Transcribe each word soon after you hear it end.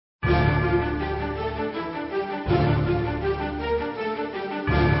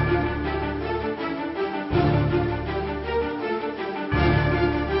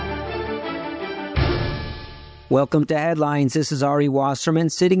Welcome to Headlines. This is Ari Wasserman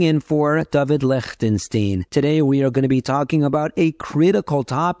sitting in for David Lichtenstein. Today we are going to be talking about a critical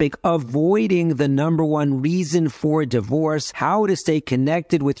topic, avoiding the number one reason for divorce, how to stay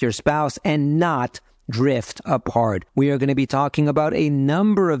connected with your spouse and not drift apart. We are going to be talking about a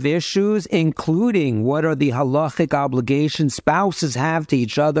number of issues, including what are the halachic obligations spouses have to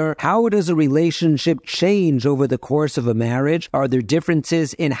each other? How does a relationship change over the course of a marriage? Are there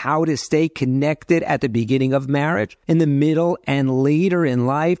differences in how to stay connected at the beginning of marriage, in the middle, and later in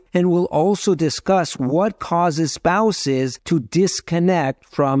life? And we'll also discuss what causes spouses to disconnect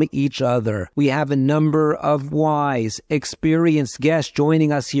from each other. We have a number of wise, experienced guests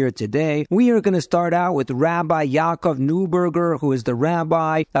joining us here today. We are going to start out with Rabbi Yaakov Neuberger, who is the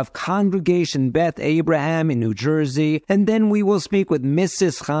rabbi of Congregation Beth Abraham in New Jersey. And then we will speak with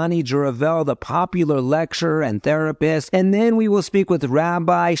Mrs. Chani Juravel, the popular lecturer and therapist. And then we will speak with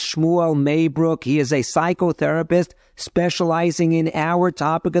Rabbi Shmuel Maybrook. He is a psychotherapist specializing in our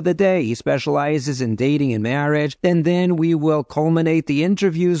topic of the day. He specializes in dating and marriage. And then we will culminate the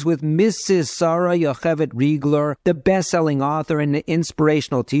interviews with Mrs. Sarah Yocheved Riegler, the best-selling author and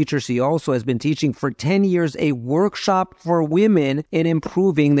inspirational teacher. She also has been teaching for 10 years a workshop for women in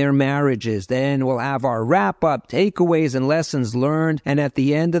improving their marriages. Then we'll have our wrap-up, takeaways, and lessons learned. And at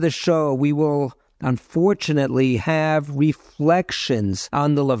the end of the show, we will unfortunately have reflections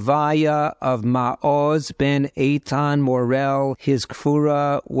on the Levaya of Ma'oz ben Eitan Morel. His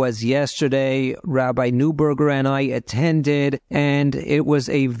kfura was yesterday. Rabbi Neuberger and I attended, and it was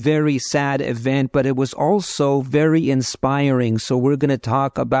a very sad event, but it was also very inspiring. So we're going to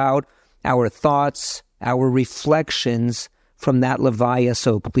talk about our thoughts, our reflections from that Levaya.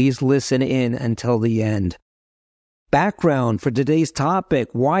 So please listen in until the end. Background for today's topic: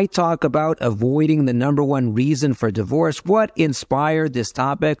 why talk about avoiding the number one reason for divorce? What inspired this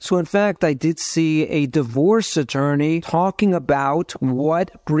topic? So in fact, I did see a divorce attorney talking about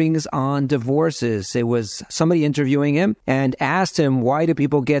what brings on divorces. It was somebody interviewing him and asked him, why do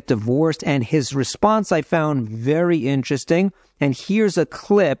people get divorced? And his response I found very interesting. And here's a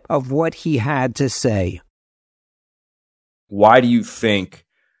clip of what he had to say. Why do you think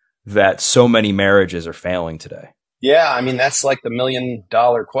that so many marriages are failing today? Yeah, I mean, that's like the $1 million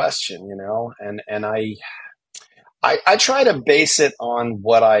question, you know, and I try to base it on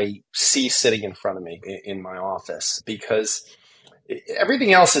what I see sitting in front of me in my office, because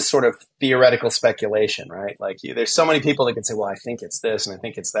everything else is sort of theoretical speculation, right? Like there's so many people that can say, well, I think it's this and I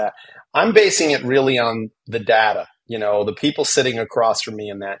think it's that. I'm basing it really on the data, you know, the people sitting across from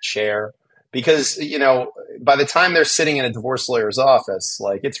me in that chair. Because, you know, by the time they're sitting in a divorce lawyer's office,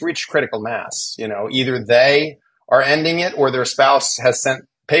 like it's reached critical mass. You know, either they are ending it or their spouse has sent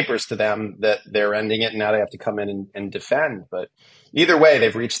papers to them that they're ending it and now they have to come in and defend. But either way,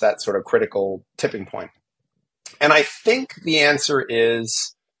 they've reached that sort of critical tipping point. And I think the answer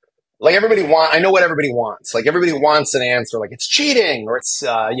is, like I know what everybody wants. Like everybody wants an answer, like it's cheating or it's,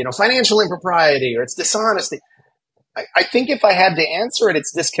 financial impropriety or it's dishonesty. I think if I had to answer it,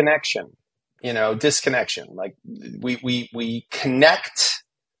 it's disconnection. You know, disconnection. Like we connect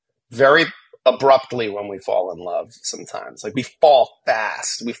very abruptly when we fall in love sometimes. Like we fall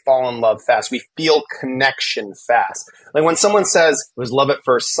fast. We fall in love fast. We feel connection fast. Like when someone says it was love at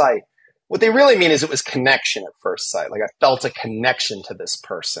first sight, what they really mean is it was connection at first sight. Like I felt a connection to this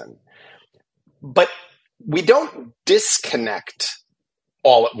person. But we don't disconnect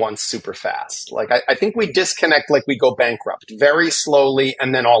all at once super fast. Like I think we disconnect like we go bankrupt very slowly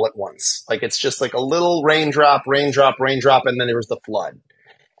and then all at once. Like it's just like a little raindrop, raindrop, raindrop, and then there was the flood.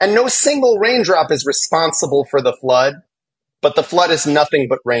 And no single raindrop is responsible for the flood, but the flood is nothing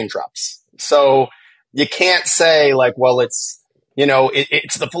but raindrops. So you can't say like, well, it's, you know,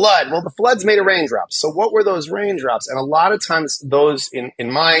 it's the flood. Well, the flood's made of raindrops. So what were those raindrops? And a lot of times those,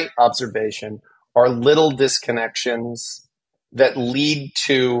 in my observation, are little disconnections that lead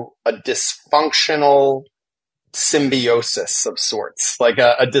to a dysfunctional symbiosis of sorts, like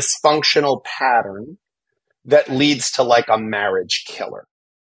a dysfunctional pattern that leads to like a marriage killer.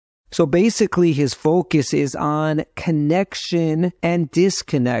 So basically his focus is on connection and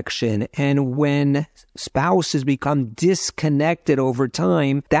disconnection. And when spouses become disconnected over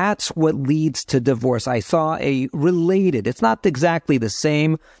time, that's what leads to divorce. I saw it's not exactly the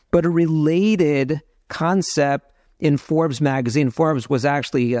same, but a related concept in Forbes magazine. Forbes was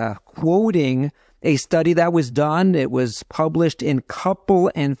actually quoting a study that was done. It was published in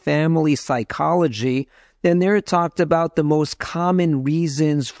Couple and Family Psychology. And there it talked about the most common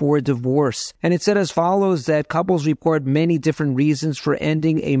reasons for divorce. And it said as follows, that couples report many different reasons for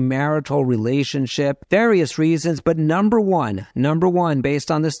ending a marital relationship, various reasons, but number one,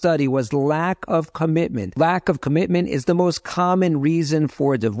 based on the study, was lack of commitment. Lack of commitment is the most common reason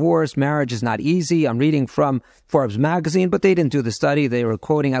for divorce. Marriage is not easy. I'm reading from Forbes magazine, but they didn't do the study. They were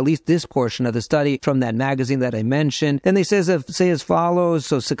quoting at least this portion of the study from that magazine that I mentioned. Then they say as follows,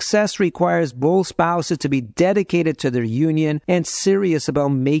 so success requires both spouses to be dedicated to their union and serious about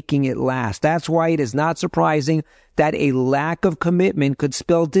making it last. That's why it is not surprising that a lack of commitment could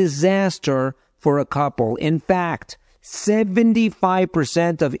spell disaster for a couple. In fact,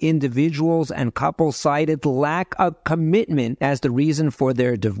 75% of individuals and couples cited lack of commitment as the reason for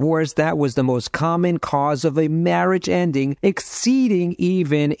their divorce. That was the most common cause of a marriage ending, exceeding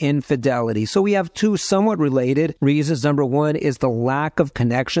even infidelity. So we have two somewhat related reasons. Number one is the lack of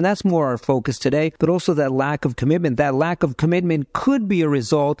connection. That's more our focus today, but also that lack of commitment. That lack of commitment could be a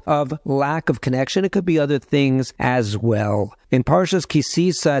result of lack of connection. It could be other things as well. In Parshas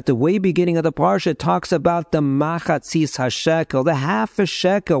Kisisa, at the way beginning of the Parsha, it talks about the machatzis hashekel, the half a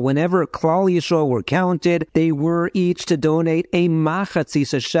shekel. Whenever Klal Yisrael were counted, they were each to donate a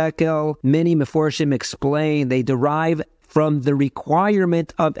machatzis shekel. Many Meforshim explain they derive from the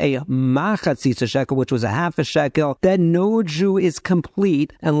requirement of a machatzis shekel, which was a half a shekel, that no Jew is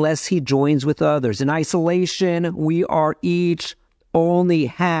complete unless he joins with others. In isolation, we are each only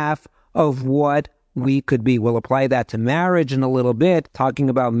half of what we could be. We'll apply that to marriage in a little bit, talking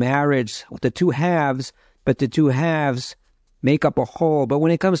about marriage with the two halves, but the two halves make up a whole. But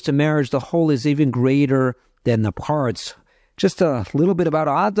when it comes to marriage, the whole is even greater than the parts. Just a little bit about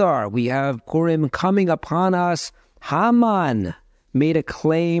Adar. We have Purim coming upon us. Haman made a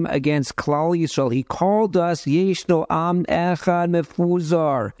claim against Klal Yisrael. He called us Yeshno Am Echad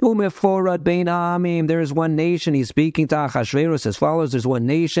Mefuzar Umeforad Bein Amim. There is one nation. He's speaking to Achashverosh as follows. There's one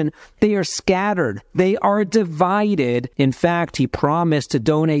nation. They are scattered. They are divided. In fact, he promised to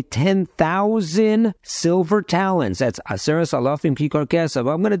donate 10,000 silver talents. That's Aseres Alafim Kikar Kesav.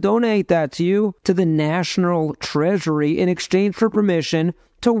 I'm going to donate that to you, to the national treasury, in exchange for permission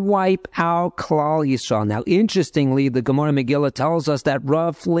to wipe out Klal Yisrael. Now, interestingly, the Gemara Megillah tells us that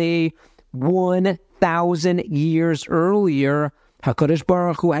roughly 1,000 years earlier, HaKadosh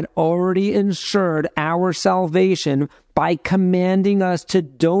Baruch Hu had already ensured our salvation by commanding us to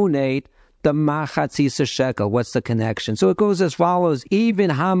donate the machatzis shekel. What's the connection? So it goes as follows.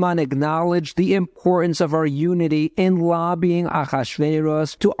 Even Haman acknowledged the importance of our unity in lobbying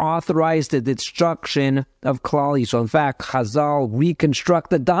Achashverosh to authorize the destruction of Klal Yisrael. In fact, Chazal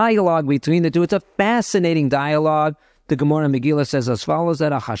reconstruct the dialogue between the two. It's a fascinating dialogue. The Gemara Megillah says as follows,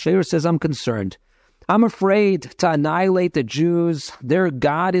 that Achashverosh says, I'm concerned. I'm afraid to annihilate the Jews. Their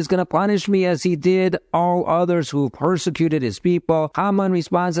God is going to punish me as he did all others who persecuted his people. Haman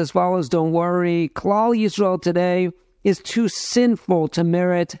responds as follows, don't worry. Klal Yisrael today is too sinful to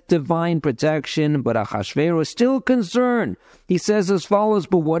merit divine protection. But Achashverosh is still concerned. He says as follows,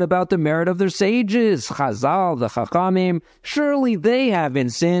 but what about the merit of their sages? Chazal, the Chachamim, surely they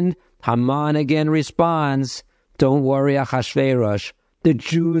haven't sinned. Haman again responds, don't worry, Achashverosh. The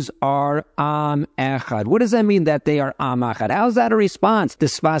Jews are Am Echad. What does that mean that they are Am Echad? How is that a response? The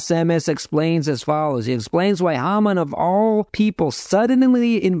Sfas Emes explains as follows. He explains why Haman of all people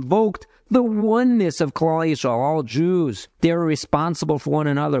suddenly invoked the oneness of Klal Yisrael, all Jews. They're responsible for one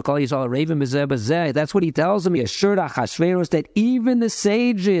another. Klal Yisrael, Revim B'zeh B'zeh. That's what he tells them. He assured Achashverosh that even the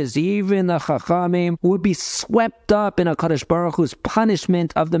sages, even the Chachamim, would be swept up in HaKadosh Baruch Hu's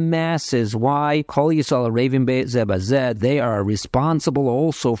punishment of the masses. Why? Klal Yisrael, Revim B'zeh B'zeh. They are responsible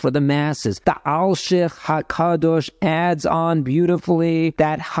also for the masses. The Al-Shech HaKadosh adds on beautifully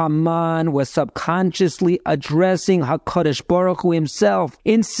that Haman was subconsciously addressing HaKadosh Baruch Hu himself,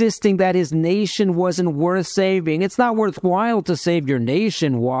 insisting that his nation wasn't worth saving. It's not worthwhile to save your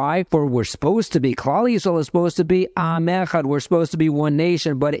nation. Why? For we're supposed to be, Klal Yisrael is supposed to be Am Echad. We're supposed to be one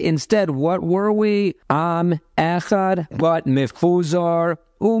nation. But instead, what were we? Am Echad, but Mefuzar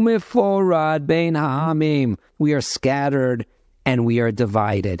Umeforad Bein Ha'amim. We are scattered and we are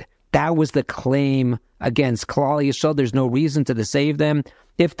divided. That was the claim against Klal Yisrael. There's no reason to save them.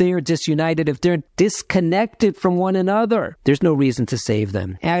 If they are disunited, if they're disconnected from one another, there's no reason to save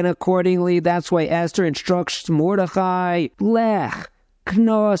them. And accordingly, that's why Esther instructs Mordechai, Lech,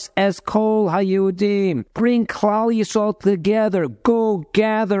 Knos, Eskol HaYehudim. Bring Klal Yisrael together. Go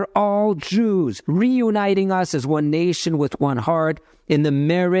gather all Jews, reuniting us as one nation with one heart. In the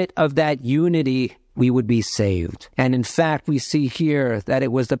merit of that unity, we would be saved. And in fact, we see here that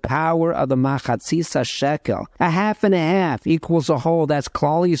it was the power of the machatzis shekel. A half and a half equals a whole. That's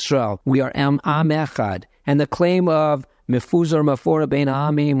Klal Yisrael. We are Am Echad. and the claim of Mefuzar Mafora Bein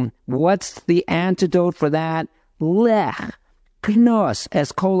Ha'amim, what's the antidote for that? Lech. Knos,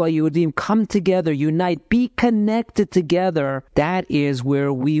 as Kol HaYehudim, come together, unite, be connected together. That is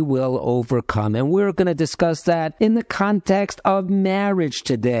where we will overcome. And we're going to discuss that in the context of marriage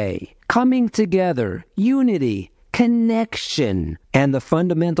today. Coming together, unity, connection. And the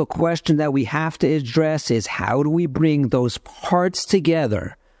fundamental question that we have to address is, how do we bring those parts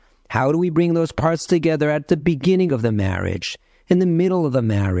together? How do we bring those parts together at the beginning of the marriage, in the middle of the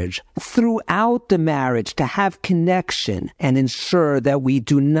marriage, throughout the marriage, to have connection and ensure that we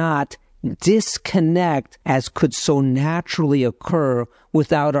do not disconnect as could so naturally occur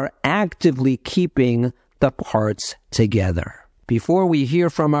without our actively keeping the parts together. Before we hear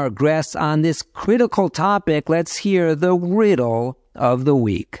from our guests on this critical topic, let's hear the riddle of the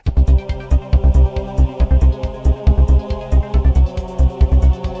week.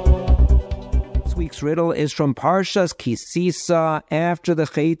 This week's riddle is from Parshas Kisisa. After the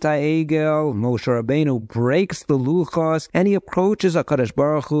Chet HaEgel, Moshe Rabbeinu breaks the luchos and he approaches HaKadosh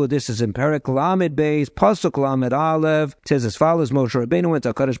Baruch Hu. This is in Perek Lamed Beis, Pasuk Lamed Aleph. It says as follows: Moshe Rabbeinu went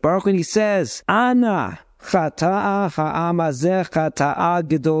to HaKadosh Baruch Hu and he says, Ana Chata'a ha'am hazeh chata'a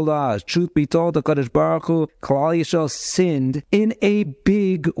gedola. Truth be told, the HaKadosh Baruch Hu, Klal Yisrael, sinned in a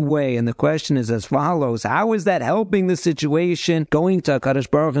big way. And the question is as follows: how is that helping the situation? Going to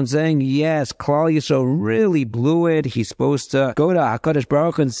HaKadosh Baruch Hu and saying, yes, Klal Yisrael really blew it. He's supposed to go to HaKadosh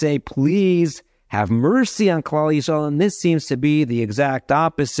Baruch Hu and say, please have mercy on Klal Yisrael, and this seems to be the exact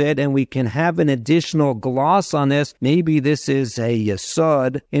opposite, and we can have an additional gloss on this. Maybe this is a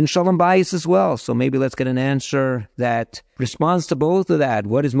yesod in Shalom Bayis as well, so maybe let's get an answer that responds to both of that.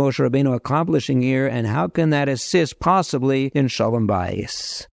 What is Moshe Rabbeinu accomplishing here, and how can that assist possibly in Shalom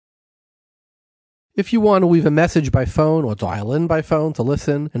Bayis? If you want to leave a message by phone or dial in by phone to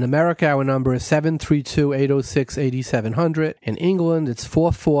listen, in America our number is 732-806-8700. In England it's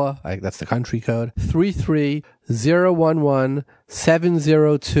 44, that's the country code,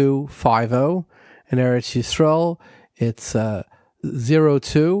 33-011-70250. In Eretz Yisrael it's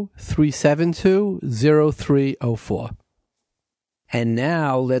 02-372-0304. And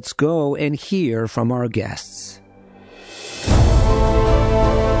now let's go and hear from our guests.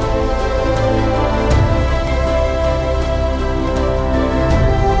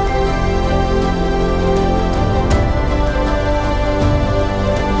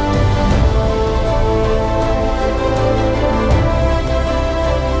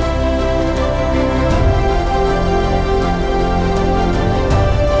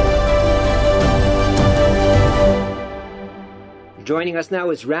 Joining us now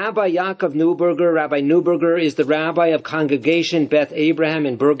is Rabbi Yaakov Neuberger. Rabbi Neuberger is the rabbi of Congregation Beth Abraham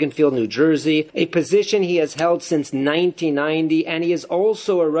in Bergenfield, New Jersey, a position he has held since 1990, and he is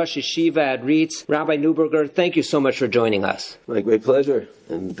also a Rosh Yeshiva at Reitz. Rabbi Neuberger, thank you so much for joining us. My great pleasure,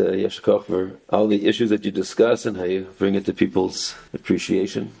 and Yeshikach for all the issues that you discuss and how you bring it to people's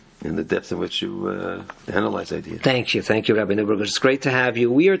appreciation and the depth in which you analyze ideas. Thank you, Rabbi Neuberger. It's great to have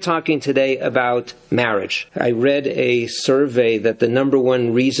you. We are talking today about marriage. I read a survey that the number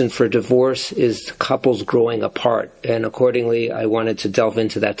one reason for divorce is couples growing apart, and accordingly, I wanted to delve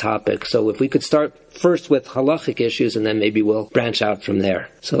into that topic. So if we could start first with halachic issues, and then maybe we'll branch out from there.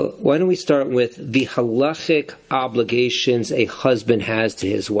 So why don't we start with the halachic obligations a husband has to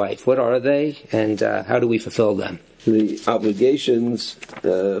his wife? What are they, and how do we fulfill them? The obligations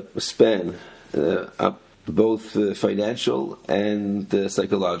span both financial and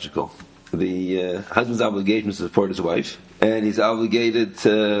psychological. The husband's obligation is to support his wife, and he's obligated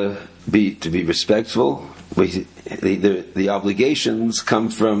to be respectful. The obligations come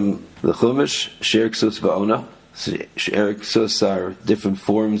from the Chumash, Shiur Ksus Va'ona. Shiur Ksus are different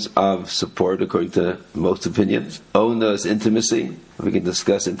forms of support according to most opinions. Ona is intimacy. We can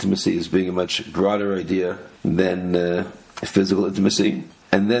discuss intimacy as being a much broader idea than physical intimacy.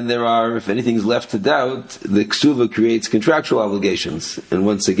 And then there are, if anything's left to doubt, the Ksuva creates contractual obligations. And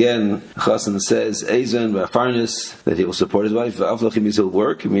once again, Chassan says, Eizon v'afarnis, that he will support his wife. V'aflachim means he'll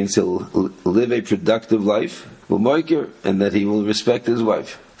work. It means he'll live a productive life. V'moikir, and that he will respect his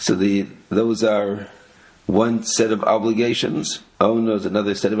wife. So those are one set of obligations. Ono is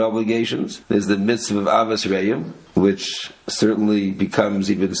another set of obligations. There's the mitzvah of Avas Re'im, which certainly becomes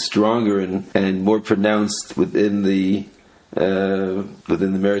even stronger and more pronounced within the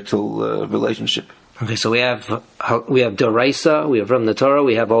marital relationship. Okay, so we have Doraisa, we have from the Torah,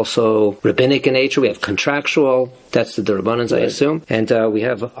 we have also rabbinic in nature, we have contractual, that's the D'Rabbanans, I assume, and we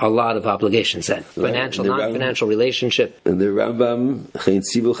have a lot of obligations then, financial, non-financial relationship. And the Rambam,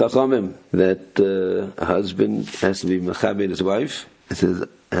 that a husband has to be mechabed his wife, It says,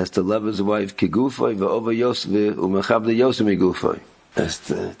 has to love his wife kigufay ve'ova yosve u'mechabde yosem igufay. Has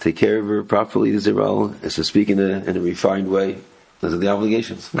to take care of her properly, Israel. Has to speak in a refined way. Those are the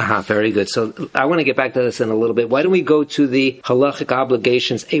obligations. Very good. So I want to get back to this in a little bit. Why don't we go to the halachic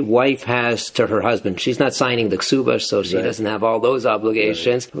obligations a wife has to her husband? She's not signing the ksuba, so she doesn't have all those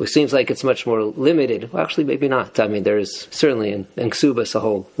obligations. Right. It seems like it's much more limited. Well, actually, maybe not. I mean, there's certainly in ksubas a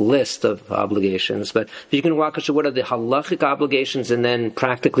whole list of obligations. But if you can walk us through what are the halachic obligations, and then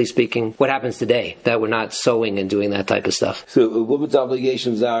practically speaking, what happens today that we're not sewing and doing that type of stuff? So a woman's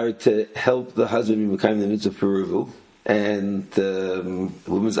obligations are to help the husband become the mitzvah peruvu. And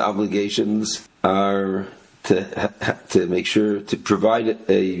women's obligations are to make sure to provide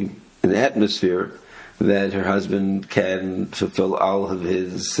an atmosphere that her husband can fulfill all of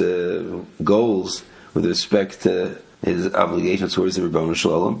his goals with respect to his obligations towards the Ribono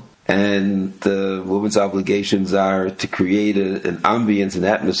Shel Olam. And the woman's obligations are to create an ambience, an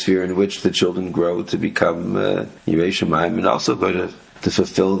atmosphere in which the children grow to become Yirei Shamayim, and also to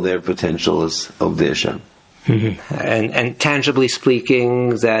fulfill their potential as Ovdei Hashem. Mm-hmm. And tangibly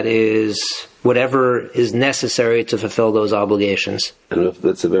speaking, that is whatever is necessary to fulfill those obligations. I don't know if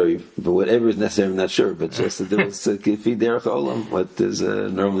that's but whatever is necessary, I'm not sure, but just to do feed derech olam, what is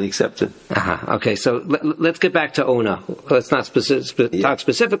normally accepted. Okay, so let's get back to Ona. Let's not talk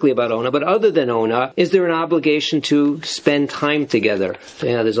specifically about Ona, but other than Ona, is there an obligation to spend time together?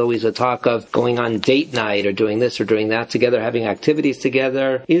 There's always a talk of going on date night or doing this or doing that together, having activities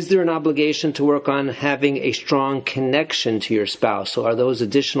together. Is there an obligation to work on having a strong connection to your spouse? So are those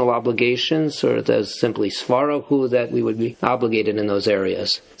additional obligations, or does simply svarahu that we would be obligated in those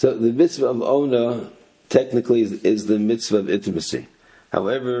areas? So the mitzvah of Ona technically is the mitzvah of intimacy.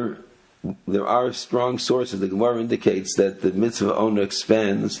 However, there are strong sources. The Gemara indicates that the mitzvah of Ona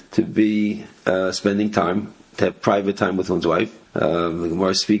expands to be spending time, to have private time with one's wife. The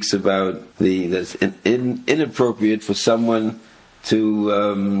Gemara speaks about that's inappropriate for someone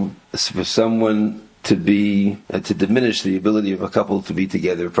to diminish the ability of a couple to be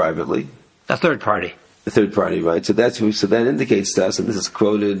together privately. A third party. The third party, right? So that indicates to us, and this is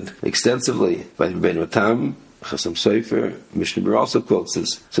quoted extensively by Rabbeinu Tam, Chasam Sofer, Mishnah Berurah also quotes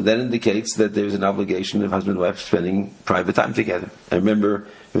this. So that indicates that there's an obligation of husband and wife spending private time together. I remember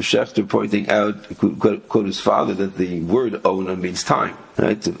Rav Shechter pointing out, quote his father, that the word ona means time.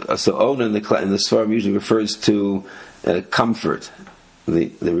 Right? So ona in the Sfarim usually refers to comfort.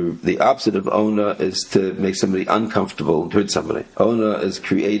 The opposite of ona is to make somebody uncomfortable and hurt somebody. Ona is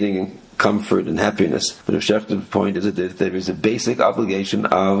creating comfort and happiness. But Rav Shechter's point is that there is a basic obligation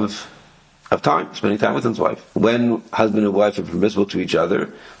of time, spending time with one's wife. When husband and wife are permissible to each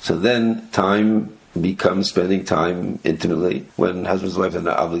other, so then time becomes spending time intimately. When husband and wife are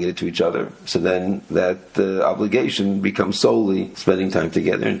not obligated to each other, so then that obligation becomes solely spending time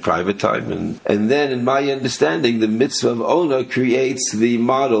together in private time. And then, in my understanding, the mitzvah of Ona creates the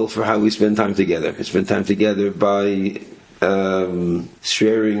model for how we spend time together. We spend time together by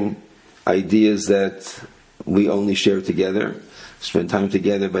sharing ideas that we only share together. Spend time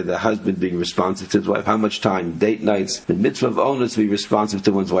together by the husband being responsive to his wife. How much time? Date nights. The mitzvah of Ona is to be responsive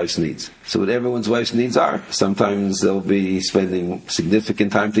to one's wife's needs. So whatever one's wife's needs are, sometimes they'll be spending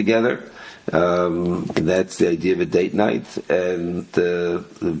significant time together. That's the idea of a date night. And the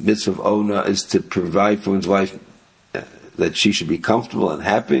mitzvah of Ona is to provide for one's wife that she should be comfortable and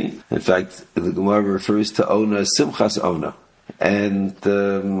happy. In fact, the Gemara refers to Ona as Simchas Ona. And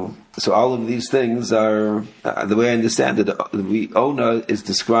so all of these things are, the way I understand it, Ona is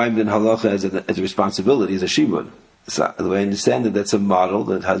described in halacha as a responsibility, as a shibud. So the way I understand it, that's a model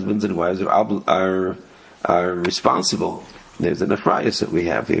that husbands and wives are responsible. There's an achrayus that we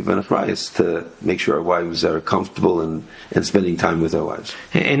have. We have an achrayus to make sure our wives are comfortable and spending time with our wives.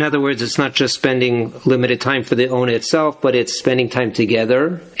 In other words, it's not just spending limited time for the Ona itself, but it's spending time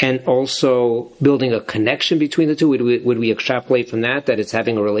together and also building a connection between the two. Would we extrapolate from that it's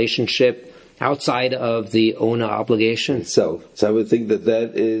having a relationship outside of the Ona obligation? So I would think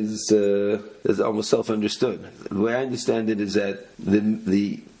that is almost self-understood. The way I understand it is that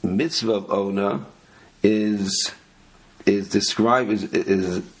the mitzvah of Ona is described by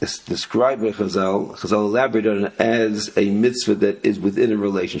Chazal. Chazal elaborated on it as a mitzvah that is within a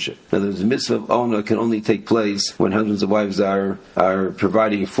relationship. Now, the mitzvah of Ona can only take place when husbands and wives are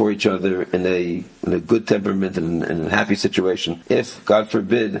providing for each other in a good temperament and in a happy situation. If, God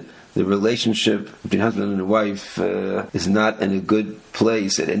forbid, the relationship between husband and wife is not in a good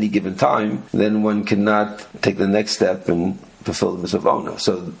place at any given time, then one cannot take the next step and fulfill the mitzvah of Ona.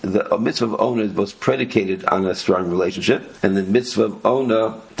 So the mitzvah of Ona is both predicated on a strong relationship, and the mitzvah of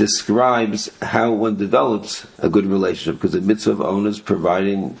Ona describes how one develops a good relationship, because the mitzvah of Ona is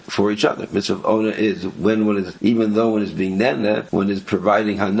providing for each other. Mitzvah of Ona is when one is, even though one is being nana, one is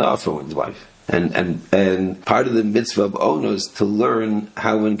providing hana for one's wife. And part of the mitzvah of Ona is to learn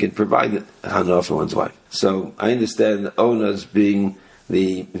how one can provide hana for one's wife. So I understand Ona as being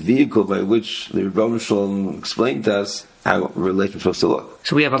the vehicle by which the Rebbeinu Shalom explained to us how a relationship is supposed to look.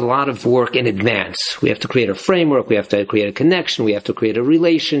 So we have a lot of work in advance. We have to create a framework, we have to create a connection, we have to create a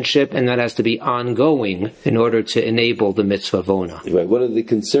relationship, and that has to be ongoing in order to enable the mitzvah of Ona. Right. One of the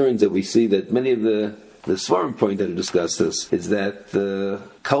concerns that we see that many of the Svarim point that have discussed this is that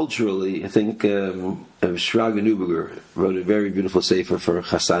culturally, I think Shraga Neuberger wrote a very beautiful sefer for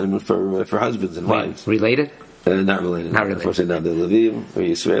Chassanim and for husbands and wives. Related? Not related. Not related. Unfortunately, not the Levim or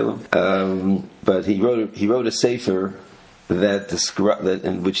Yisraelim. But he wrote a sefer that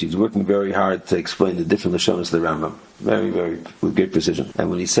in which he's working very hard to explain the different lashonos of the Rambam, with great precision. And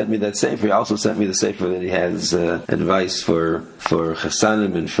when he sent me that sefer, he also sent me the sefer that he has advice for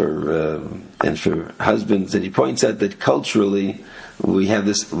chassanim and for husbands. And he points out that culturally we have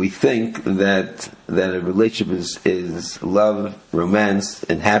this. We think that a relationship is love, romance,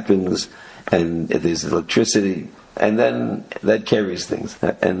 and happens, and there's electricity. And then that carries things,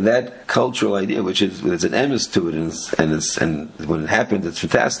 and that cultural idea, which is there's an emes to it, and when it happens, it's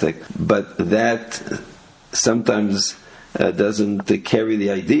fantastic. But that sometimes doesn't carry the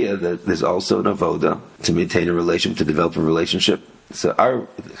idea that there's also an avoda to maintain a relationship, to develop a relationship. So our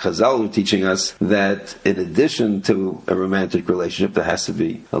Chazal are teaching us that in addition to a romantic relationship, there has to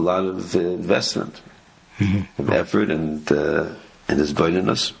be a lot of investment, of effort, and his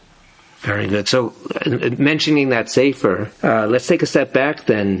Very good. So, mentioning that sefer, let's take a step back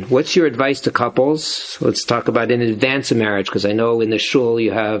then. What's your advice to couples? Let's talk about in advance of marriage, because I know in the shul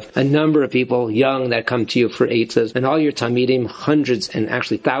you have a number of people, young, that come to you for eitzahs, and all your talmidim, hundreds and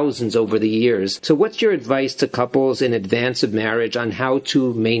actually thousands over the years. So what's your advice to couples in advance of marriage on how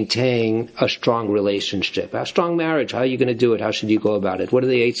to maintain a strong relationship? A strong marriage, how are you going to do it? How should you go about it? What are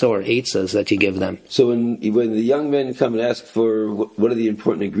the eitzahs that you give them? So when the young men come and ask for what are the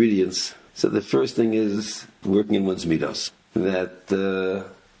important ingredients, so the first thing is working in one's midos. That I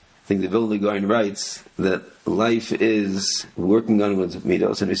think the Vilna Gaon writes that life is working on one's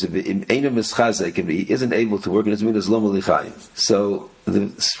midos, and he said, if he isn't able to work in his midos, lo malichai. So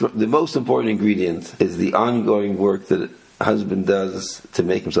the most important ingredient is the ongoing work that a husband does to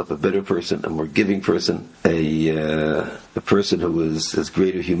make himself a better person, a more giving person, a person who has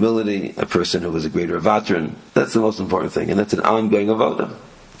greater humility, a person who is a greater avatran. That's the most important thing, and that's an ongoing avodah.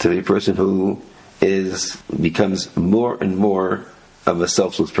 To be a person who becomes more and more of a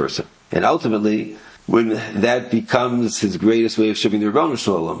selfless person. And ultimately, when that becomes his greatest way of serving the Rebbeinu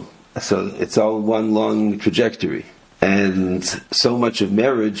Shalom, so it's all one long trajectory. And so much of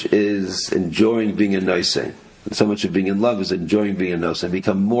marriage is enjoying being a nosei. So much of being in love is enjoying being a nosei, and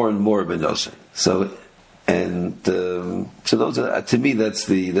become more and more of a nosei. So those are, to me, that's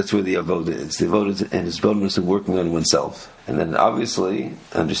where the avodah is. The avodah is, and his bonus of working on oneself, and then obviously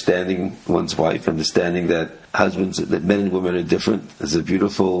understanding one's wife, understanding that that men and women are different. There's a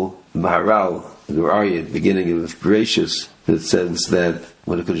beautiful Maharal, the Arya, at the beginning of Gracious, that says that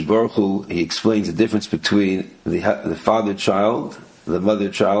when the Kodesh Baruch Hu, he explains the difference between the father-child, the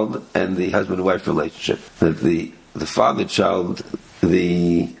mother-child, and the husband-wife relationship. That the father-child,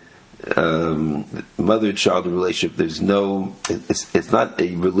 the mother-child relationship, it's not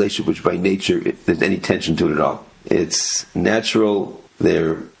a relationship which by nature there's any tension to it at all. It's natural.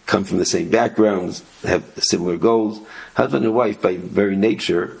 They come from the same backgrounds, have similar goals. Husband and wife, by very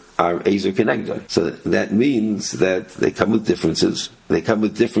nature, are Ezer Kenegda. So that means that they come with differences. They come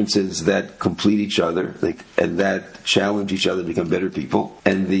with differences that complete each other, and that challenge each other to become better people.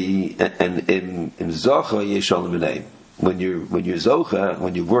 And in Zocha Yeshalom B'nei. When you're Zocha,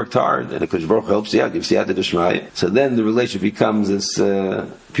 when you've worked hard, and the Kodesh Baruch Hu helps you out, gives you out the Dishmaya, so then the relationship becomes this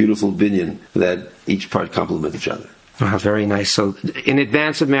beautiful binyan that each part complements each other. Oh, very nice. So in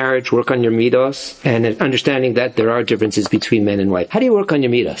advance of marriage, work on your midos, and understanding that there are differences between men and wife. How do you work on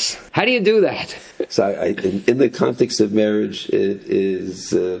your midos? How do you do that? So in the context of marriage, it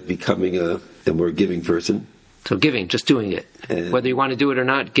is becoming a more giving person. So giving, just doing it. Whether you want to do it or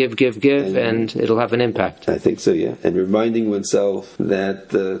not, give, and it'll have an impact. I think so, yeah. And reminding oneself that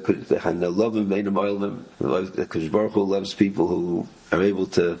Kodesh Baruch Hu loves people who are able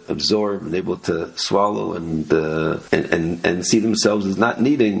to absorb and able to swallow and see themselves as not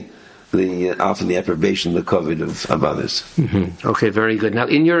needing often the approbation, the covet of others. Mm-hmm. Okay, very good. Now,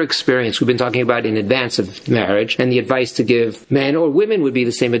 in your experience, we've been talking about in advance of marriage, and the advice to give men or women would be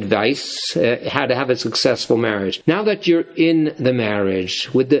the same advice, how to have a successful marriage. Now that you're in the marriage,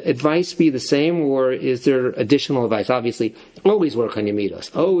 would the advice be the same, or is there additional advice? Obviously, always work on your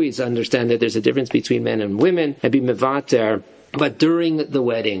midos. Always understand that there's a difference between men and women, and be mevater. But during the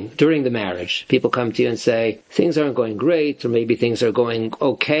wedding, during the marriage, people come to you and say, things aren't going great, or maybe things are going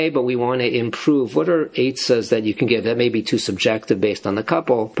okay, but we want to improve. What are eitzas that you can give? That may be too subjective based on the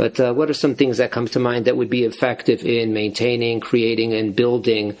couple, but what are some things that come to mind that would be effective in maintaining, creating, and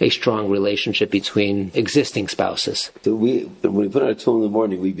building a strong relationship between existing spouses? So when we put our tefillin in the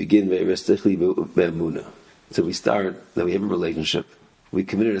morning, we begin very restically be'emunah. So we start, that we have a relationship, we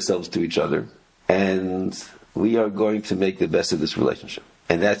committed ourselves to each other, and we are going to make the best of this relationship.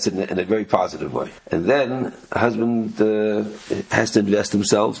 And that's in a very positive way. And then a husband has to invest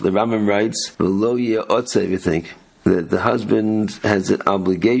himself. The Rambam writes, you think, that the husband has an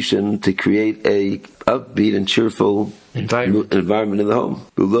obligation to create a upbeat and cheerful environment in the home.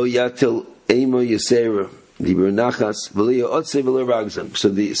 So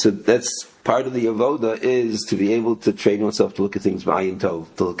that's part of the avoda, is to be able to train oneself to look at things b'ayin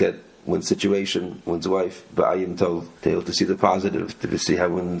tov, to look at one's situation, one's wife, b'ayin tov, to be able to see the positive, to see how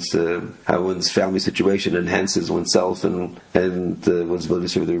one's family situation enhances oneself and one's ability to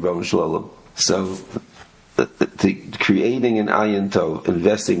serve the Rebbeinu Shalom. So, creating an ayin tov,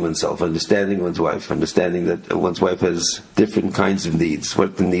 investing oneself, understanding one's wife, understanding that one's wife has different kinds of needs,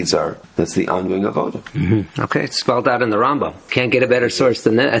 what the needs are. That's the ongoing avoda. Mm-hmm. Okay, it's spelled out in the Rambam. Can't get a better source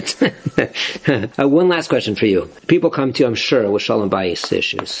than that. One last question for you. People come to you, I'm sure, with shalom bayis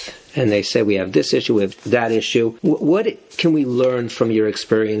issues, and they say, we have this issue, we have that issue. What can we learn from your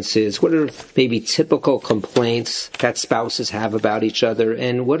experiences? What are maybe typical complaints that spouses have about each other,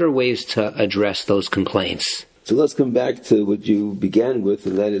 and what are ways to address those complaints? So let's come back to what you began with,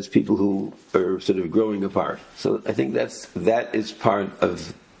 and that is people who are sort of growing apart. So I think that is part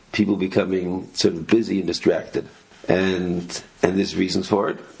of people becoming sort of busy and distracted. And there's reasons for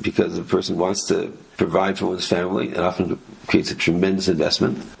it, because the person wants to provide for one's family. It often creates a tremendous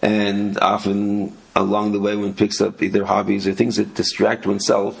investment. And often along the way, one picks up either hobbies or things that distract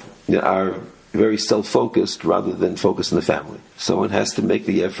oneself, are very self-focused rather than focused on the family. So one has to make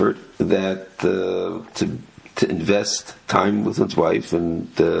the effort that to invest time with one's wife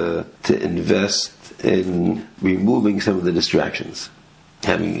and to invest in removing some of the distractions.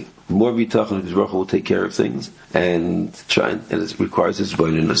 Having more bitachon, His Baruch Hu will take care of things, and it requires His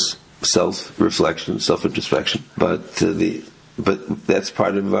willingness, self-reflection, self-introspection. But that's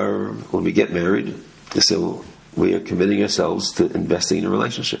part of when we get married. So we are committing ourselves to investing in a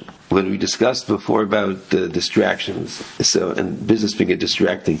relationship. When we discussed before about distractions, and business being a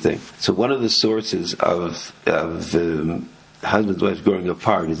distracting thing. So one of the sources of husbands and wives growing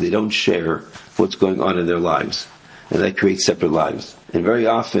apart is they don't share what's going on in their lives, and that creates separate lives. And very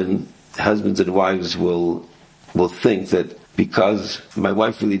often, husbands and wives will think that because my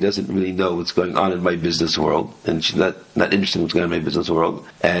wife really doesn't really know what's going on in my business world, and she's not interested in what's going on in my business world,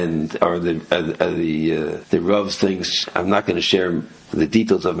 or the Rav thinks I'm not going to share the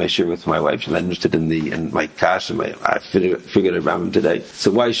details of my share with my wife. She's not interested in my cash and I figured it around today.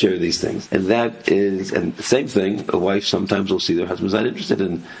 So why share these things? And the same thing, a wife sometimes will see their husband's not interested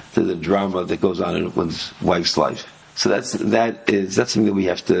in the drama that goes on in one's wife's life. So that's something that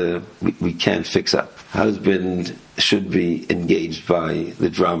we can't fix up. Husband should be engaged by the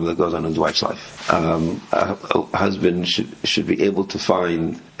drama that goes on in his wife's life. A husband should be able to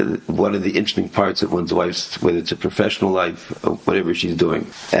find what are the interesting parts of one's wife's, whether it's a professional life or whatever she's doing,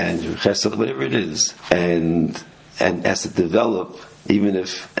 and whatever it is, and has to develop, even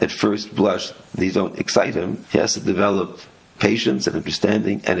if at first blush these don't excite him, he has to develop patience and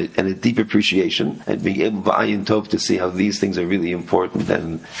understanding and a deep appreciation, and being able b'ayin tov to see how these things are really important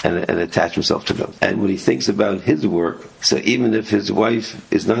and attach himself to them. And when he thinks about his work, so even if his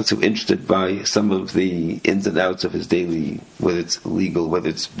wife is not so interested by some of the ins and outs of his daily, whether it's legal, whether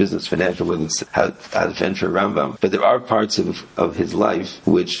it's business, financial, whether it's how to fend for Rambam, but there are parts of his life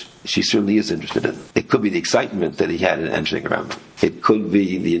which she certainly is interested in. It could be the excitement that he had in entering Rambam. It could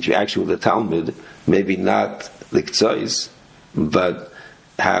be the interaction with the Talmud, maybe not the ktsois, but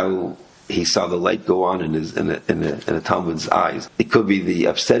how he saw the light go on in the Talmud's eyes. It could be the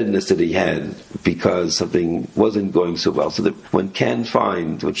upsetness that he had because something wasn't going so well. So that one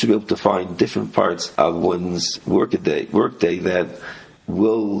should be able to find different parts of one's workday that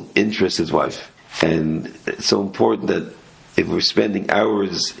will interest his wife. And it's so important that if we're spending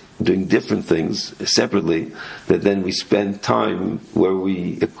hours doing different things separately, that then we spend time where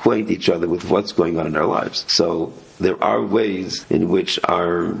we acquaint each other with what's going on in our lives. So there are ways in which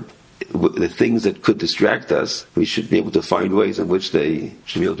the things that could distract us, we should be able to find ways in which they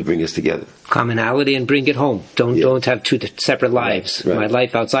should be able to bring us together. Commonality and bring it home. Don't have two separate lives. Right. My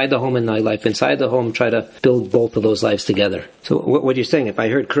life outside the home and my life inside the home. Try to build both of those lives together. So what you're saying, if I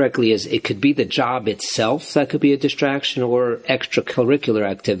heard correctly, is it could be the job itself that could be a distraction, or extracurricular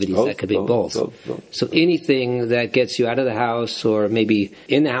activities that could be both. So anything that gets you out of the house, or maybe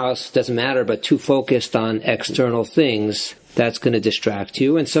in the house, doesn't matter, but too focused on external things, that's going to distract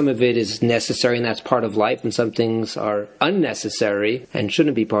you. And some of it is necessary, and that's part of life. And some things are unnecessary and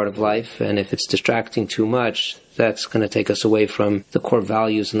shouldn't be part of life. And if it's distracting too much, that's going to take us away from the core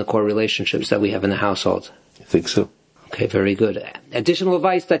values and the core relationships that we have in the household. I think so. Okay, very good. Additional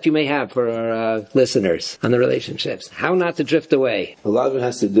advice that you may have for our listeners on the relationships. How not to drift away. A lot of it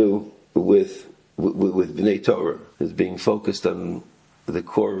has to do with B'nai Torah, is being focused on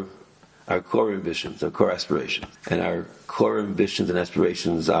our core ambitions, our core aspirations. And our core ambitions and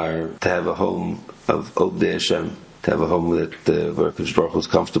aspirations are to have a home of Obdei Hashem, to have a home where Kadosh Baruch Hu is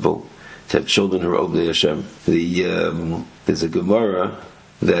comfortable, to have children who are Obdei Hashem. There's a Gemara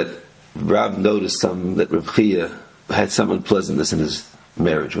that Rav noticed that Rav Chia had some unpleasantness in his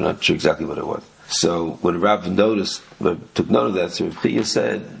marriage. We're not sure exactly what it was. So when Rav took note of that, so Rav Chia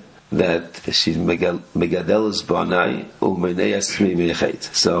said that she's megadelas banai u'menei mi mechet.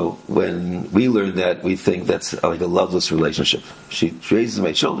 So when we learn that, we think that's like a loveless relationship. She raises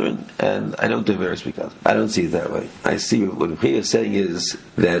my children, and I don't divorce because I don't see it that way. I see what he is saying is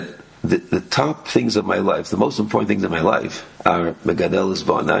that the top things of my life, the most important things of my life, are megadelas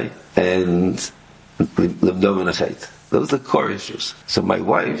banai and limdo menachet. Those are the core issues. So my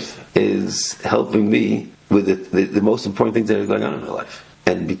wife is helping me with the most important things that are going on in my life.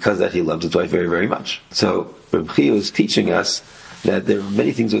 And because of that, he loves his wife very, very much. So Reb Chia is teaching us that there are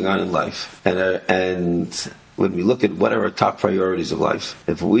many things going on in life, and when we look at what are our top priorities of life,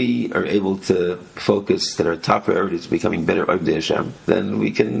 if we are able to focus that our top priorities are becoming better Obdei Hashem, then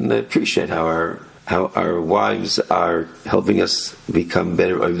we can appreciate how our wives are helping us become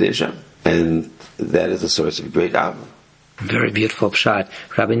better Obdei Hashem, and that is a source of great avon. Very beautiful pshat.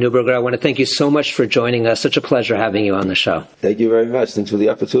 Rabbi Neuberger, I want to thank you so much for joining us. Such a pleasure having you on the show. Thank you very much. Thanks for the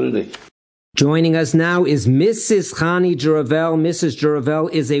opportunity. Joining us now is Mrs. Chani Juravel. Mrs. Juravel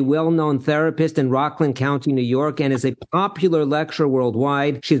is a well-known therapist in Rockland County, New York, and is a popular lecturer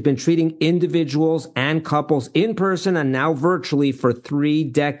worldwide. She's been treating individuals and couples in person and now virtually for 3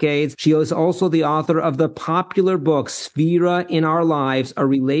 decades. She is also the author of the popular book, Sphira in Our Lives, a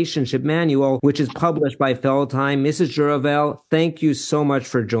Relationship Manual, which is published by Feldheim. Mrs. Juravel, thank you so much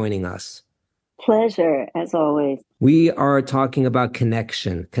for joining us. Pleasure, as always. We are talking about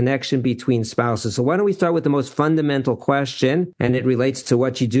connection between spouses. So why don't we start with the most fundamental question, and it relates to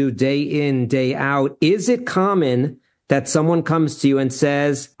what you do day in, day out. Is it common that someone comes to you and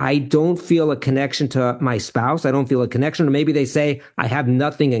says, I don't feel a connection to my spouse, I don't feel a connection, or maybe they say, I have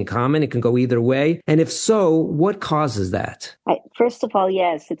nothing in common? It can go either way. And if so, what causes that? First of all,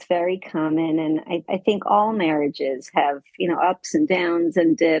 yes, it's very common. And I think all marriages have, ups and downs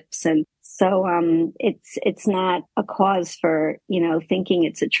and dips. And so it's not a cause for, thinking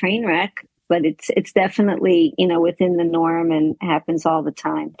it's a train wreck, but it's definitely, within the norm and happens all the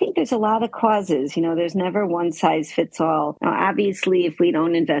time. I think there's a lot of causes. There's never one size fits all. Now, obviously, if we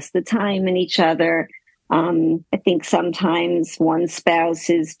don't invest the time in each other, I think sometimes one spouse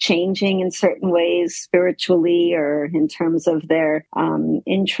is changing in certain ways spiritually or in terms of their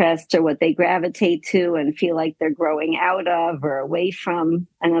interests or what they gravitate to and feel like they're growing out of or away from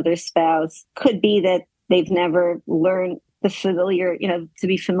another spouse. Could be that they've never learned to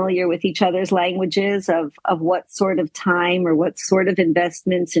be familiar with each other's languages of what sort of time or what sort of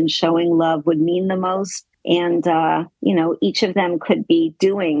investments in showing love would mean the most. And, each of them could be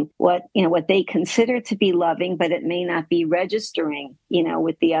doing what they consider to be loving, but it may not be registering,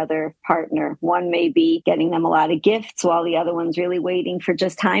 with the other partner. One may be getting them a lot of gifts while the other one's really waiting for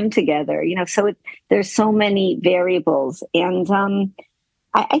just time together, so there's so many variables. And,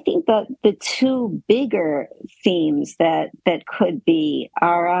 I think that the two bigger themes that could be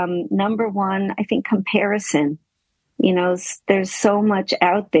are, number one, I think comparison. There's so much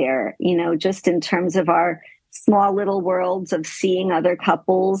out there, just in terms of our small little worlds of seeing other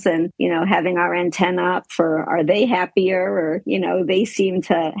couples and, having our antenna up for, are they happier or, they seem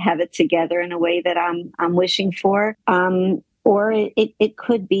to have it together in a way that I'm wishing for. Or it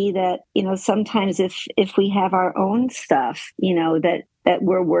could be that, sometimes if we have our own stuff, that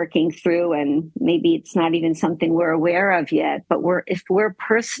we're working through, and maybe it's not even something we're aware of yet, but if we're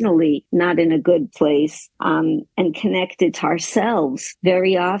personally not in a good place, and connected to ourselves,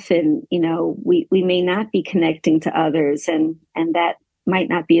 very often, we may not be connecting to others, and that might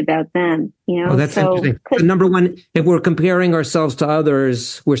not be about them, Oh, that's interesting. So number one, if we're comparing ourselves to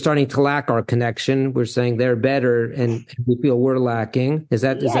others, we're starting to lack our connection. We're saying they're better and we feel we're lacking. Is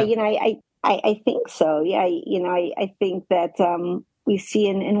that? I think so. Yeah. I think that, we see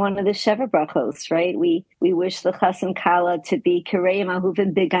in one of the Sheva Brachos, right? We wish the Chas and Kala to be Kirei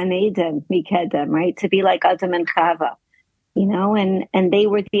Mahuvim B'Gan Eden Mikedem, right? To be like Adam and Chava, and they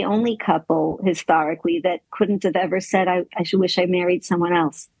were the only couple historically that couldn't have ever said, I wish I married someone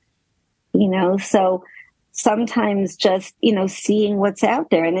else, so sometimes just, seeing what's out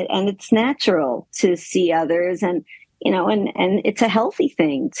there, and it's natural to see others, and it's a healthy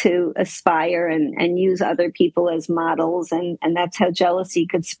thing to aspire and use other people as models. And that's how jealousy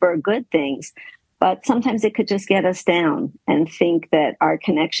could spur good things. But sometimes it could just get us down and think that our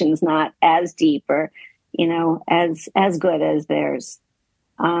connection's not as deep or, as good as theirs.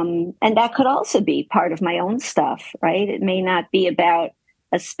 And that could also be part of my own stuff, right? It may not be about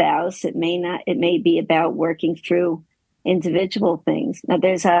a spouse. It may be about working through individual things. Now,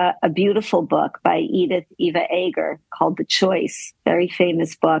 there's a beautiful book by Edith Eva Eger called The Choice, very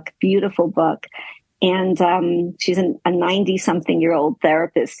famous book, beautiful book. And she's a 90-something-year-old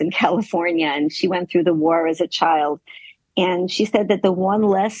therapist in California, and she went through the war as a child. And she said that the one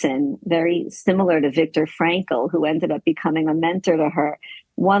lesson, very similar to Viktor Frankl, who ended up becoming a mentor to her,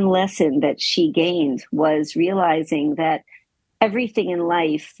 one lesson that she gained was realizing that everything in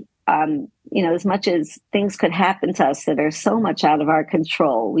life, as much as things could happen to us that are so much out of our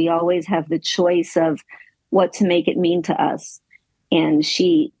control, we always have the choice of what to make it mean to us. And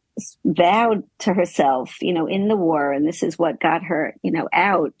she vowed to herself, in the war, and this is what got her,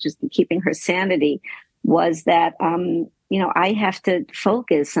 out, just keeping her sanity, was that, I have to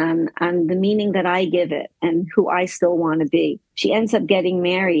focus on the meaning that I give it and who I still want to be. She ends up getting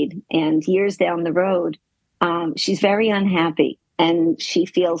married, and years down the road, she's very unhappy. And she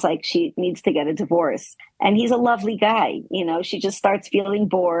feels like she needs to get a divorce. And he's a lovely guy. She just starts feeling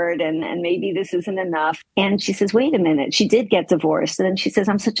bored and maybe this isn't enough. And she says, wait a minute, she did get divorced. And then she says,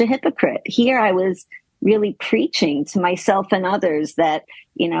 I'm such a hypocrite. Here I was really preaching to myself and others that,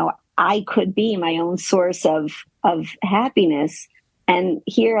 I could be my own source of happiness. And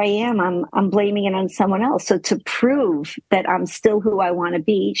here I am, I'm blaming it on someone else. So to prove that I'm still who I want to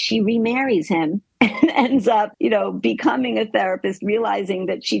be, she remarries him and ends up, becoming a therapist, realizing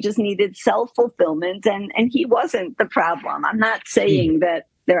that she just needed self-fulfillment and he wasn't the problem. I'm not saying that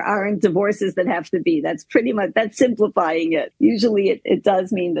there aren't divorces that have to be. That's simplifying it. Usually it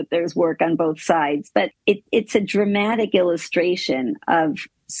does mean that there's work on both sides, but it's a dramatic illustration of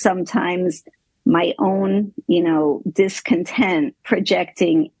sometimes my own, discontent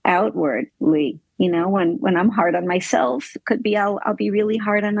projecting outwardly. When I'm hard on myself, it could be I'll be really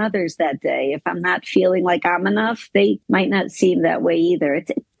hard on others that day. If I'm not feeling like I'm enough, they might not seem that way either.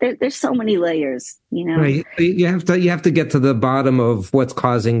 There's so many layers, Right. You have to get to the bottom of what's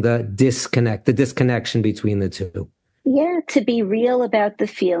causing the disconnection between the two. Yeah, to be real about the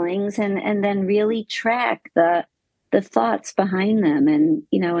feelings and then really track the thoughts behind them and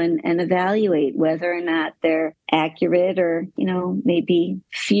evaluate whether or not they're accurate or, maybe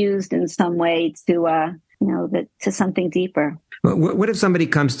fused in some way to something deeper. What if somebody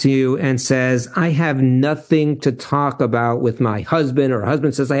comes to you and says, I have nothing to talk about with my husband, or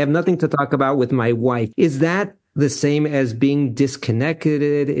husband says, I have nothing to talk about with my wife? Is that the same as being disconnected?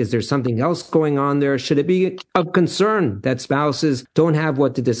 Is there something else going on there? Should it be of concern that spouses don't have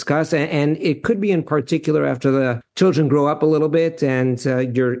what to discuss? And it could be in particular after the children grow up a little bit and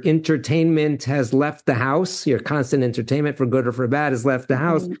your entertainment has left the house, your constant entertainment for good or for bad has left the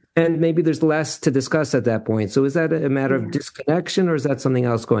house, and maybe there's less to discuss at that point. So is that a matter of disconnection, or is that something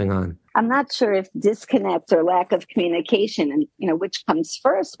else going on? I'm not sure if disconnect or lack of communication and, which comes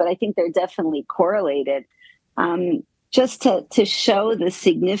first, but I think they're definitely correlated. Just to show the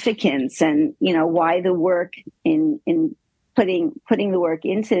significance and, why the work in putting the work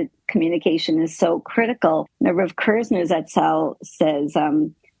into communication is so critical. Now, Rav Kerzner Zatzal says,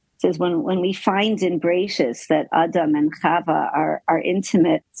 says when we find in Bereshis that Adam and Chava are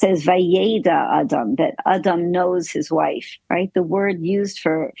intimate, says Vayeda Adam, that Adam knows his wife, right? The word used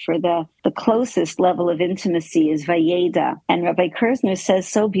for the closest level of intimacy is Vayeda. And Rabbi Kerzner says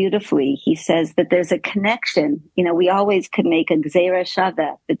so beautifully, he says that there's a connection. We always could make a gzeira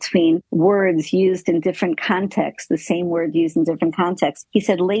shava between words used in different contexts, the same word used in different contexts. He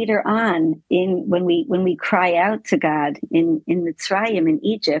said later on, when we cry out to God in Mitzrayim, in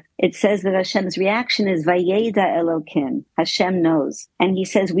Egypt, it says that Hashem's reaction is Vayeda Elokim. Hashem knows. And he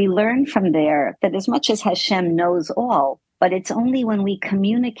says we learn from there that as much as Hashem knows all, but it's only when we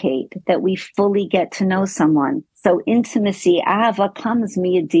communicate that we fully get to know someone. So intimacy, ahava, comes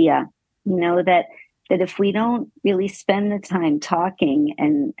miyadia. That if we don't really spend the time talking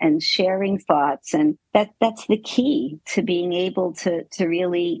and sharing thoughts, and that's the key to being able to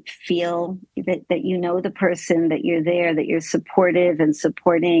really feel that the person, that you're there, that you're supportive and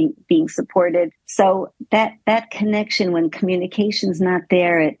being supported. So that connection, when communication's not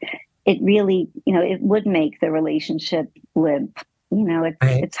there, it really, it would make the relationship limp.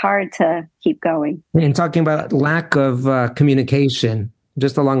 It's hard to keep going. And talking about lack of communication,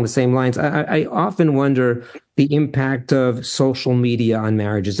 just along the same lines, I often wonder the impact of social media on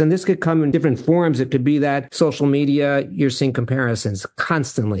marriages. And this could come in different forms. It could be that social media, you're seeing comparisons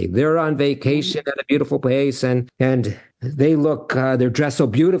constantly. They're on vacation at a beautiful place and they look, they're dressed so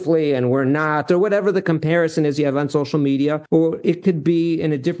beautifully and we're not, or whatever the comparison is you have on social media. Or it could be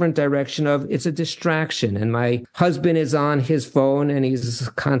in a different direction of it's a distraction and my husband is on his phone and he's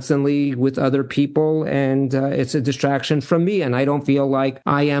constantly with other people and it's a distraction from me and I don't feel like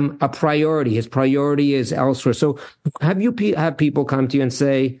I am a priority. His priority is elsewhere. So have people come to you and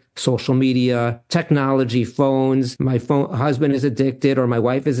say, social media, technology, phones, my husband is addicted or my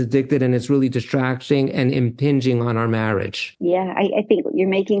wife is addicted and it's really distracting and impinging on our marriage? Yeah, I think you're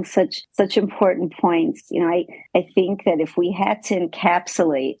making such important points. I think that if we had to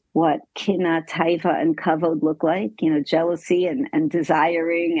encapsulate what kina, taiva, and kavod look like, jealousy and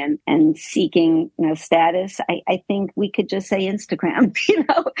desiring and seeking, status, I think we could just say Instagram.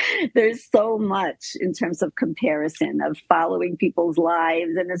 There's so much in terms of comparison, of following people's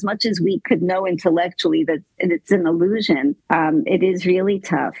lives. And as much as we could know intellectually that it's an illusion, it is really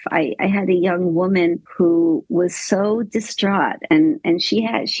tough. I had a young woman who was so distraught and she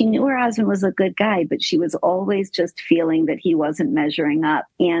knew her husband was a good guy, but she was always just feeling that he wasn't measuring up.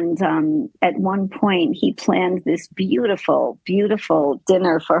 And at one point, he planned this beautiful, beautiful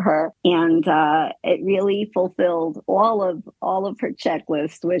dinner for her, and it really fulfilled all of her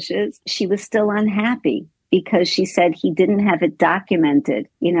checklist wishes. She was still unhappy because she said he didn't have it documented,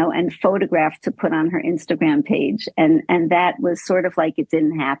 and photographed to put on her Instagram page, and that was sort of like it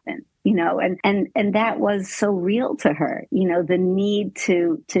didn't happen. And that was so real to her, the need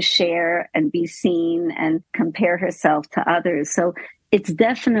to share and be seen and compare herself to others. So it's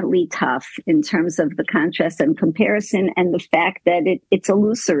definitely tough in terms of the contrast and comparison and the fact that it's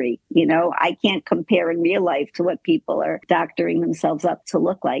illusory. I can't compare in real life to what people are doctoring themselves up to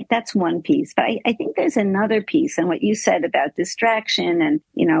look like. That's one piece. But I think there's another piece, and what you said about distraction and,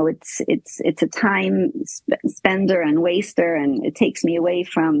 it's a time spender and waster, and it takes me away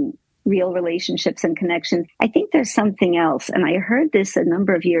from real relationships and connections. I think there's something else. And I heard this a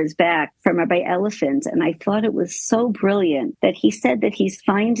number of years back from Rabbi Elephant, and I thought it was so brilliant that he said that he's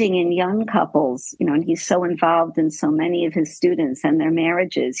finding in young couples, and he's so involved in so many of his students and their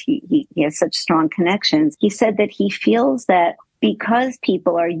marriages. He has such strong connections. He said that he feels that because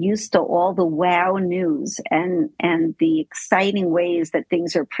people are used to all the wow news and the exciting ways that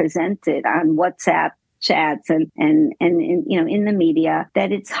things are presented on WhatsApp chats and in the media,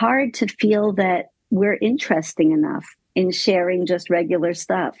 that it's hard to feel that we're interesting enough in sharing just regular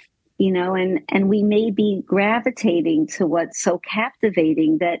stuff, and we may be gravitating to what's so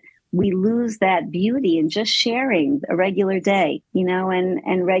captivating that we lose that beauty in just sharing a regular day,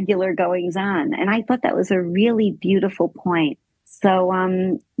 and regular goings on. And I thought that was a really beautiful point. So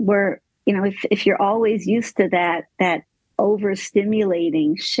if you're always used to that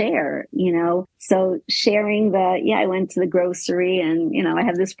overstimulating share, so sharing I went to the grocery and, I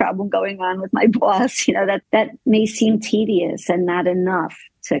have this problem going on with my boss, that may seem tedious and not enough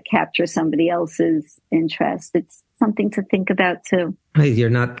to capture somebody else's interest. It's something to think about too.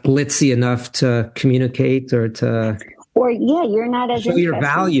 You're not glitzy enough to communicate or to... you're not as show your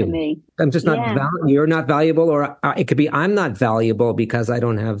value. To me. I'm just not you're not valuable, or it could be I'm not valuable because I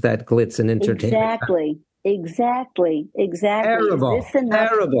don't have that glitz and entertainment. Exactly. Terrible. Is this enough?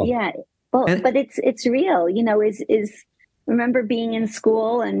 Terrible. Yeah. Well, but it's real, remember being in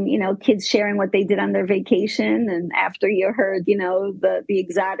school and, kids sharing what they did on their vacation. And after you heard, the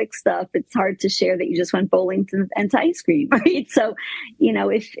exotic stuff, it's hard to share that you just went bowling and to ice cream, right? So,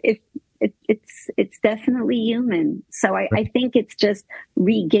 if it's definitely human. So I think it's just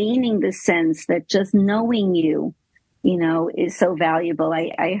regaining the sense that just knowing you, is so valuable.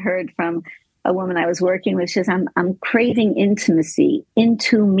 I heard from a woman I was working with. She says, I'm craving intimacy,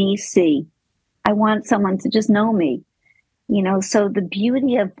 into me see. I want someone to just know me. So the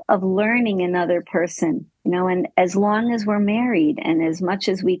beauty of learning another person, and as long as we're married and as much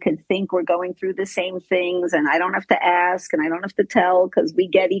as we could think we're going through the same things and I don't have to ask and I don't have to tell because we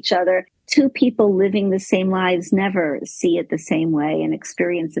get each other, two people living the same lives never see it the same way and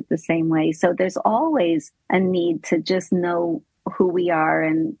experience it the same way. So there's always a need to just know who we are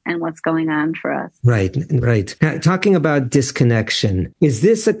and what's going on for us. Right. Now, talking about disconnection, is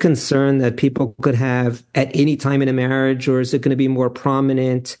this a concern that people could have at any time in a marriage, or is it going to be more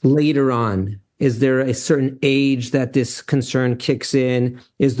prominent later on? Is there a certain age that this concern kicks in?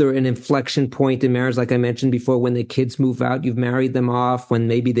 Is there an inflection point in marriage, like I mentioned before, when the kids move out, you've married them off, when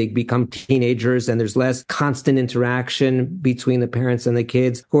maybe they become teenagers and there's less constant interaction between the parents and the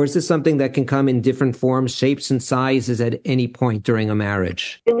kids? Or is this something that can come in different forms, shapes, and sizes at any point during a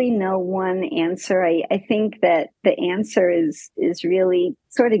marriage? Really no one answer. I think that the answer is really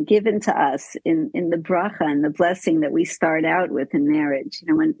sort of given to us in the bracha and the blessing that we start out with in marriage.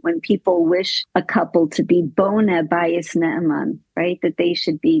 When people wish a couple to be bona bayis ne'eman, right? That they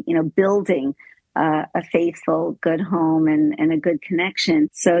should be, building a faithful, good home and a good connection.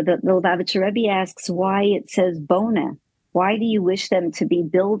 So the Lubavitcher Rebbe asks why it says bona. Why do you wish them to be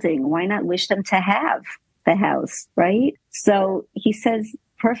building? Why not wish them to have the house, right? So he says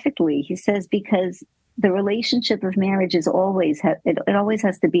perfectly. He says because the relationship of marriage is always it always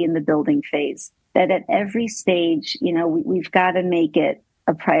has to be in the building phase. That at every stage, we've got to make it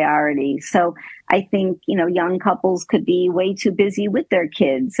a priority. So I think, young couples could be way too busy with their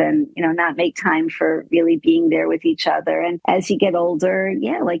kids and, not make time for really being there with each other. And as you get older,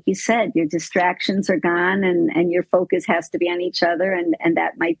 like you said, your distractions are gone and your focus has to be on each other. And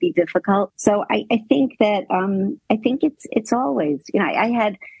that might be difficult. So I think that, I think it's always, I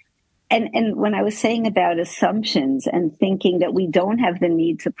had, and when I was saying about assumptions and thinking that we don't have the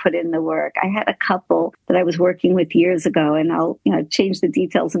need to put in the work, I had a couple that I was working with years ago, and I'll change the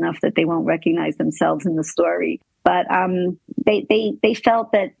details enough that they won't recognize themselves in the story. But they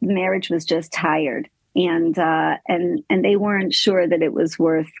felt that marriage was just tired. And they weren't sure that it was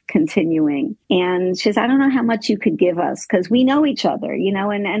worth continuing. And she says, I don't know how much you could give us because we know each other,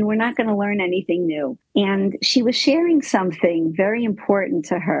 and we're not going to learn anything new. And she was sharing something very important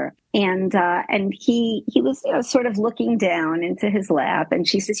to her. And he was sort of looking down into his lap. And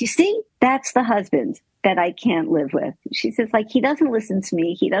she says, you see, that's the husband that I can't live with. She says, he doesn't listen to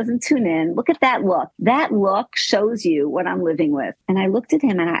me. He doesn't tune in. Look at that look. That look shows you what I'm living with. And I looked at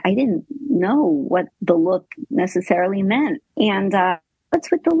him and I didn't know what the look necessarily meant. And what's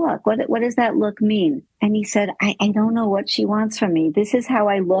with the look? What does that look mean? And he said, I don't know what she wants from me. This is how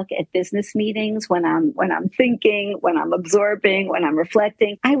I look at business meetings when I'm thinking, when I'm absorbing, when I'm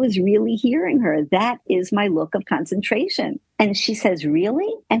reflecting. I was really hearing her. That is my look of concentration. And she says,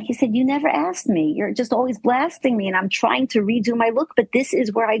 really? And he said, you never asked me. You're just always blasting me. And I'm trying to redo my look, but this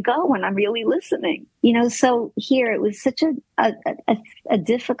is where I go when I'm really listening. So here it was such a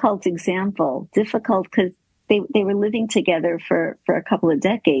difficult example, difficult because they were living together for a couple of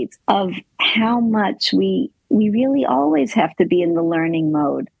decades of how much we really always have to be in the learning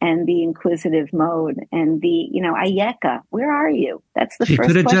mode and the inquisitive mode and the, Ayeka, where are you? That's the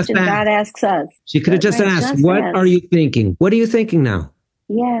first question God asks us. She could have just asked, what are you thinking? What are you thinking now?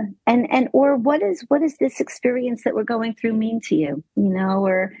 Yeah. Or what is this experience that we're going through mean to you?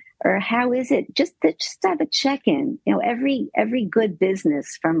 Or how is it? Just have a check-in. Every good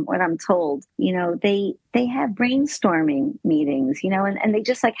business, from what I'm told, they have brainstorming meetings, and they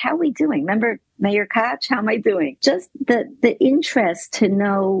just how are we doing? Remember Mayor Koch? How am I doing? Just the interest to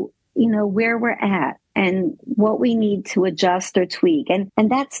know, where we're at and what we need to adjust or tweak. And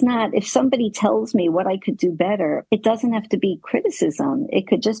that's not, if somebody tells me what I could do better, it doesn't have to be criticism. It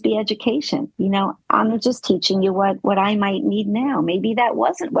could just be education. I'm just teaching you what I might need now. Maybe that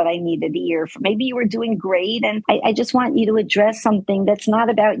wasn't what I needed a year for. Maybe you were doing great. And I just want you to address something that's not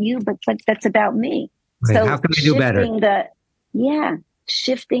about you, but that's about me. Right. So how can I do better?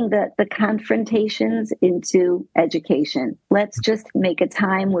 Shifting the confrontations into education. Let's just make a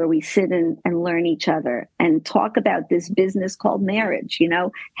time where we sit and learn each other and talk about this business called marriage.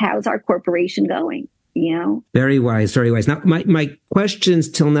 How's our corporation going? you know? Very wise, very wise. Now, my questions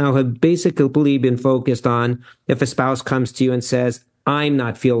till now have basically been focused on if a spouse comes to you and says, I'm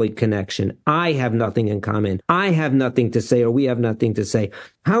not feeling connection. I have nothing in common. I have nothing to say, or we have nothing to say.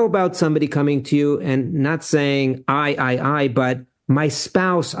 How about somebody coming to you and not saying but my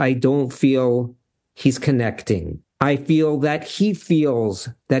spouse, I don't feel he's connecting. I feel that he feels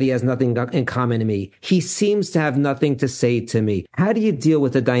that he has nothing in common to me. He seems to have nothing to say to me. How do you deal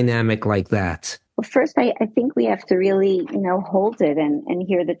with a dynamic like that? Well, first, I think we have to really, hold it and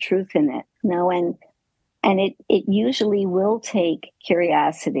hear the truth in it, and it usually will take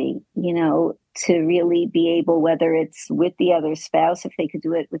curiosity, to really be able, whether it's with the other spouse, if they could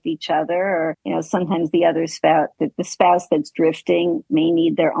do it with each other, or, sometimes the other spouse, the spouse that's drifting may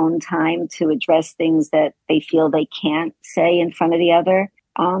need their own time to address things that they feel they can't say in front of the other.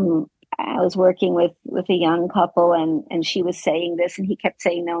 I was working with a young couple and she was saying this and he kept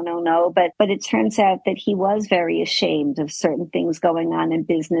saying no, no, no. But it turns out that he was very ashamed of certain things going on in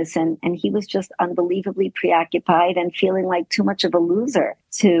business and he was just unbelievably preoccupied and feeling like too much of a loser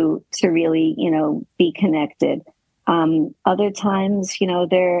to really, be connected. Other times,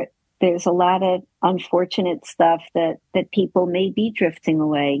 there's a lot of unfortunate stuff that people may be drifting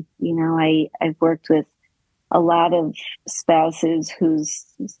away. I've worked with a lot of spouses whose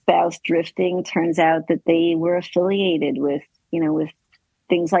spouse drifting turns out that they were affiliated with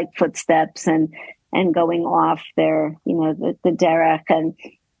things like footsteps and going off their, the derech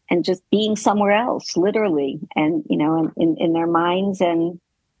and just being somewhere else, literally, and, in their minds and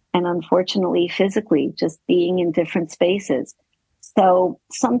unfortunately physically, just being in different spaces. So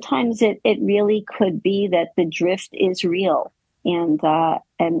sometimes it really could be that the drift is real. And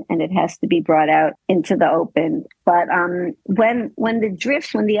it has to be brought out into the open. But when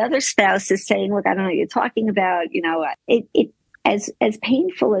the other spouse is saying, "Look, I don't know what you're talking about," it as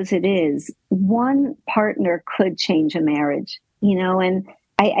painful as it is, one partner could change a marriage, and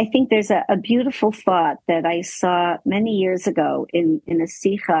I think there's a beautiful thought that I saw many years ago in a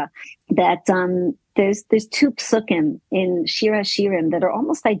sikha that there's two psukim in Shiur that are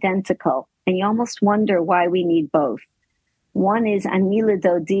almost identical, and you almost wonder why we need both. One is ani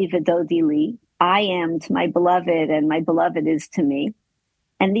l'dodi v'dodi li. I am to my beloved and my beloved is to me.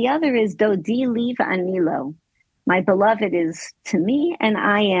 And the other is dodi li v'ani lo. My beloved is to me and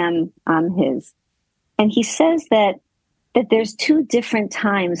I am his. And he says that there's two different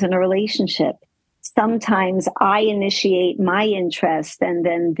times in a relationship. Sometimes I initiate my interest and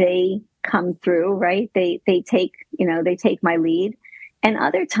then they come through, right? They take my lead. And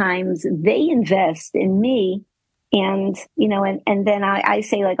other times they invest in me. And, and then I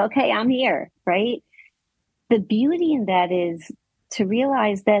say like, okay, I'm here, right? The beauty in that is to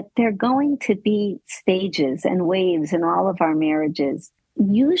realize that there are going to be stages and waves in all of our marriages.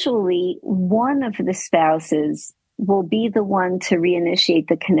 Usually one of the spouses will be the one to reinitiate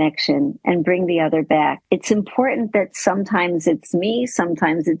the connection and bring the other back. It's important that sometimes it's me,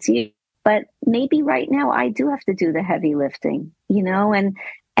 sometimes it's you, but maybe right now I do have to do the heavy lifting,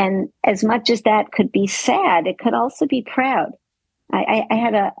 and as much as that could be sad, it could also be proud. I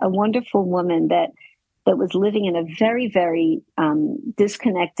had a wonderful woman that was living in a very, very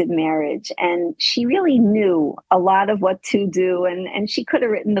disconnected marriage. And she really knew a lot of what to do. And she could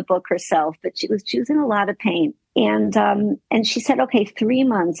have written the book herself, but she was in a lot of pain. And she said, okay, 3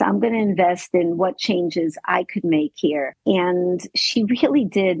 months, I'm going to invest in what changes I could make here. And she really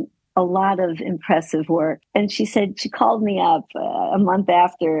did a lot of impressive work. And she said, she called me up a month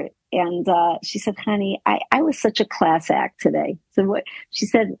after and she said, honey, I was such a class act today. So what she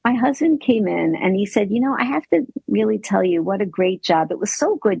said, my husband came in and he said, I have to really tell you what a great job. It was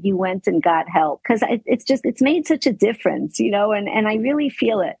so good you went and got help because it's made such a difference, and I really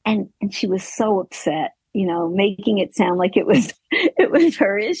feel it. And she was so upset, making it sound like it was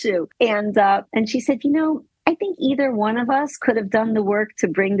her issue. And she said, I think either one of us could have done the work to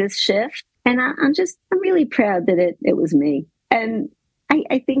bring this shift. And I'm really proud that it was me. And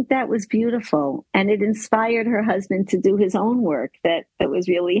I think that was beautiful. And it inspired her husband to do his own work that was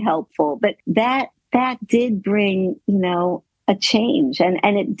really helpful. But that did bring, a change and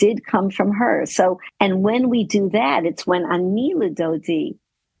it did come from her. So, and when we do that, it's when ani l'dodi,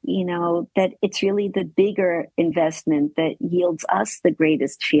 that it's really the bigger investment that yields us the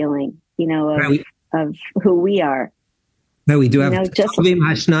greatest feeling, of who we are. No, we do have Tovim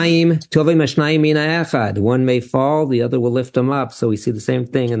Hashnayim Mina Echad. One may fall, the other will lift them up. So we see the same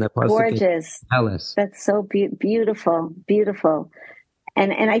thing in the pasuk. Gorgeous. That's so beautiful, beautiful.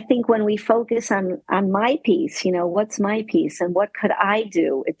 And I think when we focus on my piece, what's my piece and what could I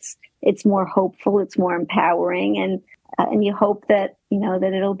do? It's more hopeful, it's more empowering, and you hope that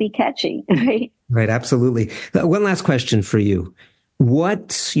that it'll be catchy, right? Right, absolutely. One last question for you.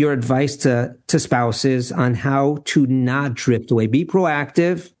 What's your advice to spouses on how to not drift away? Be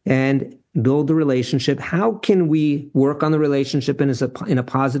proactive and build a relationship. How can we work on the relationship in a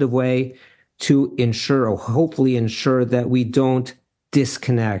positive way to ensure, or hopefully ensure, that we don't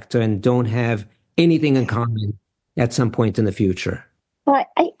disconnect and don't have anything in common at some point in the future? Well,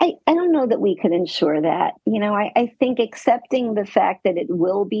 I don't know that we could ensure that. I think accepting the fact that it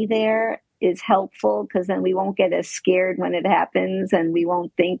will be there is helpful, because then we won't get as scared when it happens, and we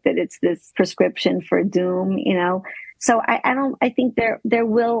won't think that it's this prescription for doom. So I think there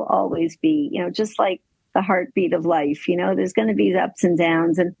will always be, just like the heartbeat of life, there's going to be ups and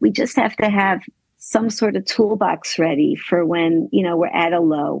downs, and we just have to have some sort of toolbox ready for when, we're at a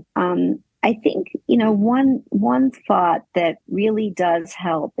low. I think, one thought that really does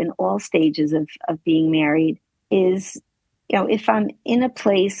help in all stages of being married is, if I'm in a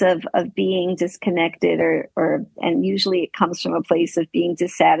place of being disconnected and usually it comes from a place of being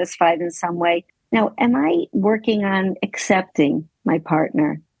dissatisfied in some way. Now, am I working on accepting my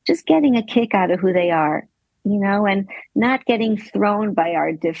partner, just getting a kick out of who they are, and not getting thrown by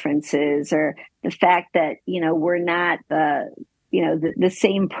our differences, or the fact that, we're not the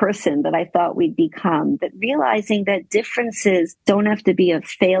same person that I thought we'd become, that realizing that differences don't have to be a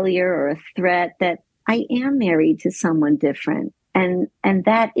failure or a threat, that I am married to someone different. And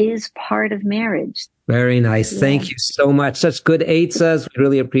that is part of marriage. Very nice. Yeah. Thank you so much. Such good eitzahs. We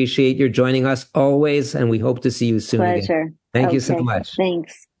really appreciate your joining us always, and we hope to see you soon. Pleasure. Again. Thank you so much.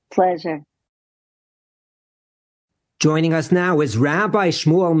 Thanks. Pleasure. Joining us now is Rabbi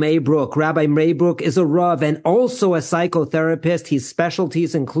Shmuel Maybrook. Rabbi Maybrook is a Rav and also a psychotherapist. His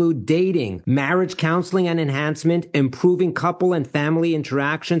specialties include dating, marriage counseling and enhancement, improving couple and family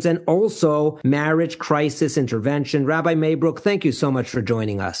interactions, and also marriage crisis intervention. Rabbi Maybrook, thank you so much for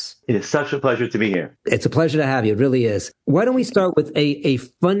joining us. It is such a pleasure to be here. It's a pleasure to have you. It really is. Why don't we start with a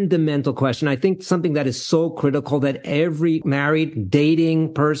fundamental question? I think something that is so critical that every married,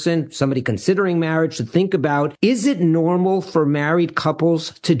 dating person, somebody considering marriage, should think about. Is it normal for married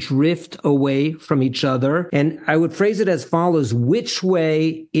couples to drift away from each other? And I would phrase it as follows. Which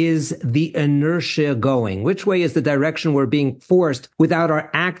way is the inertia going? Which way is the direction we're being forced without our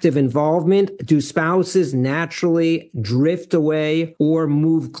active involvement? Do spouses naturally drift away or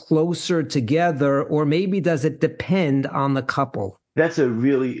move closer together? Or maybe does it depend on the couple? That's a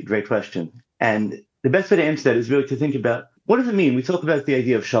really great question. And the best way to answer that is really to think about, what does it mean? We talk about the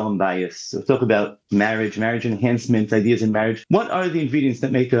idea of shalom bayis. We talk about marriage enhancement, ideas in marriage. What are the ingredients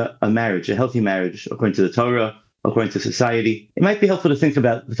that make a marriage, a healthy marriage, according to the Torah, according to society? It might be helpful to think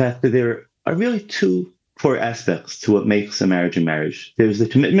about the fact that there are really two core aspects to what makes a marriage. There's the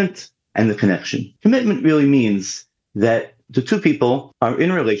commitment and the connection. Commitment really means that the two people are in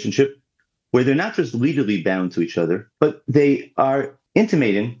a relationship where they're not just legally bound to each other, but they are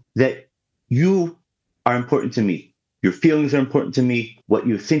intimating that you are important to me. Your feelings are important to me. What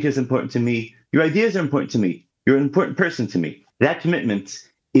you think is important to me. Your ideas are important to me. You're an important person to me. That commitment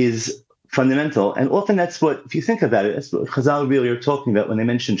is fundamental. And often that's what, if you think about it, that's what Chazal really are talking about when they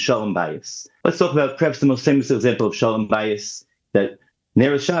mention shalom bayis. Let's talk about perhaps the most famous example of shalom bayis, that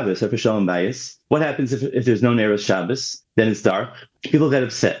Neros Shabbos, after shalom bayis. What happens if there's no Neros Shabbos? Then it's dark. People get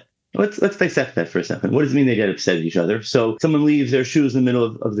upset. Let's dissect that for a second. What does it mean they get upset at each other? So someone leaves their shoes in the middle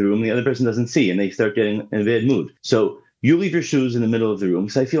of the room, the other person doesn't see, and they start getting in a bad mood. So you leave your shoes in the middle of the room.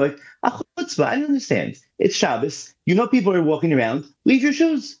 So I feel like, chutzpah, I don't understand. It's Shabbos. You know people are walking around. Leave your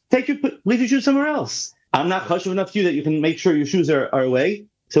shoes. Leave your shoes somewhere else. I'm not chashuv enough to you that you can make sure your shoes are away.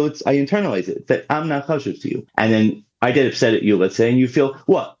 So I internalize it, that I'm not chashuv to you. And then I get upset at you, let's say, and you feel,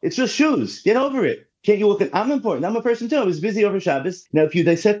 what? It's just shoes. Get over it. Can't you look at, I'm important. I'm a person too. I was busy over Shabbos. Now, if you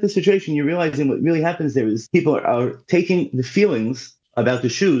dissect the situation, you're realizing what really happens there is people are taking the feelings about the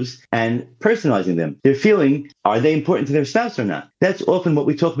shoes and personalizing them. They're feeling, are they important to their spouse or not? That's often what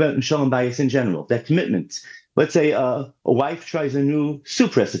we talk about in shalom bayis in general, that commitment. Let's say a wife tries a new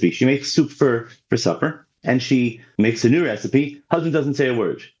soup recipe. She makes soup for supper, and she makes a new recipe. Husband doesn't say a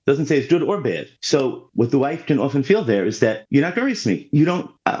word. Doesn't say it's good or bad. So what the wife can often feel there is that you're not going to me.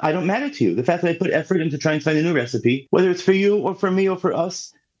 I don't matter to you. The fact that I put effort into trying to find a new recipe, whether it's for you or for me or for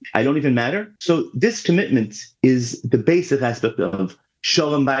us, I don't even matter. So this commitment is the basic aspect of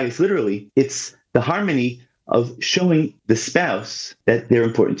shalom bayis. Literally, it's the harmony of showing the spouse that they're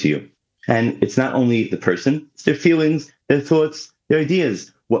important to you. And it's not only the person, it's their feelings, their thoughts, their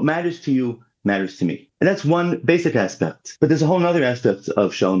ideas. What matters to you matters to me. And that's one basic aspect. But there's a whole other aspect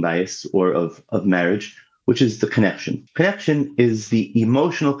of shalom bayis, or of marriage, which is the connection. Connection is the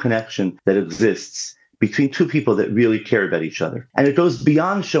emotional connection that exists between two people that really care about each other. And it goes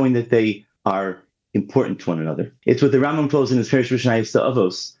beyond showing that they are important to one another. It's what the Rambam calls in his Perish Mishnayos to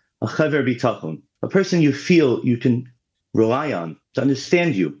Avos, a chaver bitachon, a person you feel you can rely on to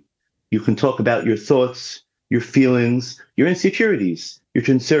understand you. You can talk about your thoughts, your feelings, your insecurities, your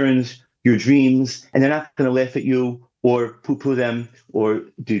concerns, your dreams, and they're not going to laugh at you or poo-poo them or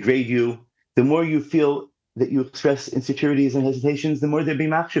degrade you. The more you feel that you express insecurities and hesitations, the more they'll be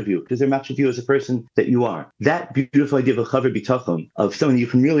matched of you, because they're matched of you as a person that you are. That beautiful idea of a chaver bitachon, of someone you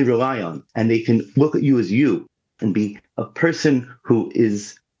can really rely on, and they can look at you as you and be a person who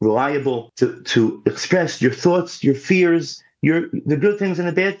is reliable to express your thoughts, your fears, the good things and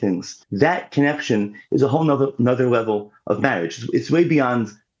the bad things. That connection is a whole another level of marriage. It's way beyond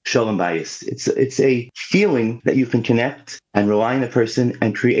shalom bayis. It's a feeling that you can connect and rely on a person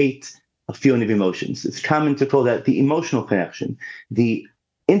and create a feeling of emotions. It's common to call that the emotional connection, the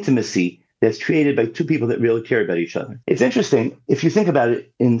intimacy that's created by two people that really care about each other. It's interesting, if you think about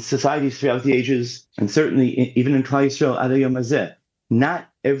it, in societies throughout the ages, and certainly even in Klal Yisrael, Ad Hayom Hazeh, not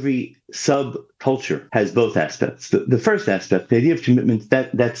every subculture has both aspects. The first aspect, the idea of commitment,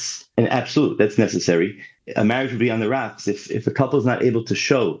 that's an absolute, that's necessary. A marriage would be on the rocks if a couple is not able to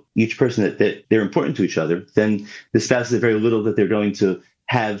show each person that they're important to each other. Then the spouse has very little that they're going to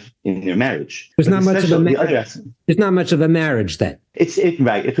have in their marriage. There's not much of a marriage. There's not much of a marriage then. It's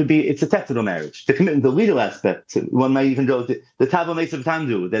a technical marriage. The commitment, the legal aspect, one might even go to the tavo meis of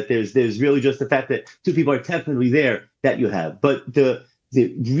tamdu, that there's really just the fact that two people are technically there that you have. But the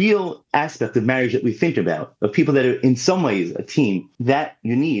real aspect of marriage that we think about, of people that are in some ways a team, that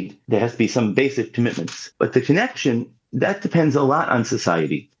you need, there has to be some basic commitments. But the connection, that depends a lot on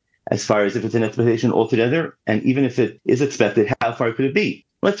society, as far as if it's an expectation altogether, and even if it is expected, how far could it be?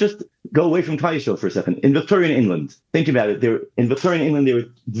 Let's just go away from Klal Yisrael for a second. In Victorian England, think about it. In Victorian England, there were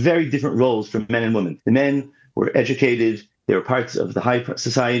very different roles for men and women. The men were educated. They were parts of the high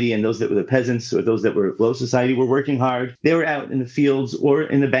society, and those that were the peasants or those that were low society were working hard. They were out in the fields or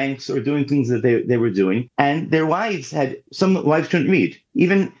in the banks or doing things that they were doing. And their wives some wives couldn't read.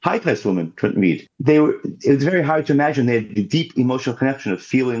 Even high-class women couldn't read. It was very hard to imagine they had a deep emotional connection of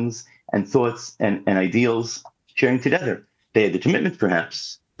feelings and thoughts and ideals sharing together. They had the commitment,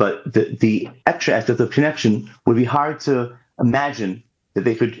 perhaps, but the extra aspect of connection would be hard to imagine that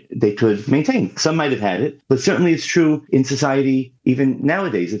they could maintain. Some might have had it, but certainly it's true in society even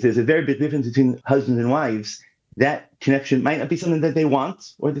nowadays. If there's a very big difference between husbands and wives, that connection might not be something that they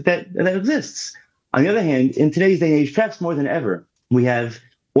want or that exists. On the other hand, in today's day and age, perhaps more than ever, we have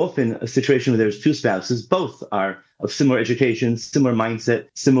often a situation where there's two spouses, both are of similar education, similar mindset,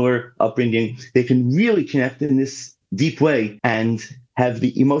 similar upbringing. They can really connect in this deep way and have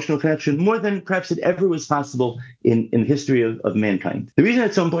the emotional connection more than perhaps it ever was possible in the history of mankind. The reason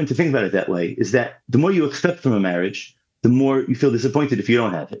it's so important to think about it that way is that the more you expect from a marriage, the more you feel disappointed if you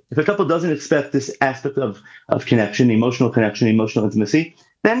don't have it. If a couple doesn't expect this aspect of connection, emotional intimacy,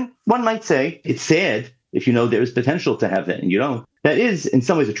 then one might say it's sad if you know there is potential to have that and you don't. That is in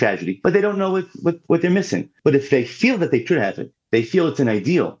some ways a tragedy, but they don't know what they're missing. But if they feel that they could have it, they feel it's an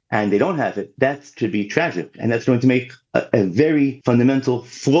ideal and they don't have it, that could be tragic. And that's going to make a very fundamental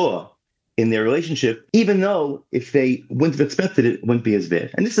flaw in their relationship, even though if they wouldn't have expected it, it wouldn't be as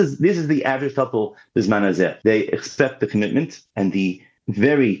bad. And this is the average couple, Bizman Hazeh. They expect the commitment and the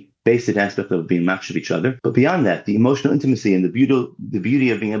very basic aspect of being matched with each other. But beyond that, the emotional intimacy and the beauty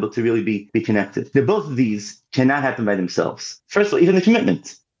of being able to really be connected. Both of these cannot happen by themselves. First of all, even the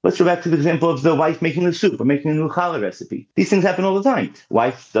commitment. Let's go back to the example of the wife making the soup or making a new challah recipe. These things happen all the time.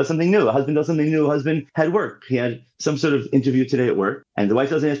 Wife does something new. A husband does something new. A husband had work. He had some sort of interview today at work, and the wife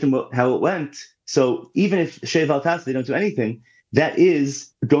doesn't ask him how it went. So even if Shei Valtas, they don't do anything, that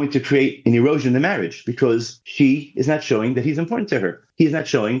is going to create an erosion in the marriage because she is not showing that he's important to her. He is not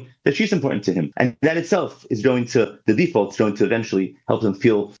showing that she's important to him. And that itself is going to eventually help them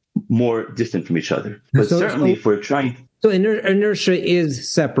feel more distant from each other. But certainly if we're trying... So inertia is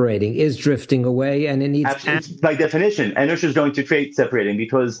separating, is drifting away, and it needs... By definition, inertia is going to create separating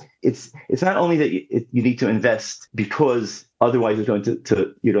because it's not only that you need to invest because otherwise you're going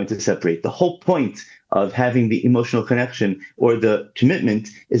to separate. The whole point of having the emotional connection or the commitment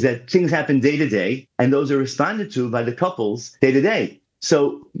is that things happen day to day, and those are responded to by the couples day to day.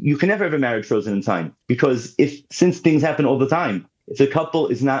 So you can never have a marriage frozen in time because since things happen all the time, if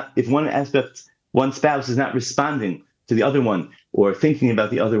one spouse is not responding to the other one or thinking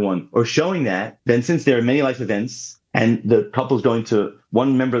about the other one or showing that, then since there are many life events and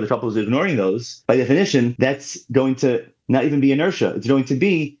one member of the couple is ignoring those, by definition, that's going to not even be inertia. It's going to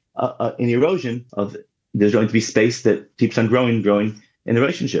be an erosion there's going to be space that keeps on growing in the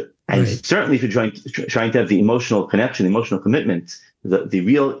relationship. And Right. certainly if you're trying to have the emotional connection, emotional commitment, the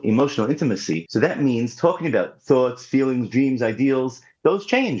real emotional intimacy. So that means talking about thoughts, feelings, dreams, ideals. Those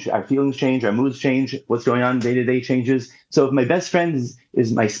change. Our feelings change. Our moods change. What's going on day to day changes. So if my best friend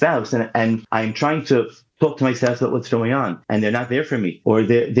is my spouse and I'm trying to talk to my spouse about what's going on and they're not there for me or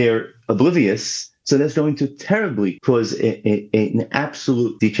they're oblivious, so that's going to terribly cause an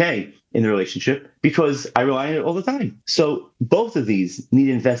absolute decay in the relationship because I rely on it all the time. So both of these need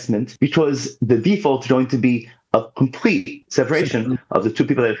investment because the default is going to be a complete separation of the two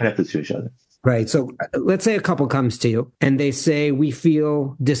people that are connected to each other. Right. So let's say a couple comes to you and they say, we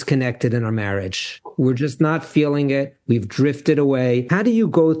feel disconnected in our marriage. We're just not feeling it. We've drifted away. How do you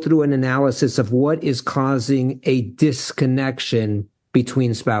go through an analysis of what is causing a disconnection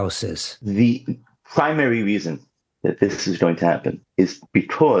between spouses? The primary reason that this is going to happen is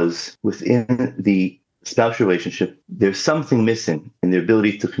because within the spouse relationship, there's something missing in their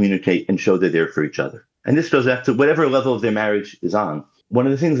ability to communicate and show they're there for each other. And this goes back to whatever level of their marriage is on. One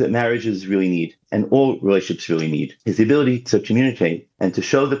of the things that marriages really need, and all relationships really need, is the ability to communicate and to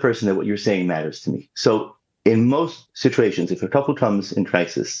show the person that what you're saying matters to me. So in most situations, if a couple comes in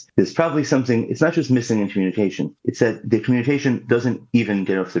crisis, there's probably something, it's not just missing in communication, it's that the communication doesn't even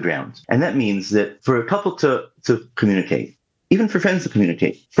get off the ground. And that means that for a couple to communicate, even for friends to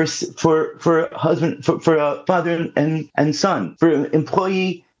communicate, for a husband, for a father and son, for an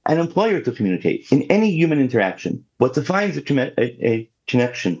employee and employer to communicate, in any human interaction, what defines a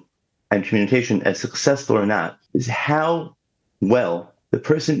connection and communication as successful or not is how well the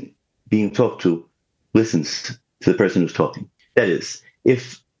person being talked to listens to the person who's talking. That is,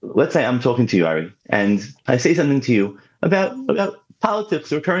 if, let's say I'm talking to you, Ari, and I say something to you about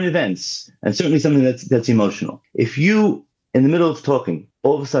politics or current events, and certainly something that's emotional. If you, in the middle of talking,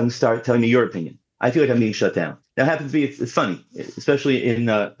 all of a sudden start telling me your opinion, I feel like I'm being shut down. Now, it happens to be, it's funny, especially in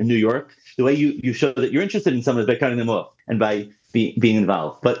New York, the way you show that you're interested in someone is by cutting them off and by being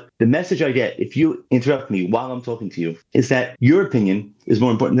involved. But the message I get, if you interrupt me while I'm talking to you, is that your opinion is more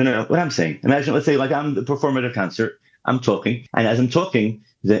important than what I'm saying. Imagine, let's say, like I'm the performer at a concert, I'm talking, and as I'm talking,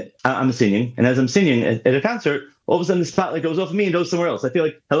 I'm singing, and as I'm singing at a concert, all of a sudden the spotlight goes off of me and goes somewhere else. I feel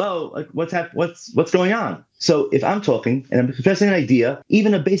like, hello, like what's going on? So if I'm talking and I'm expressing an idea,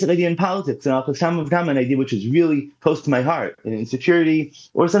 even a basic idea in politics, and an idea which is really close to my heart, an insecurity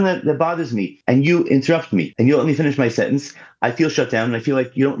or something that bothers me, and you interrupt me and you let me finish my sentence, I feel shut down and I feel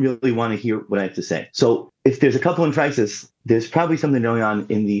like you don't really want to hear what I have to say. So if there's a couple in crisis, there's probably something going on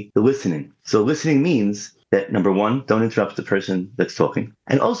in the listening. So listening means that, number one, don't interrupt the person that's talking.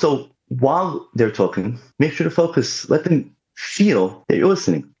 And also, while they're talking, make sure to focus. Let them feel that you're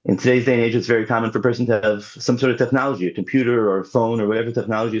listening. In today's day and age, it's very common for a person to have some sort of technology, a computer or a phone or whatever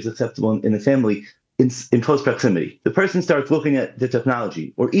technology is acceptable in the family, in close proximity. The person starts looking at the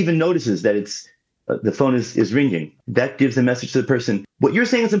technology or even notices that the phone is ringing. That gives a message to the person. What you're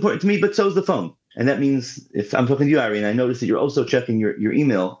saying is important to me, but so is the phone. And that means if I'm talking to you, Ari, and I notice that you're also checking your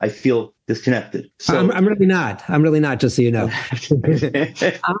email, I feel disconnected. So I'm really not. I'm really not, just so you know.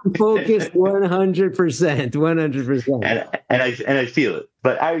 I'm focused 100%, 100%. And I feel it.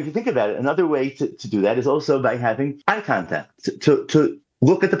 But Ari, if you think about it, another way to do that is also by having eye contact, to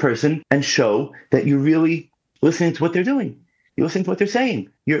look at the person and show that you're really listening to what they're doing. You're listening to what they're saying.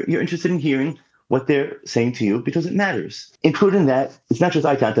 You're interested in hearing what they're saying to you because it matters. Including that, it's not just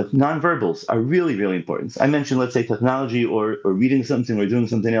eye contact. Nonverbals are really, really important. I mentioned, let's say, technology or reading something or doing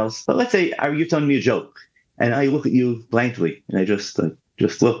something else. But let's say you're telling me a joke, and I look at you blankly, and I just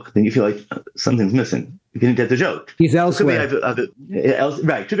look, then you feel like something's missing. You didn't get the joke. He's elsewhere.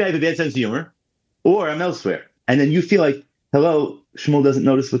 Right. Could be I have a bad sense of humor, or I'm elsewhere. And then you feel like, hello, Shmuel doesn't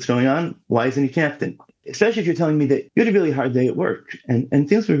notice what's going on. Why isn't he connecting? Especially if you're telling me that you had a really hard day at work and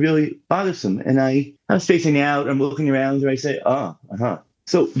things were really bothersome. And I'm spacing out, I'm looking around, and I say,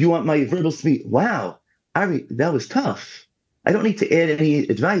 So you want my verbals to be, wow, Ari, that was tough. I don't need to add any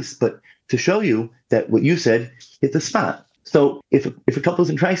advice, but to show you that what you said hit the spot. So if a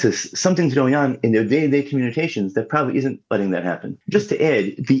couple's in crisis, something's going on in their day-to-day communications that probably isn't letting that happen. Just to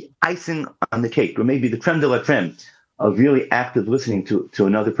add, the icing on the cake, or maybe the creme de la creme, of really active listening to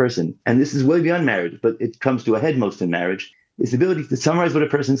another person, and this is way beyond marriage, but it comes to a head most in marriage, is the ability to summarize what a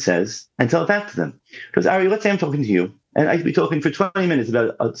person says and tell it back to them. Because Ari, let's say I'm talking to you, and I could be talking for 20 minutes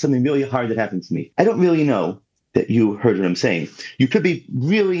about something really hard that happened to me. I don't really know that you heard what I'm saying. You could be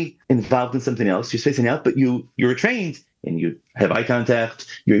really involved in something else, you're spacing out, but you're trained, and you have eye contact,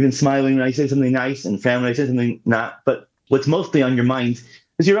 you're even smiling when I say something nice, and frowning when I say something not, but what's mostly on your mind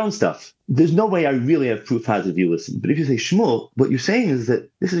is your own stuff. There's no way I really have proof positive you listen. But if you say, Shmuel, what you're saying is that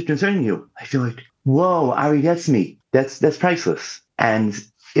this is concerning you, I feel like, whoa, Ari gets me. That's priceless. And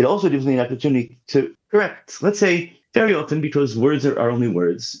it also gives me an opportunity to correct. Let's say very often, because words are only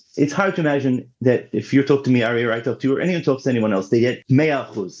words, it's hard to imagine that if you talk to me, Ari, or I talk to you, or anyone talks to anyone else, they get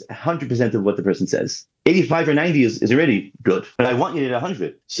 100% of what the person says. 85 or 90 is already good, but I want you to get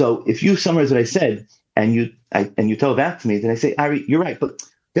 100. So if you summarize what I said and you tell back to me, then I say, Ari, you're right, but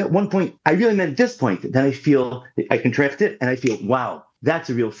at one point, I really meant this point. Then I feel, I contract it, and I feel, wow, that's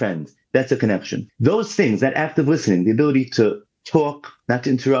a real friend. That's a connection. Those things, that active listening, the ability to talk, not to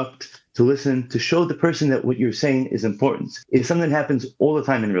interrupt, to listen, to show the person that what you're saying is important, is something that happens all the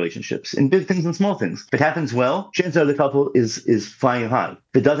time in relationships, in big things and small things. If it happens well, chances are the couple is flying high.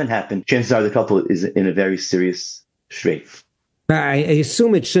 If it doesn't happen, chances are the couple is in a very serious strafe. I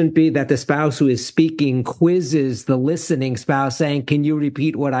assume it shouldn't be that the spouse who is speaking quizzes the listening spouse saying, can you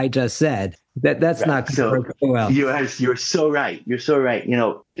repeat what I just said? That's right. Not going to work so well. You're so right. You're so right. You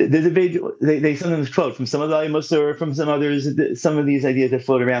know, there's a big, they sometimes quote from some of the Amos or from some others, some of these ideas that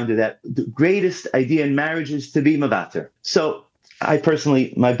float around are that the greatest idea in marriage is to be mavater. So I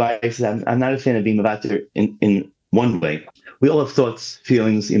personally, my bias is I'm not a fan of being mavater in one way. We all have thoughts,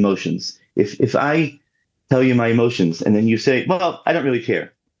 feelings, emotions. If I tell you my emotions and then you say, well, I don't really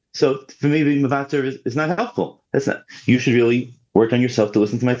care. So for me, being mavater is not helpful. That's not, you should really work on yourself to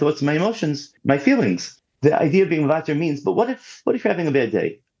listen to my thoughts, my emotions, my feelings. The idea of being mavater means, but what if you're having a bad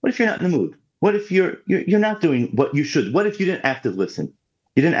day? What if you're not in the mood? What if you're not doing what you should? What if you didn't actively listen?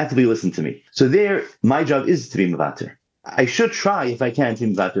 You didn't actively listen to me. So there, my job is to be mavater. I should try, if I can, to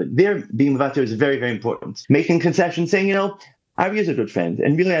be mavater. There, being mavater is very, very important. Making concessions, saying, Ari is a good friend,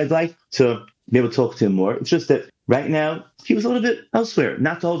 and really I'd like to be able to talk to him more. It's just that right now, he was a little bit elsewhere.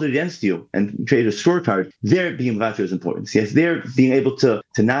 Not to hold it against you and create a scorecard. There, being mavater is important. Yes, there, being able to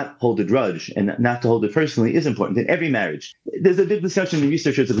not hold a grudge and not to hold it personally is important in every marriage. There's a big discussion in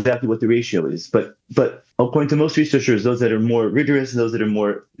researchers of exactly what the ratio is. But according to most researchers, those that are more rigorous, those that are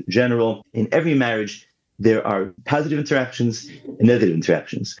more general, in every marriage, there are positive interactions and negative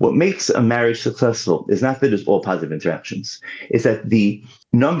interactions. What makes a marriage successful is not that it's all positive interactions. It's that the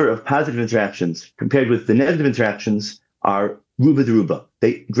number of positive interactions compared with the negative interactions are ruba de ruba.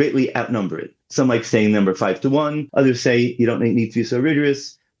 They greatly outnumber it. Some like saying number 5-1. Others say you don't need to be so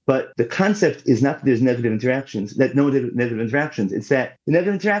rigorous. But the concept is not that there's negative interactions, that no negative interactions. It's that the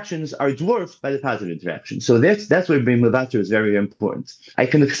negative interactions are dwarfed by the positive interactions. So that's where being mavater is very important. I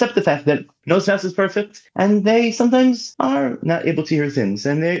can accept the fact that no spouse is perfect, and they sometimes are not able to hear things,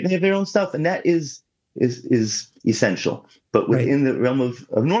 and they have their own stuff, and that is essential. But within the realm of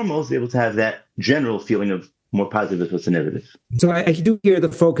normals, be able to have that general feeling of more positive as opposed to negative. So I do hear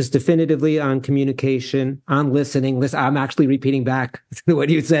the focus definitively on communication, on listening. I'm actually repeating back what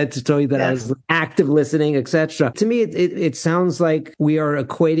you said to tell you that I was active listening, etc. To me, it sounds like we are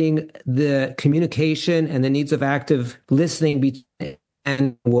equating the communication and the needs of active listening between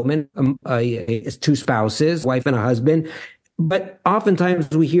a woman, two spouses, wife and a husband. But oftentimes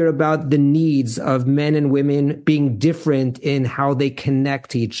we hear about the needs of men and women being different in how they connect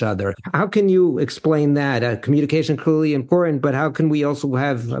to each other. How can you explain that? Communication clearly important, but how can we also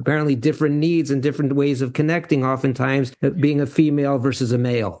have apparently different needs and different ways of connecting, oftentimes being a female versus a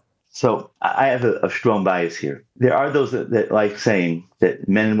male? So I have a strong bias here. There are those that like saying that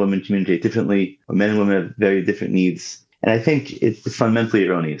men and women communicate differently, or men and women have very different needs. And I think it's fundamentally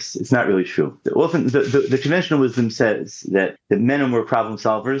erroneous. It's not really true. Often the conventional wisdom says that men are more problem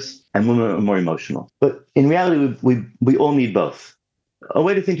solvers and women are more emotional. But in reality, we all need both. A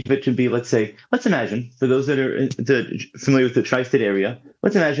way to think of it should be, let's imagine, for those that are familiar with the tri-state area,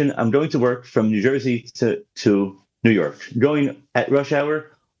 let's imagine I'm going to work from New Jersey to New York, going at rush hour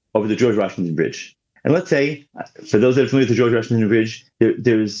over the George Washington Bridge. And let's say, for those that are familiar with the George Washington Bridge,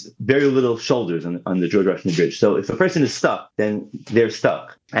 there's very little shoulders on the George Washington Bridge. So if a person is stuck, then they're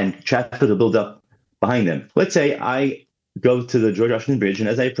stuck, and traffic will build up behind them. Let's say I go to the George Washington Bridge, and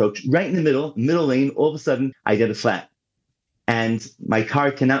as I approach, right in the middle lane, all of a sudden, I get a flat, and my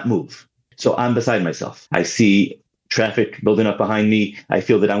car cannot move. So I'm beside myself. I see traffic building up behind me. I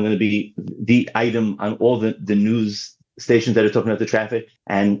feel that I'm going to be the item on all the news stations that are talking about the traffic,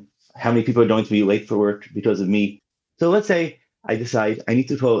 and how many people are going to be late for work because of me. So let's say I decide I need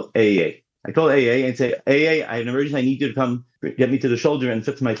to call AAA. I call AAA and say, AAA, I have an emergency. I need you to come get me to the shoulder and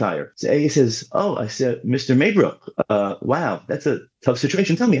fix my tire. So AAA says, I said, Mr. Maybrook, wow, that's a tough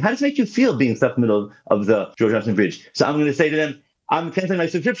situation. Tell me, how does it make you feel being stuck in the middle of the George Washington Bridge? So I'm going to say to them, I'm canceling my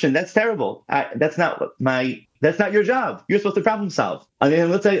subscription. That's terrible. That's not your job. You're supposed to problem solve. And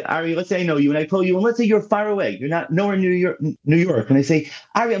then let's say, Ari, let's say I know you and I call you, and let's say you're far away. You're not nowhere near New York. And I say,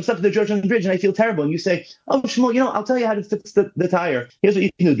 Ari, I'm stuck at the George Washington Bridge and I feel terrible. And you say, oh, Shmuel, I'll tell you how to fix the tire. Here's what you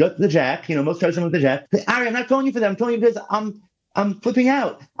can do. Go to the jack. Most cars come with the jack. Say, Ari, I'm not calling you for that. I'm calling you because I'm flipping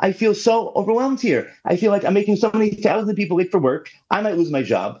out. I feel so overwhelmed here. I feel like I'm making so many thousands of people late for work. I might lose my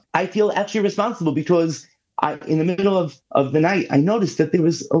job. I feel actually responsible because in the middle of the night, I noticed that there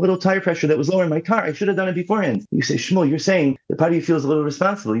was a little tire pressure that was lower in my car. I should have done it beforehand. You say, Shmuel, you're saying that part of you feels a little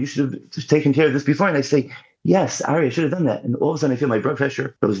responsible. You should have taken care of this before. And I say, yes, Ari, I should have done that. And all of a sudden I feel my blood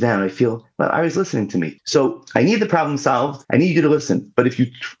pressure goes down. I feel, well, Ari's listening to me. So I need the problem solved. I need you to listen. But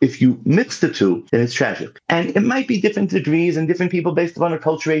if you mix the two, then it's tragic. And it might be different degrees and different people based upon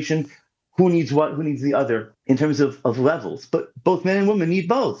acculturation, who needs what, who needs the other in terms of levels. But both men and women need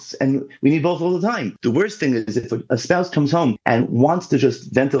both. And we need both all the time. The worst thing is if a spouse comes home and wants to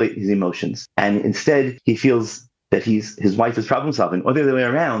just ventilate his emotions, and instead he feels that his wife is problem solving, or the other way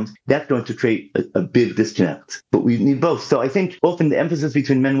around, that's going to create a big disconnect. But we need both. So I think often the emphasis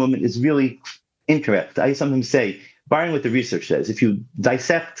between men and women is really incorrect. I sometimes say, barring what the research says, if you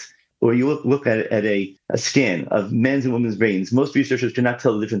dissect or you look at a scan of men's and women's brains, most researchers cannot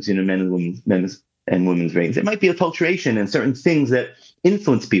tell the difference between men's and women's brains. It might be acculturation and certain things that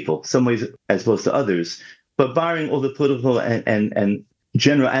influence people, some ways as opposed to others. But barring all the political and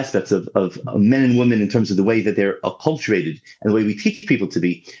general aspects of men and women in terms of the way that they're acculturated and the way we teach people to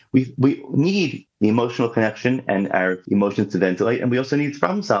be, we need the emotional connection and our emotions to ventilate, and we also need to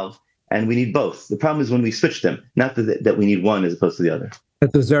problem solve, and we need both. The problem is when we switch them, not that we need one as opposed to the other.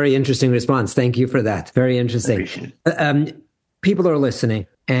 That was a very interesting response. Thank you for that. Very interesting. People are listening,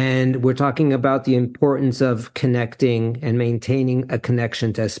 and we're talking about the importance of connecting and maintaining a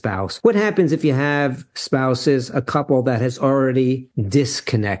connection to a spouse. What happens if you have spouses, a couple that has already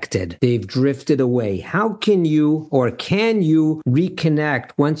disconnected? They've drifted away. How can you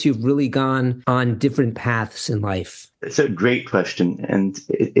reconnect once you've really gone on different paths in life? It's a great question, and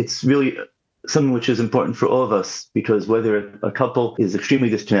it's really something which is important for all of us, because whether a couple is extremely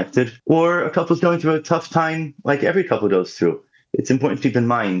disconnected or a couple is going through a tough time like every couple goes through, it's important to keep in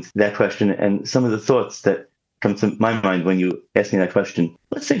mind that question and some of the thoughts that come to my mind when you ask me that question.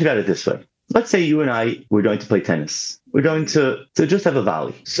 Let's think about it this way. Let's say you and I were going to play tennis. We're going to just have a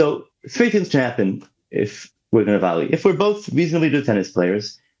volley. So 3 things can happen if we're going to volley. If we're both reasonably good tennis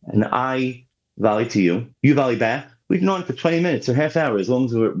players and I volley to you, you volley back, we can go on for 20 minutes or half hour, as long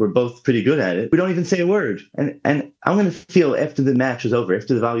as we're both pretty good at it. We don't even say a word. And I'm going to feel, after the match is over,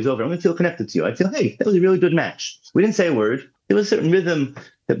 after the volley is over, I'm going to feel connected to you. I feel, hey, that was a really good match. We didn't say a word. There was a certain rhythm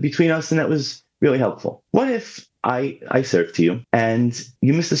between us, and that was really helpful. What if I serve to you and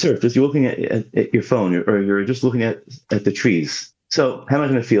you miss the serve because you're looking at your phone or you're just looking at the trees? So how am I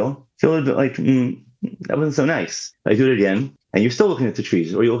going to feel? Feel a little bit like, that wasn't so nice. I do it again, and you're still looking at the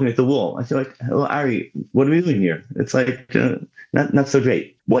trees, or you're looking at the wall. I feel like, well, Ari, what are we doing here? It's like, not so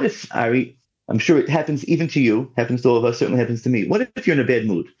great. What if, Ari, I'm sure it happens even to you, happens to all of us, certainly happens to me. What if you're in a bad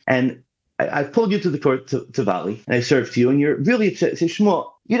mood, and I pulled you to the court to volley, and I served to you, and you're really upset. Say, Shmuel,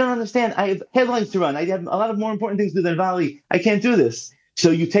 you don't understand. I have headlines to run. I have a lot of more important things to do than volley. I can't do this. So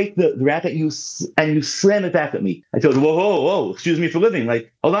you take the racket and you slam it back at me. I told you, whoa, excuse me for living.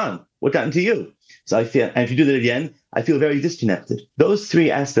 Like, hold on, what got into you? So I feel, and if you do that again, I feel very disconnected. Those 3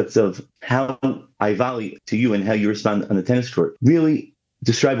 aspects of how I volley to you and how you respond on the tennis court really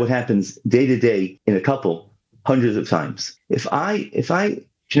describe what happens day to day in a couple hundreds of times. If I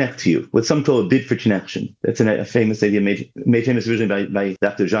connect to you, what some call a bid for connection, that's a famous idea made famous originally by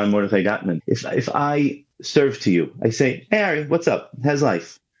Dr. John Mordechai Gottman. If I serve to you, I say, hey, Ari, what's up? How's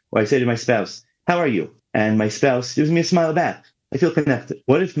life? Or I say to my spouse, how are you? And my spouse gives me a smile back. I feel connected.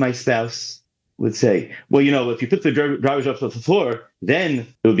 What if my spouse would say, well, if you put the garbage off the floor, then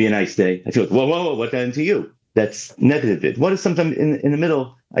it would be a nice day. I feel like, whoa, what got into you? That's negative bid. What if sometime in the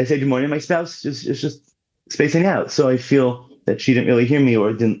middle, I say good morning, my spouse is just spacing out. So I feel that she didn't really hear me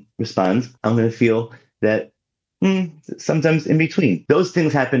or didn't respond. I'm going to feel that sometimes in between. Those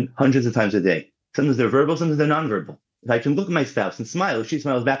things happen hundreds of times a day. Sometimes they're verbal, sometimes they're nonverbal. If I can look at my spouse and smile, if she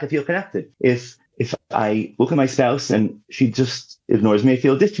smiles back, I feel connected. If I look at my spouse and she just ignores me, I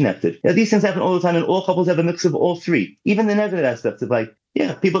feel disconnected. Now, these things happen all the time, and all couples have a mix of all 3. Even the negative aspects of, like,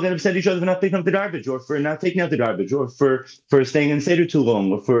 people get upset at each other for not picking up the garbage, or for not taking out the garbage, or for staying in Seder too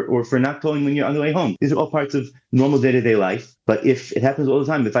long, or for not calling when you're on the way home. These are all parts of normal day-to-day life. But if it happens all the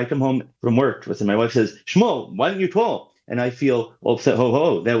time, if I come home from work, and my wife says, Shmuel, why didn't you call? And I feel all upset,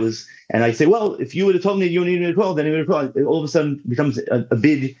 that was, and I say, well, if you would have told me you needed to call, then it would have called. It all of a sudden becomes a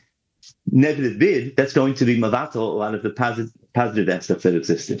big negative bid. That's going to be mavatal a lot of the positive aspects that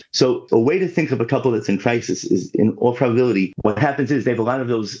existed. So a way to think of a couple that's in crisis is, in all probability, what happens is they have a lot of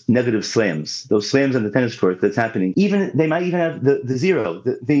those negative slams, those slams on the tennis court that's happening. Even they might even have the zero,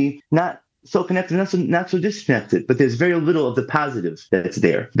 the not so connected, not so disconnected, but there's very little of the positive that's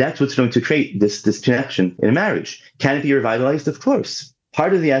there. That's what's going to create this connection in a marriage. Can it be revitalized? Of course.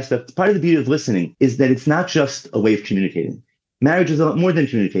 Part of the beauty of listening is that it's not just a way of communicating. Marriage is a lot more than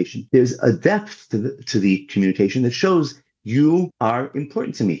communication. There's a depth to the communication that shows you are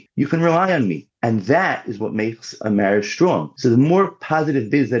important to me. You can rely on me. And that is what makes a marriage strong. So the more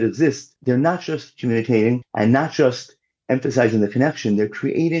positive bids that exist, they're not just communicating and not just emphasizing the connection. They're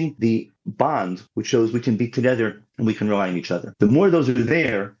creating the bond, which shows we can be together and we can rely on each other. The more those are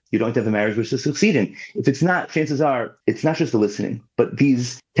there, you don't have a marriage which is succeeding. If it's not, chances are it's not just the listening, but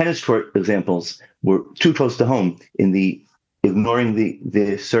these tennis court examples were too close to home in the ignoring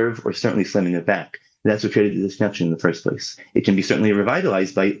the serve or certainly slamming it back. That's what created the disconnection in the first place. It can be certainly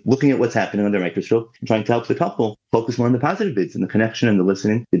revitalized by looking at what's happening under a microscope and trying to help the couple focus more on the positive bits and the connection and the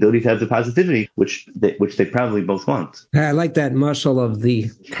listening, the ability to have the positivity, which they probably both want. I like that muscle of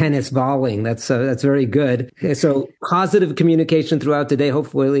the tennis volleying. That's very good. So positive communication throughout the day.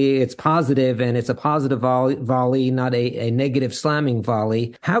 Hopefully it's positive and it's a positive volley, not a negative slamming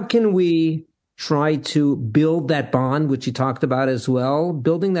volley. How can we try to build that bond, which you talked about as well,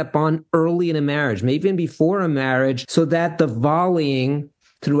 building that bond early in a marriage, maybe even before a marriage, so that the volleying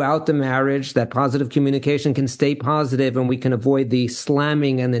throughout the marriage, that positive communication can stay positive and we can avoid the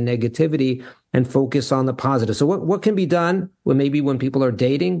slamming and the negativity and focus on the positive. So what can be done when people are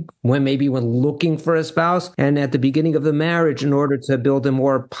dating, when looking for a spouse, and at the beginning of the marriage in order to build a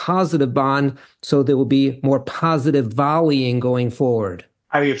more positive bond so there will be more positive volleying going forward?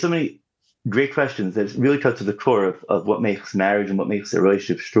 I have so many great questions that really cut to the core of what makes marriage and what makes a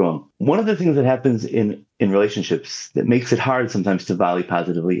relationship strong. One of the things that happens in relationships that makes it hard sometimes to volley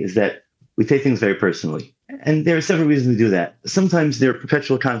positively is that we take things very personally. And there are several reasons to do that. Sometimes there are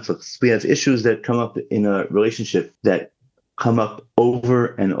perpetual conflicts. We have issues that come up in a relationship that come up over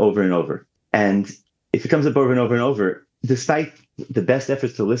and over and over. And if it comes up over and over and over, despite the best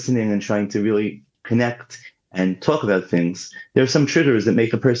efforts to listening and trying to really connect and talk about things, there are some triggers that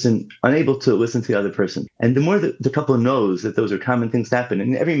make a person unable to listen to the other person. And the more that the couple knows that those are common things that happen,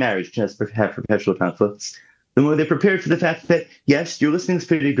 and every marriage has have perpetual conflicts, the more they're prepared for the fact that, yes, your listening is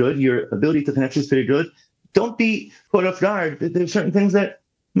pretty good, your ability to connect is pretty good. Don't be caught off guard. There are certain things that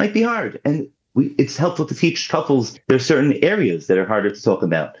might be hard. And it's helpful to teach couples there are certain areas that are harder to talk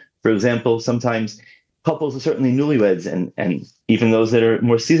about. For example, sometimes couples are certainly newlyweds and even those that are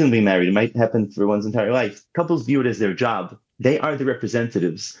more seasonally married, it might happen for one's entire life. Couples view it as their job. They are the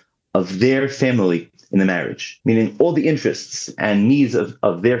representatives of their family in the marriage, meaning all the interests and needs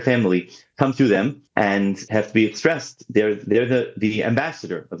of their family come through them and have to be expressed. They're the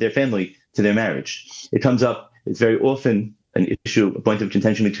ambassador of their family to their marriage. It comes up, it's very often an issue, a point of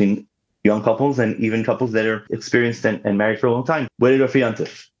contention between young couples and even couples that are experienced and married for a long time. Wedded or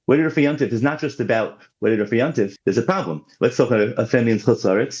fiantif? Wedded or fiantif is not just about wedded or fiantif. There's a problem. Let's talk about a family in Chutz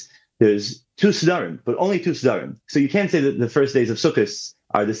La'aretz. There's 2 Sedarim, but only 2 Sedarim. So you can't say that the first days of Sukkot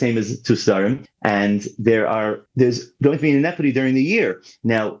are the same as 2 Sedarim, and there's going to be an inequity during the year.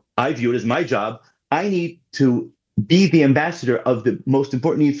 Now, I view it as my job. I need to be the ambassador of the most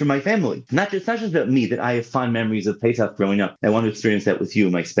important needs for my family. It's not just about me, that I have fond memories of Pesach growing up. I want to experience that with you,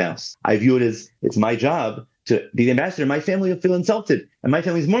 my spouse. I view it as it's my job to be the ambassador. My family will feel insulted, and my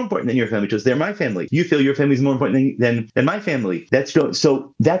family is more important than your family because they're my family. You feel your family is more important than my family. That's true.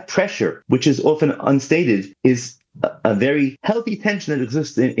 So that pressure, which is often unstated, is a very healthy tension that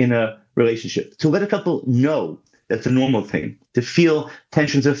exists in a relationship. To let a couple know that's a normal thing, to feel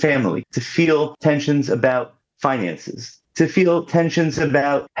tensions of family, to feel tensions about finances, to feel tensions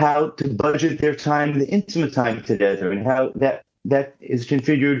about how to budget their time, the intimate time together, and how that is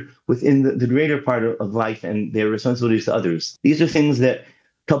configured within the greater part of life and their responsibilities to others. These are things that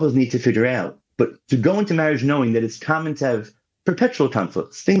couples need to figure out. But to go into marriage knowing that it's common to have perpetual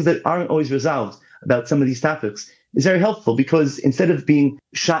conflicts, things that aren't always resolved about some of these topics, is very helpful, because instead of being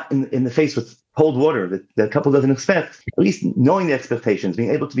shot in the face with cold water that the couple doesn't expect, at least knowing the expectations, being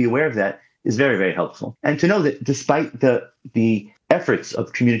able to be aware of that is very, very helpful. And to know that despite the efforts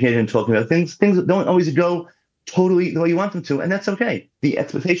of communicating and talking about things don't always go totally the way you want them to, and that's okay. The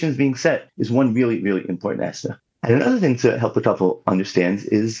expectations being set is one really, really important aspect. And another thing to help the couple understand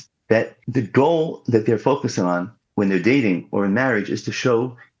is that the goal that they're focusing on when they're dating or in marriage is to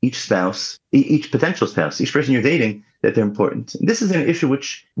show each spouse, each potential spouse, each person you're dating, that they're important. This is an issue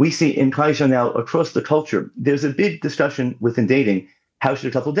which we see in Klal Yisrael now across the culture. There's a big discussion within dating. How should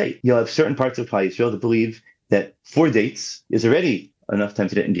a couple date? You'll have certain parts of Klal Yisrael that believe that 4 dates is already enough time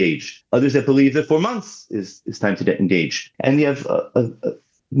to get engaged. Others that believe that 4 months is time to get engaged. And you have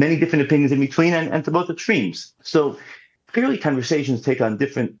many different opinions in between and to both extremes. So clearly conversations take on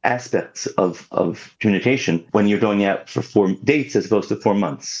different aspects of communication when you're going out for 4 dates as opposed to 4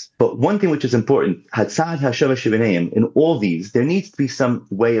 months. But one thing which is important, Hatzad Hashava Shivaneim, in all these, there needs to be some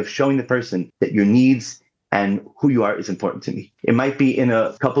way of showing the person that your needs and who you are is important to me. It might be in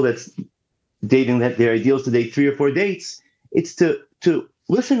a couple that's dating that their ideal is to date 3 or 4 dates. It's to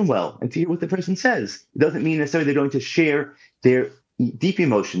listen well and to hear what the person says. It doesn't mean necessarily they're going to share their deep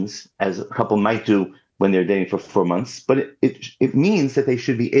emotions as a couple might do when they're dating for 4 months, but it means that they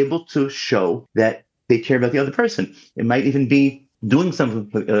should be able to show that they care about the other person. It might even be doing something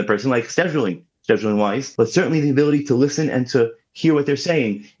with the other person, like scheduling wise, but certainly the ability to listen and to hear what they're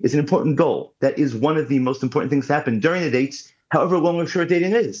saying is an important goal. That is one of the most important things to happen during the dates, however long or short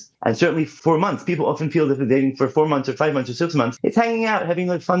dating is. And certainly 4 months. People often feel that they're dating for 4 months or 5 months or 6 months. It's hanging out, having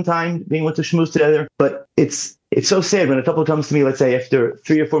a fun time, being able to schmooze together. But it's so sad when a couple comes to me, let's say, after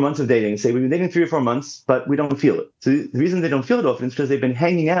 3 or 4 months of dating, and say, we've been dating 3 or 4 months, but we don't feel it. So the reason they don't feel it often is because they've been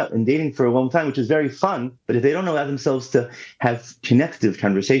hanging out and dating for a long time, which is very fun. But if they don't allow themselves to have connective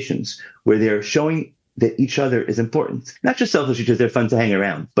conversations where they're showing that each other is important, not just selfishly because they're fun to hang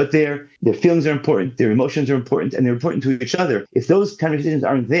around, but their feelings are important, their emotions are important, and they're important to each other. If those conversations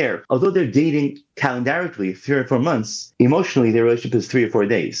aren't there, although they're dating calendarically 3 or 4 months, emotionally their relationship is 3 or 4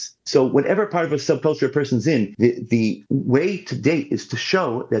 days. So whatever part of a subculture a person's in, the way to date is to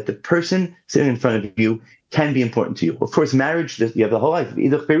show that the person sitting in front of you can be important to you. Of course, marriage, you have the whole life.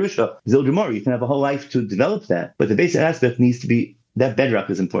 Either Perusha, Zildumor, you can have a whole life to develop that, but the basic aspect needs to be that bedrock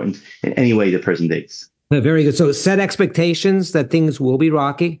is important in any way the person dates. Very good. So set expectations that things will be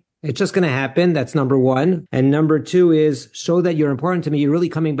rocky. It's just going to happen. That's number one. And number two is show that you're important to me. You're really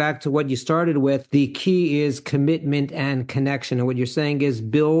coming back to what you started with. The key is commitment and connection. And what you're saying is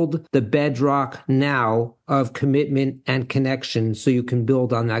build the bedrock now of commitment and connection so you can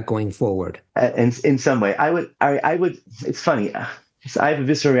build on that going forward. And in some way, I would, it's funny. I have a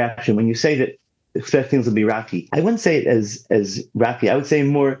visceral reaction when you say that expect things will be rocky. I wouldn't say it as rocky. I would say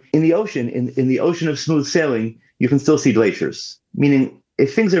more in the ocean, in the ocean of smooth sailing, you can still see glaciers. Meaning,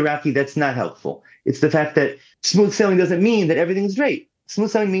 if things are rocky, that's not helpful. It's the fact that smooth sailing doesn't mean that everything's great.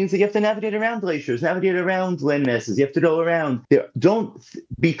 Smooth sailing means that you have to navigate around glaciers, navigate around land masses. You have to go around. Don't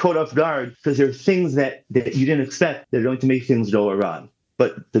be caught off guard because there are things that you didn't expect that are going to make things go awry.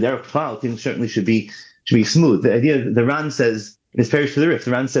 But the derech file, things certainly should be smooth. The idea, the Ran says, in his Parish for the Rift,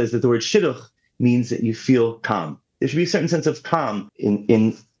 the Ran says that the word shidduch means that you feel calm. There should be a certain sense of calm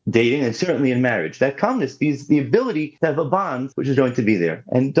in dating and certainly in marriage. That calmness is the ability to have a bond which is going to be there.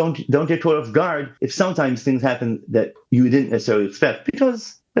 And don't get caught off guard if sometimes things happen that you didn't necessarily expect,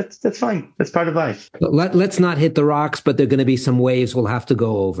 because that's fine. That's part of life. Let's not hit the rocks, but there are going to be some waves we'll have to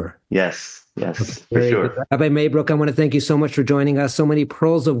go over. Yes, for sure. Rabbi Maybrook, I want to thank you so much for joining us. So many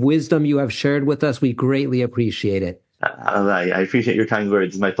pearls of wisdom you have shared with us. We greatly appreciate it. I appreciate your kind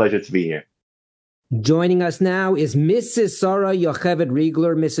words. It's my pleasure to be here. Joining us now is Mrs. Sarah Yocheved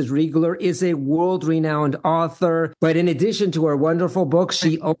Riegler. Mrs. Riegler is a world-renowned author, but in addition to her wonderful books,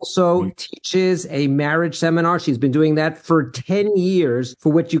 she also teaches a marriage seminar. She's been doing that for 10 years,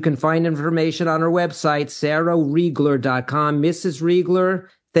 for which you can find information on her website, sarahriegler.com. Mrs. Riegler,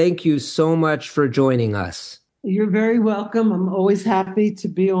 thank you so much for joining us. You're very welcome. I'm always happy to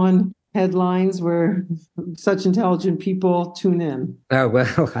be on headlines where such intelligent people tune in. Oh,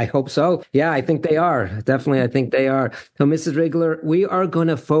 well, I hope so. Yeah, I think they are. Definitely, I think they are. So, Mrs. Riegler, we are going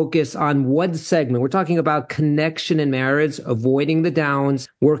to focus on one segment. We're talking about connection in marriage, avoiding the downs,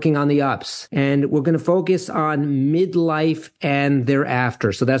 working on the ups. And we're going to focus on midlife and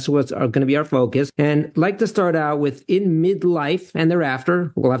thereafter. So that's what's going to be our focus. And I'd like to start out with in midlife and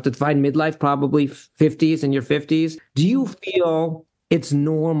thereafter. We'll have to define midlife, probably 50s and your 50s. Do you feel it's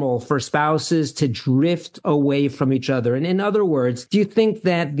normal for spouses to drift away from each other? And in other words, do you think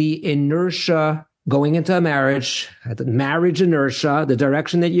that the inertia going into a marriage, the marriage inertia, the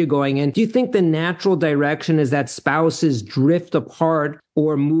direction that you're going in, do you think the natural direction is that spouses drift apart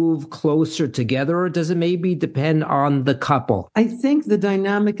or move closer together, or does it maybe depend on the couple? I think the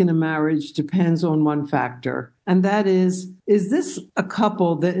dynamic in a marriage depends on one factor, and that is this a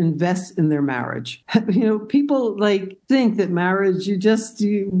couple that invests in their marriage? People think that marriage, you just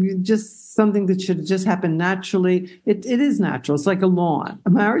something that should just happen naturally. It is natural. It's like a lawn. A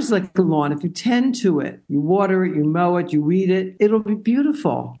marriage is like a lawn. If you tend to it, you water it, you mow it, you weed it, it'll be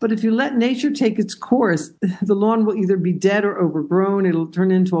beautiful. But if you let nature take its course, the lawn will either be dead or overgrown. It'll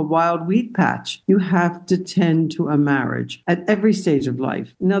turn into a wild weed patch. You have to tend to a marriage at every stage of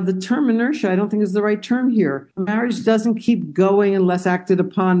life. Now, the term inertia, I don't think is the right term here. A marriage doesn't keep going unless acted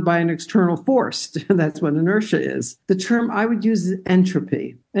upon by an external force. That's what inertia is. The term I would use is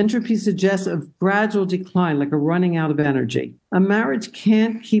entropy. Entropy suggests a gradual decline, like a running out of energy. A marriage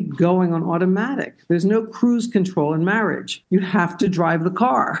can't keep going on automatic. There's no cruise control in marriage. You have to drive the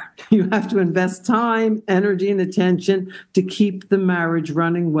car. You have to invest time, energy, and attention to keep the marriage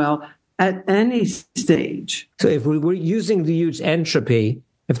running well at any stage. So if we were using the huge entropy,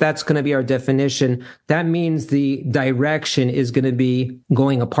 if that's going to be our definition, that means the direction is going to be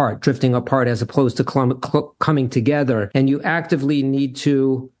going apart, drifting apart, as opposed to coming together. And you actively need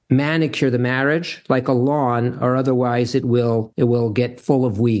to manicure the marriage like a lawn, or otherwise it will get full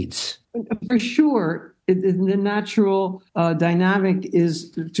of weeds. For sure, the natural dynamic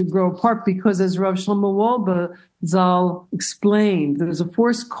is to grow apart, because as Rav Shlomo Wolbe Zal explained, there's a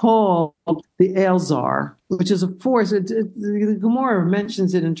force called the Elzar, which is a force. The Gemara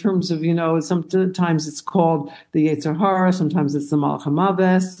mentions it in terms of, sometimes it's called the Yetzer Hara, sometimes it's the Malach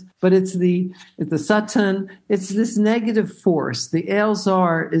HaMaves, but it's the Satan. It's this negative force. The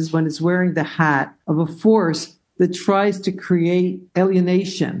Elzar is when it's wearing the hat of a force that tries to create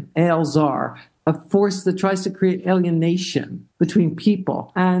alienation, Elzar, a force that tries to create alienation between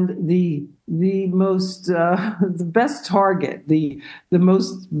people. And the best target, the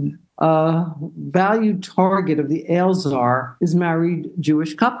most valued target of the Elzar is married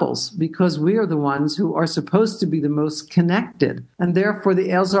Jewish couples, because we are the ones who are supposed to be the most connected. And therefore the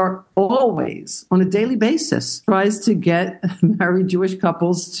Elzar always, on a daily basis, tries to get married Jewish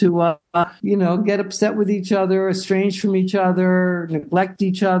couples to, get upset with each other, estranged from each other, neglect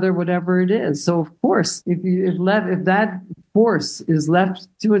each other, whatever it is. So of course, if that force is left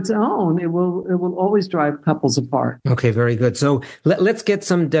to its own, it will always drive couples apart. Okay, very good. So let's get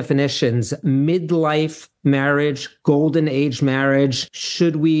some definitions. Midlife marriage, golden age marriage.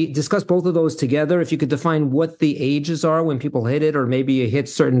 Should we discuss both of those together? If you could define what the ages are when people hit it, or maybe you hit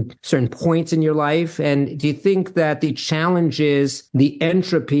certain points in your life. And do you think that the challenge is the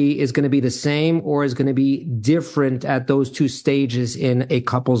entropy is going to be the same, or is going to be different at those two stages in a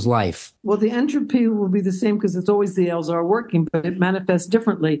couple's life? Well, the entropy will be the same because it's always the Elzar working, but it manifests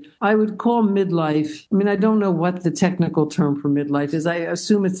differently. I would call midlife, I don't know what the technical term for midlife is. I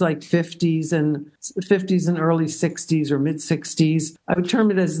assume it's like 50s and early 60s or mid 60s. I would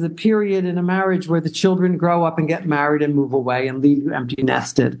term it as the period in a marriage where the children grow up and get married and move away and leave you empty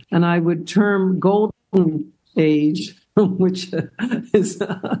nested. And I would term golden age, which is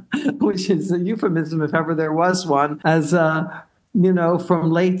a euphemism if ever there was one, as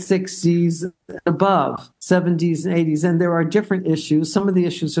from late 60s above, 70s and 80s. And there are different issues. Some of the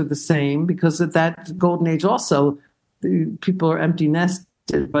issues are the same, because at that golden age also, people are empty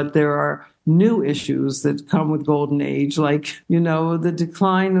nested, but there are new issues that come with golden age, like, the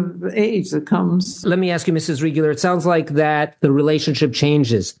decline of age that comes. Let me ask you, Mrs. Regular, it sounds like that the relationship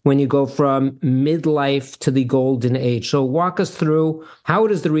changes when you go from midlife to the golden age. So walk us through, how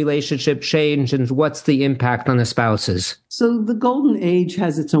does the relationship change and what's the impact on the spouses? So the golden age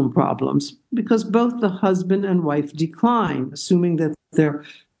has its own problems, because both the husband and wife decline, assuming that they're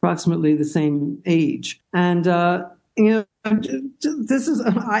approximately the same age. And, this is,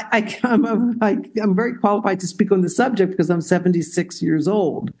 I'm very qualified to speak on the subject because I'm 76 years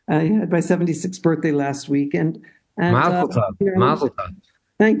old. I had my 76th birthday last week. Mazel tov.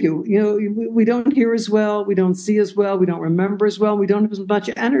 Thank you. We don't hear as well. We don't see as well. We don't remember as well. We don't have as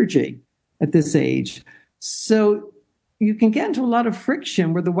much energy at this age. So you can get into a lot of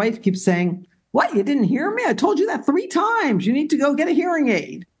friction where the wife keeps saying, "What? You didn't hear me? I told you that 3 times. You need to go get a hearing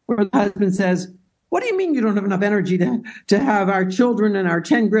aid." Or the husband says, "What do you mean you don't have enough energy to have our children and our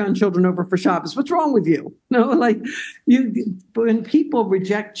 10 grandchildren over for Shabbos? What's wrong with you?" When people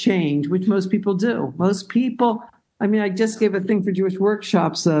reject change, which most people do, I just gave a thing for Jewish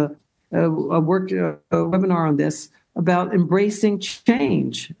workshops, a webinar on this, about embracing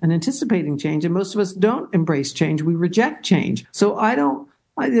change and anticipating change. And most of us don't embrace change. We reject change. So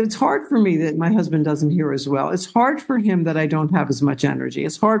it's hard for me that my husband doesn't hear as well. It's hard for him that I don't have as much energy.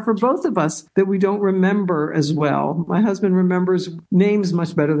 It's hard for both of us that we don't remember as well. My husband remembers names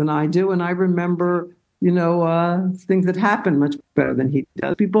much better than I do, and I remember, things that happen much better than he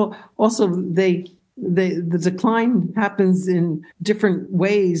does. People also, the decline happens in different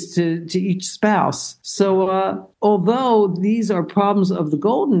ways to each spouse. So although these are problems of the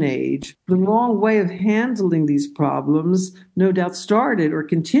golden age, the wrong way of handling these problems no doubt started or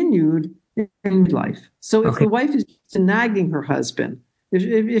continued in midlife. So if the wife is nagging her husband,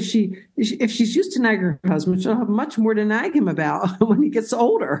 if she's used to nagging her husband, she'll have much more to nag him about when he gets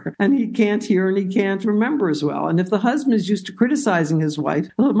older and he can't hear and he can't remember as well. And if the husband is used to criticizing his wife,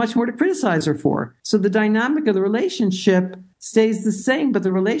 he'll have much more to criticize her for. So the dynamic of the relationship stays the same, but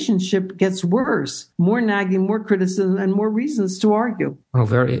the relationship gets worse. More nagging, more criticism, and more reasons to argue. Oh,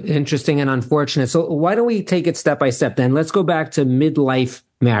 very interesting and unfortunate. So why don't we take it step by step then? Let's go back to midlife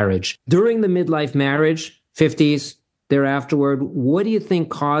marriage. During the midlife marriage, 50s, thereafterward, what do you think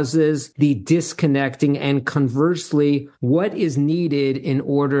causes the disconnecting? And conversely, what is needed in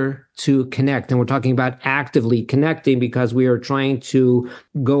order to connect? And we're talking about actively connecting because we are trying to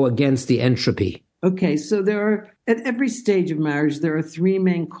go against the entropy. Okay, so at every stage of marriage, there are three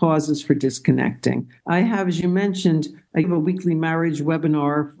main causes for disconnecting. I have, as you mentioned, I give a weekly marriage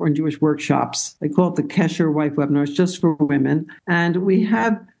webinar for Jewish workshops. I call it the Kesher Wife webinar. It's just for women. And we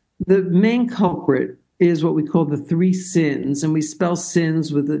have the main culprit is what we call the three sins. And we spell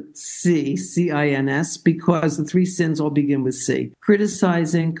sins with a C, C-I-N-S, because the three sins all begin with C: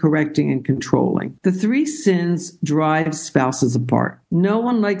 criticizing, correcting, and controlling. The three sins drive spouses apart. No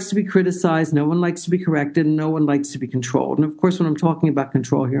one likes to be criticized, no one likes to be corrected, and no one likes to be controlled. And of course, when I'm talking about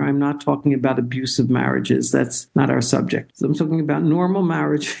control here, I'm not talking about abusive marriages. That's not our subject. So I'm talking about normal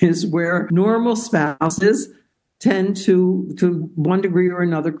marriages where normal spouses tend to one degree or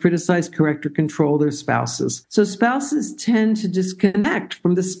another criticize, correct, or control their spouses. So spouses tend to disconnect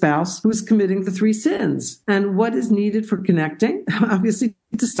from the spouse who is committing the three sins. And what is needed for connecting? Obviously,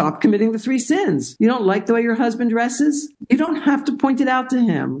 to stop committing the three sins. You don't like the way your husband dresses? You don't have to point it out to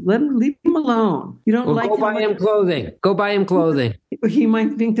him. Leave him alone. You don't like go buy him clothing. Go buy him clothing. He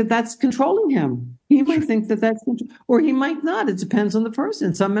might think that that's controlling him. He might think that that's, or he might not. It depends on the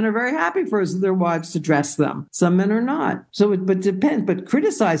person. Some men are very happy for their wives to dress them. Some men are not. So, but depends. But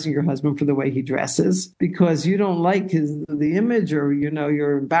criticizing your husband for the way he dresses because you don't like the image, or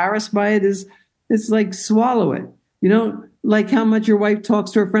you're embarrassed by it, it's like swallow it. You don't like how much your wife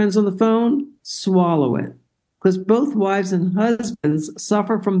talks to her friends on the phone? Swallow it. Because both wives and husbands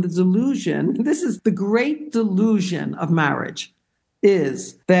suffer from the delusion. This is the great delusion of marriage,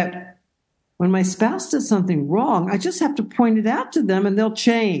 is that when my spouse does something wrong, I just have to point it out to them and they'll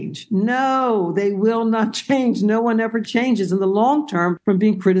change. No, they will not change. No one ever changes in the long term from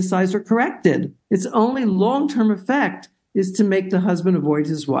being criticized or corrected. Its only long-term effect is to make the husband avoid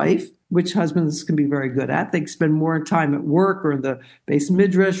his wife, which husbands can be very good at. They spend more time at work or in the base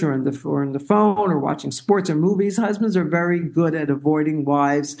midrash or in the phone or watching sports or movies. Husbands are very good at avoiding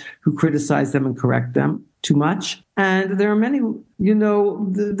wives who criticize them and correct them too much. And there are many,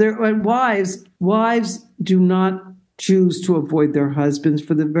 wives do not choose to avoid their husbands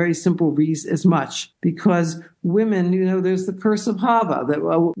for the very simple reason as much because women, there's the curse of Hava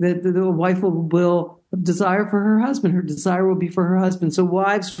that the wife will desire for her husband. Her desire will be for her husband. So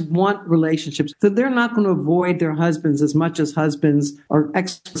wives want relationships. So they're not going to avoid their husbands as much as husbands are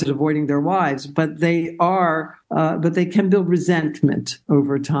experts at avoiding their wives, but they can build resentment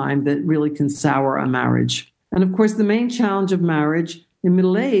over time that really can sour a marriage. And of course, the main challenge of marriage in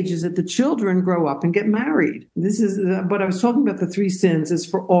middle age is that the children grow up and get married. This is what I was talking about. The three sins is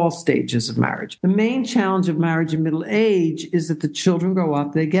for all stages of marriage. The main challenge of marriage in middle age is that the children grow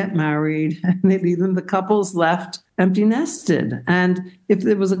up, they get married, and they leave them, the couple's left empty nested. And if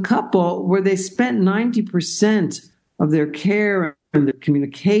there was a couple where they spent 90% of their care and their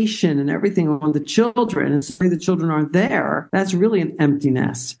communication and everything on the children, and suddenly the children aren't there, that's really an empty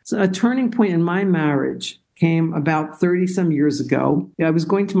nest. So a turning point in my marriage came about 30 some years ago. I was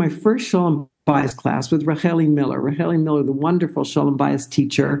going to my first Shalom Bayis class with Racheli Miller. Racheli Miller, the wonderful Shalom Bayis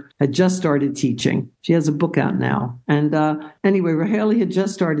teacher, had just started teaching. She has a book out now. And anyway, Racheli had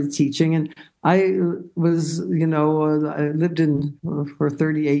just started teaching. And I was, I lived for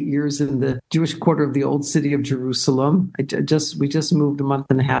 38 years in the Jewish quarter of the old city of Jerusalem. We just moved a month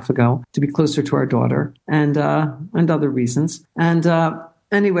and a half ago to be closer to our daughter and other reasons. And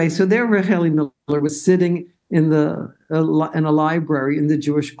anyway, so there Racheli Miller was sitting in a library in the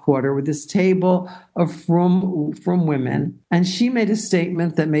Jewish quarter with this table of from women. And she made a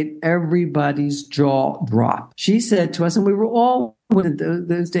statement that made everybody's jaw drop. She said to us, and we were all, in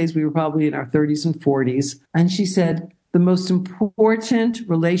those days, we were probably in our 30s and 40s. And she said, the most important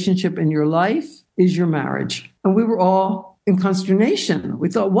relationship in your life is your marriage. And we were all in consternation. We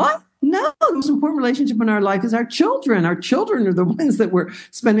thought, what? No, the most important relationship in our life is our children. Our children are the ones that we're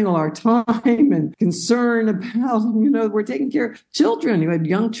spending all our time and concern about. We're taking care of children. You had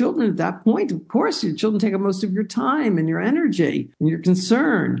young children at that point. Of course, your children take up most of your time and your energy and your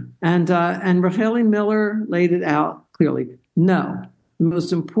concern. And Racheli Miller laid it out clearly. No. The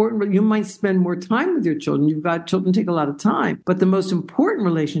most important, you might spend more time with your children. You've got children take a lot of time, but the most important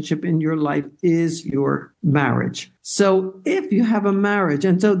relationship in your life is your marriage. So if you have a marriage,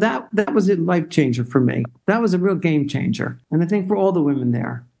 and so that was a life changer for me. That was a real game changer. And I think for all the women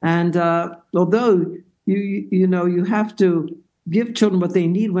there. And although you have to give children what they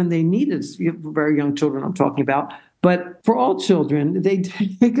need when they need it. You have very young children I'm talking about. But for all children, they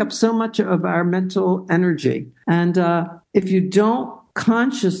take up so much of our mental energy. And if you don't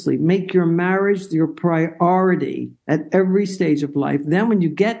consciously make your marriage your priority at every stage of life, then when you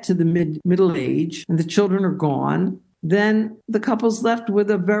get to the middle age and the children are gone, then the couple's left with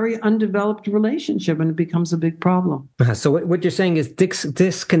a very undeveloped relationship, and it becomes a big problem. So what you're saying is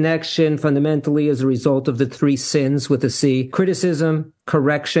disconnection fundamentally as a result of the three sins with a C: criticism,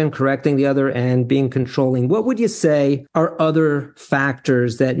 correcting the other, and being controlling. What would you say are other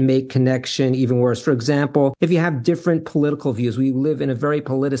factors that make connection even worse? For example, if you have different political views, we live in a very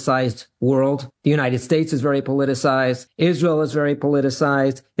politicized world. The United States is very politicized. Israel is very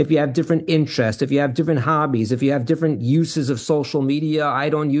politicized. If you have different interests, if you have different hobbies, if you have different uses of social media, I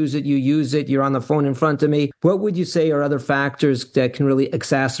don't use it, you use it, you're on the phone in front of me. What would you say are other factors that can really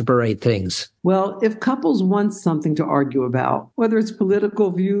exacerbate things? Well, if couples want something to argue about, whether it's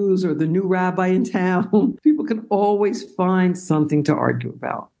political views or the new rabbi in town, people can always find something to argue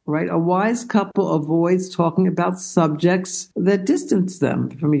about, right? A wise couple avoids talking about subjects that distance them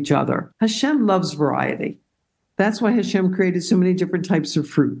from each other. Hashem loves variety. That's why Hashem created so many different types of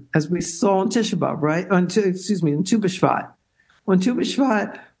fruit, as we saw on Tisha B'Av, right? In Tu B'Shvat. On Tu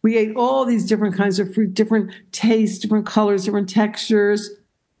B'Shvat, we ate all these different kinds of fruit, different tastes, different colors, different textures.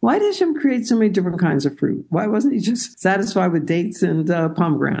 Why did Hashem create so many different kinds of fruit? Why wasn't he just satisfied with dates and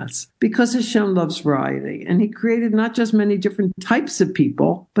pomegranates? Because Hashem loves variety. And he created not just many different types of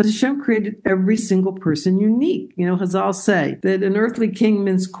people, but Hashem created every single person unique. You know, Chazal say that an earthly king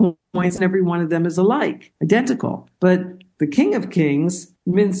mints coins and every one of them is alike, identical. But the King of Kings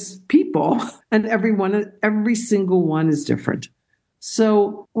mints people and every single one is different.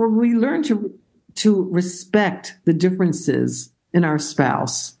 So when we learn to respect the differences in our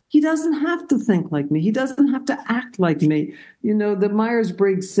spouse, he doesn't have to think like me. He doesn't have to act like me. You know, the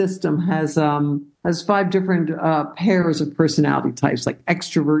Myers-Briggs system has 5 different pairs of personality types, like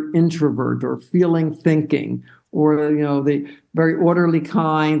extrovert, introvert, or feeling, thinking, or, you know, the very orderly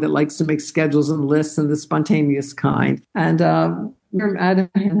kind that likes to make schedules and lists, and the spontaneous kind. And Miriam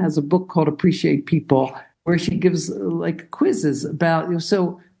Adahan has a book called Appreciate People, where she gives like quizzes about, you know,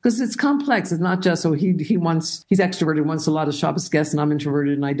 so because it's complex. It's not just, he's extroverted, wants a lot of Shabbos guests, and I'm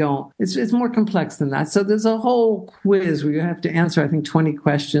introverted and I don't. It's more complex than that. So there's a whole quiz where you have to answer, I think, 20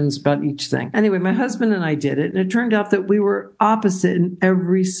 questions about each thing. Anyway, my husband and I did it, and it turned out that we were opposite in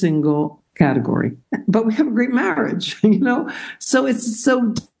every single category. But we have a great marriage, you know? So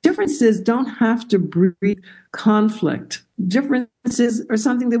differences don't have to breed conflict. Differences are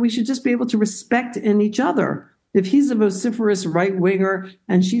something that we should just be able to respect in each other. If he's a vociferous right-winger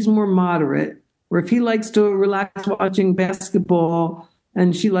and she's more moderate, or if he likes to relax watching basketball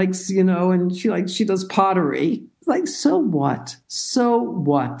and she likes, you know, and she does pottery, like, so what? So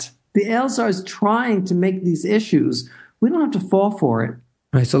what? The Elzar is trying to make these issues. We don't have to fall for it.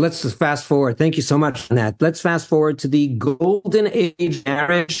 All right, so let's just fast forward. Thank you so much on that. Let's fast forward to the golden age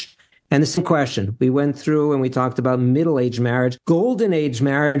marriage. And the same question. We went through and we talked about middle-age marriage. Golden age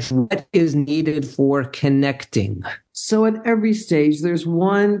marriage, what is needed for connecting? So at every stage, there's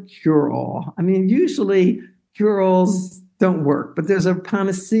one cure-all. I mean, usually cure-alls don't work, but there's a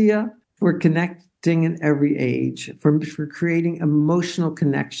panacea for connecting in every age, for creating emotional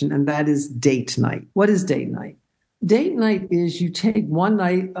connection, and that is date night. What is date night? Date night is you take one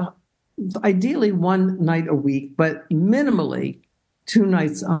night, ideally one night a week, but minimally 2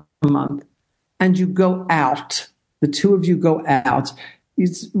 nights a month, and you go out. The two of you go out.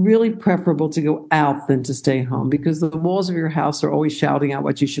 It's really preferable to go out than to stay home, because the walls of your house are always shouting out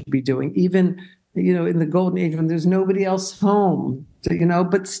what you should be doing. Even, you know, in the golden age when there's nobody else home, you know,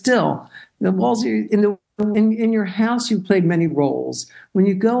 but still the walls are in your house. You play many roles. When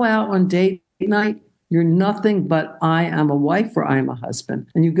you go out on date night, you're nothing but I am a wife or I am a husband.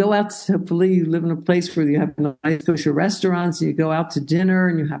 And you go out, hopefully you live in a place where you have nice kosher restaurants, and you go out to dinner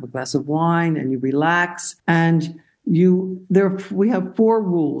and you have a glass of wine and you relax. And we have 4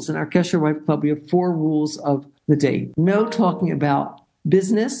 rules in our Kesher Wife Club. We have 4 rules of the date. No talking about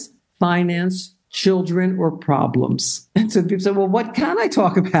business, finance, children, or problems. And so people say, well, what can I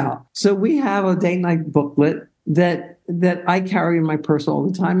talk about? So we have a date night booklet that I carry in my purse all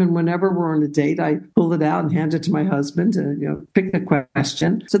the time. And whenever we're on a date, I pull it out and hand it to my husband to, you know, pick a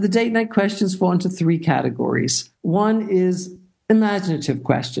question. So the date night questions fall into 3 categories. One is imaginative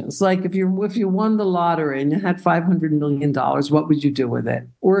questions. Like if you won the lottery and you had $500 million, what would you do with it?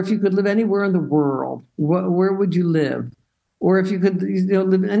 Or if you could live anywhere in the world, where would you live? Or if you could, you know,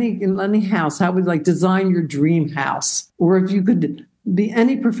 live in any house, how would you like design your dream house? Or if you could be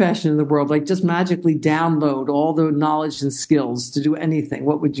any profession in the world, like just magically download all the knowledge and skills to do anything,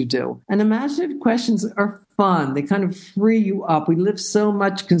 what would you do? And imaginative questions are fun. They kind of free you up. We live so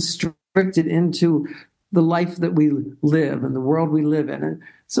much constricted into the life that we live and the world we live in. And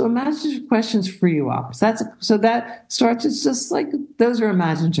so imaginative questions free you up. So that starts, it's just like, those are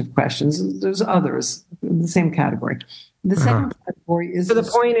imaginative questions. There's others in the same category. The second category is... So the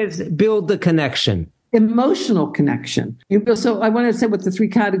point is build the connection. Emotional connection. So I want to say what the three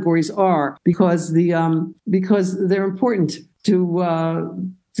categories are because they're important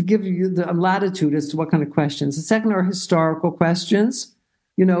to give you the latitude as to what kind of questions. The second are historical questions.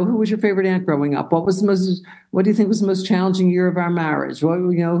 You know, who was your favorite aunt growing up? What do you think was the most challenging year of our marriage?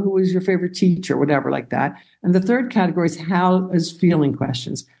 Who was your favorite teacher? Whatever, like that. And the third category is feeling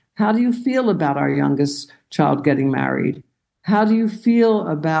questions. How do you feel about our youngest child getting married? How do you feel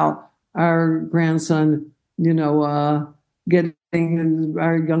about our grandson, getting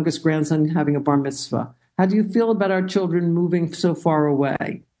our youngest grandson having a bar mitzvah? How do you feel about our children moving so far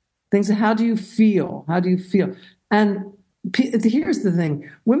away? How do you feel? And here's the thing.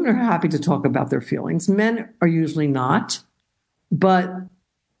 Women are happy to talk about their feelings. Men are usually not. But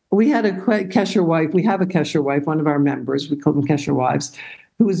we had a Kesher wife. We have a Kesher wife, one of our members. We call them Kesher wives,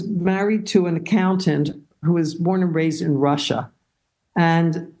 who was married to an accountant who was born and raised in Russia.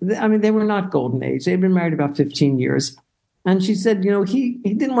 And they were not golden age. They'd been married about 15 years. And she said, he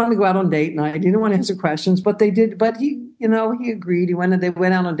didn't want to go out on date night. He didn't want to answer questions, but they did. But he agreed. They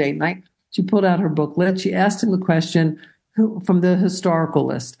went out on date night. She pulled out her booklet. She asked him the question from the historical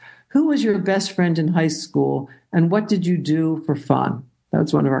list. Who was your best friend in high school? And what did you do for fun? That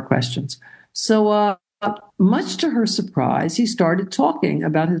was one of our questions. So much to her surprise, he started talking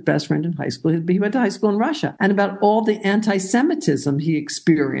about his best friend in high school. He went to high school in Russia and about all the anti-Semitism he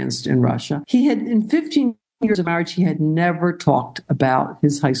experienced in Russia. In 15 years of marriage, he had never talked about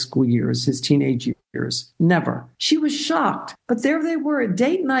his high school years, his teenage years. Never. She was shocked. But there they were at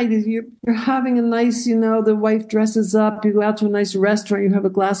date night. You're having a nice, the wife dresses up. You go out to a nice restaurant. You have a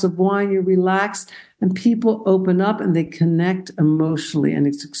glass of wine. You're relaxed. And people open up and they connect emotionally. And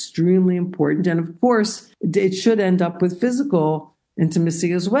it's extremely important. And of course, it should end up with physical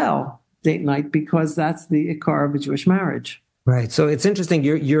intimacy as well, date night, because that's the ikar of a Jewish marriage. Right. So it's interesting.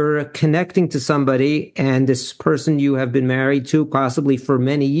 You're connecting to somebody, and this person you have been married to possibly for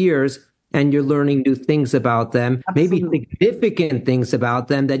many years, and you're learning new things about them, Absolutely. Maybe significant things about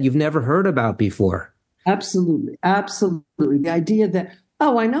them that you've never heard about before. Absolutely. Absolutely. The idea that,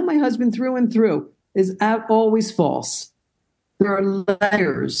 I know my husband through and through is always false. There are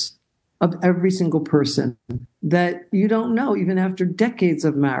layers of every single person that you don't know, even after decades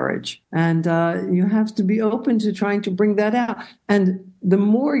of marriage. And you have to be open to trying to bring that out. And the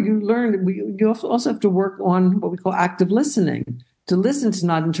more you learn, you also have to work on what we call active listening, to listen, to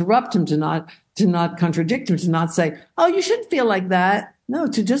not interrupt him, to not contradict him, to not say, oh, you shouldn't feel like that. No,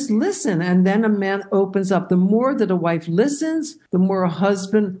 to just listen. And then a man opens up. The more that a wife listens, the more a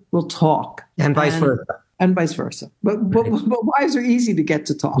husband will talk. And vice versa. And vice versa. But wives are easy to get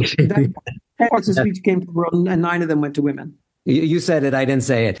to talk. Parts of speech came to the world, and 9 of them went to women. You said it. I didn't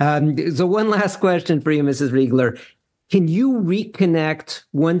say it. So one last question for you, Mrs. Riegler. Can you reconnect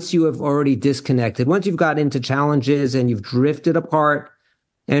once you have already disconnected? Once you've got into challenges and you've drifted apart,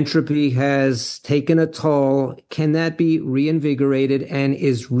 entropy has taken a toll. Can that be reinvigorated? And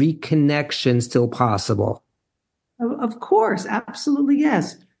is reconnection still possible? Of course. Absolutely,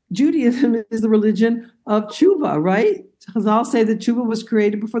 yes. Judaism is the religion of tshuva, right? Chazal say that tshuva was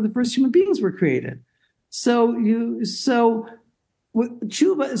created before the first human beings were created. So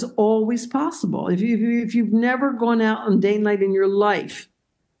tshuva is always possible. If you've never gone out on date night in your life,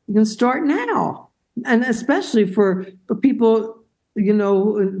 you can start now. And especially for people,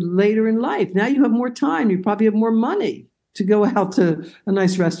 later in life. Now you have more time. You probably have more money to go out to a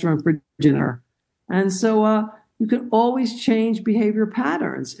nice restaurant for dinner. And so, you can always change behavior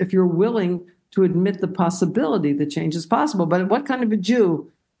patterns if you're willing to admit the possibility that change is possible. But what kind of a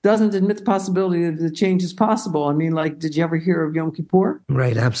Jew doesn't admit the possibility that change is possible? Did you ever hear of Yom Kippur?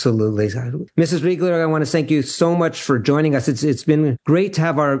 Right, absolutely. Mrs. Riegler, I want to thank you so much for joining us. It's been great to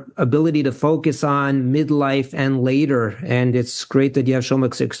have our ability to focus on midlife and later. And it's great that you have so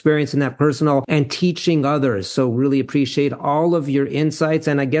much experience in that personal and teaching others. So really appreciate all of your insights.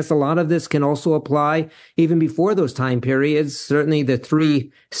 And I guess a lot of this can also apply even before those time periods. Certainly the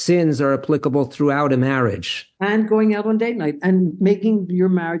 3 sins are applicable throughout a marriage. And going out on date night and making your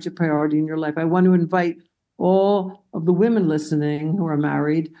marriage a priority in your life. I want to invite all of the women listening who are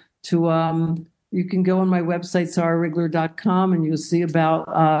married to, you can go on my website, sarahriegler.com, and you'll see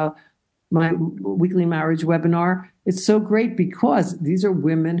about my weekly marriage webinar. it's so great because these are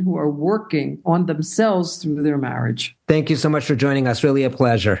women who are working on themselves through their marriage. Thank you so much for joining us. Really a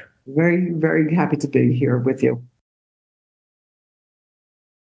pleasure. Very, very happy to be here with you.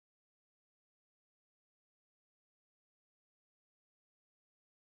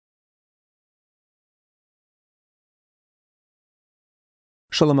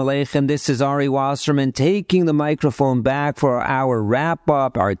 Shalom Aleichem, this is Ari Wasserman taking the microphone back for our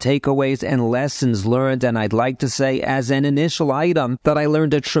wrap-up, our takeaways and lessons learned. And I'd like to say as an initial item that I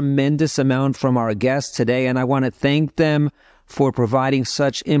learned a tremendous amount from our guests today, and I want to thank them for providing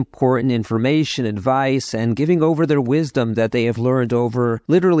such important information, advice, and giving over their wisdom that they have learned over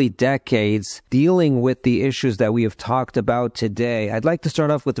literally decades dealing with the issues that we have talked about today. I'd like to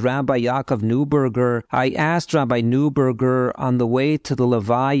start off with Rabbi Yaakov Neuberger. I asked Rabbi Neuberger on the way to the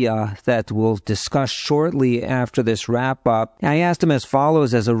Levaya that we'll discuss shortly after this wrap-up. I asked him as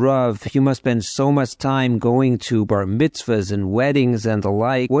follows: as a Rav, you must spend so much time going to bar mitzvahs and weddings and the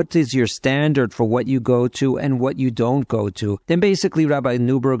like. What is your standard for what you go to and what you don't go to? Then basically Rabbi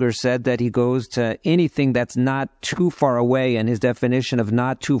Neuberger said that he goes to anything that's not too far away, and his definition of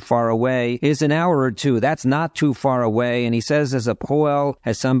not too far away is an hour or two. That's not too far away. And he says as a poel,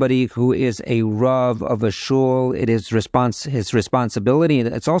 as somebody who is a Rav of a shul, it is his responsibility, and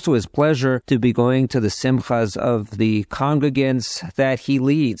it's also his pleasure to be going to the simchas of the congregants that he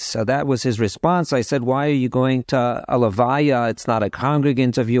leads. So that was his response. I said, why are you going to a levaya? It's not a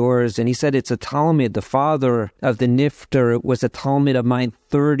congregant of yours. And he said, it's a talmid. The father of the nifter was a talmid of mine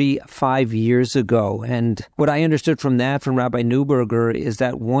 35 years ago. And what I understood from that, from Rabbi Neuberger, is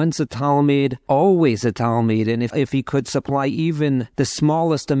that once a talmid, always a talmid. And if he could supply even the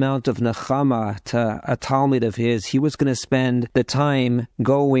smallest amount of nechama to a talmid of his, he was going to spend the time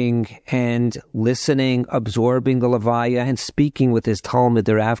going and listening, absorbing the levaya, and speaking with his talmid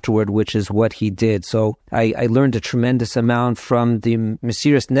there afterward, which is what he did. So I learned a tremendous amount from the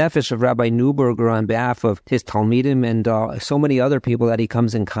Mesiras Nefesh of Rabbi Neuberger on behalf of his talmidim and so many other people that he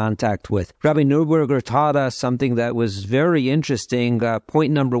comes in contact with. Rabbi Neuberger taught us something that was very interesting.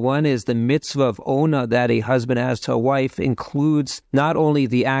 Point number one is the mitzvah of ona that a husband has to a wife includes not only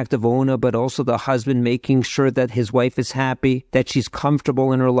the act of ona, but also the husband making sure that his wife is happy, that she's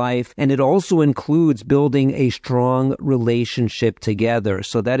comfortable in her life, and it also includes building a strong relationship together.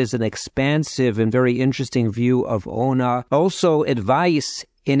 So that is an expansive and very interesting view of ona. Also, advice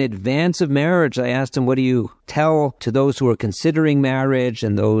in advance of marriage. I asked him, what do you tell to those who are considering marriage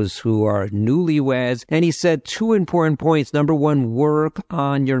and those who are newlyweds? And he said two important points. Number one, work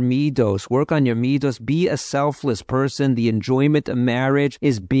on your midos. Work on your midos. Be a selfless person. The enjoyment of marriage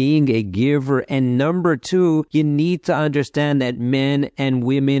is being a giver. And number two, you need to understand that men and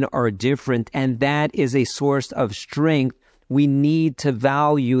women are different, and that is a source of strength. We need to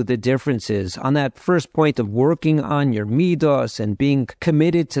value the differences. On that first point of working on your midos and being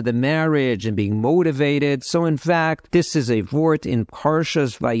committed to the marriage and being motivated. So in fact, this is a vort in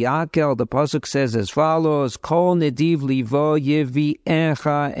Parshas Vayakel. The pasuk says as follows: Kol nediv livo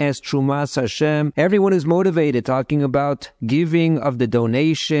yeviecha es trumas Hashem. Everyone who's motivated, talking about giving of the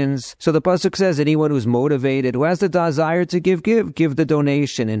donations. So the pasuk says anyone who's motivated, who has the desire to give the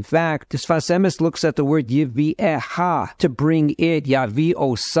donation. In fact, the Sfas Emes looks at the word yeviecha, to bring it, yavi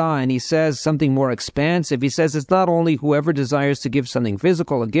osa, and he says something more expansive. He says it's not only whoever desires to give something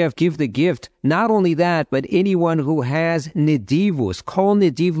physical, a gift, give the gift. Not only that, but anyone who has nidivus, kol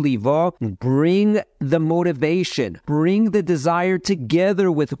nidiv livo, bring the motivation, bring the desire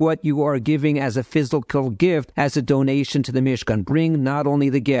together with what you are giving as a physical gift, as a donation to the Mishkan. Bring not only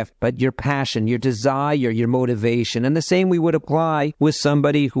the gift, but your passion, your desire, your motivation. And the same we would apply with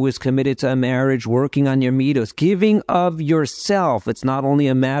somebody who is committed to a marriage, working on your midos, giving of yourself. It's not only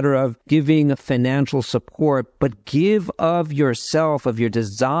a matter of giving financial support, but give of yourself, of your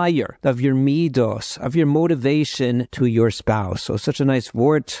desire, of your midos, of your motivation to your spouse. So such a nice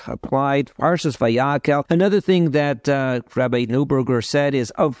word applied. Parshas Vayakel. Another thing that Rabbi Neuberger said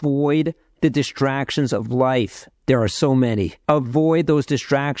is avoid the distractions of life. There are so many. Avoid those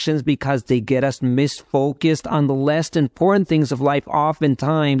distractions because they get us misfocused on the less important things of life.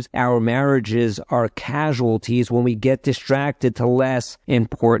 Oftentimes, our marriages are casualties when we get distracted to less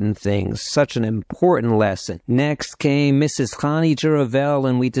important things. Such an important lesson. Next came Mrs. Chani Jaravel,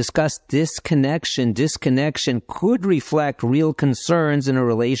 and we discussed disconnection. Disconnection could reflect real concerns in a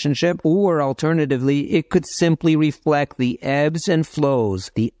relationship, or alternatively, it could simply reflect the ebbs and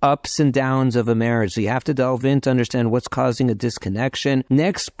flows, the ups and downs of a marriage. So you have to delve into understand what's causing a disconnection.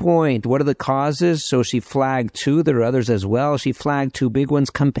 Next point, what are the causes? So she flagged two. There are others as well. She flagged two big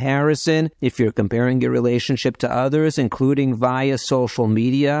ones. Comparison. If you're comparing your relationship to others, including via social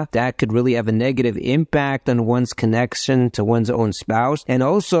media, that could really have a negative impact on one's connection to one's own spouse. And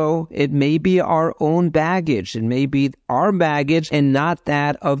also, it may be our own baggage. It may be our baggage and not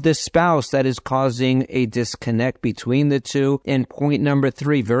that of the spouse that is causing a disconnect between the two. And point number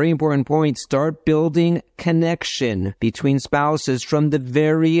 3, very important point, start building connection between spouses from the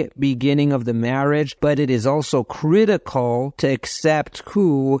very beginning of the marriage. But it is also critical to accept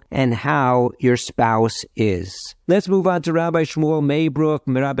who and how your spouse is. Let's move on to Rabbi Shmuel Maybrook.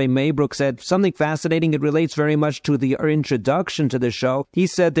 Rabbi Maybrook said something fascinating. It relates very much to our introduction to the show. He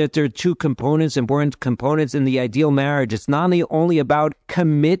said that there are two components, important components in the ideal marriage. It's not only about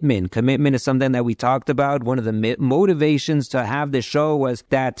commitment. Commitment is something that we talked about. One of the motivations to have this show was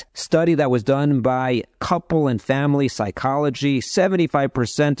that study that was done by couple and family psychology.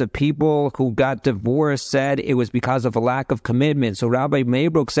 75% of people who got divorced said it was because of a lack of commitment. So Rabbi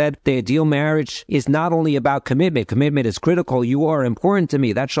Maybrook said the ideal marriage is not only about commitment. Commitment is critical. You are important to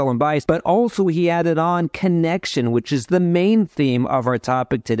me. That's Shalom Bayis. But also he added on connection, which is the main theme of our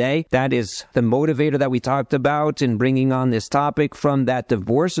topic today. That is the motivator that we talked about in bringing on this topic from that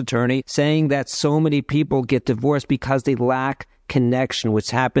divorce attorney, saying that so many people get divorced because they lack connection,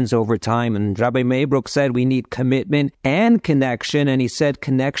 which happens over time. And Rabbi Maybrook said we need commitment and connection. And he said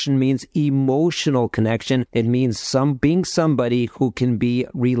connection means emotional connection. It means being somebody who can be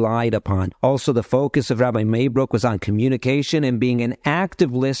relied upon. Also, the focus of Rabbi Maybrook was on communication and being an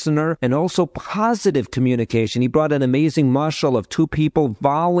active listener and also positive communication. He brought an amazing mashal of two people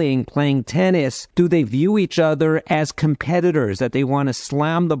volleying, playing tennis. Do they view each other as competitors, that they want to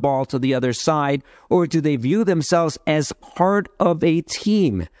slam the ball to the other side, or do they view themselves as part of a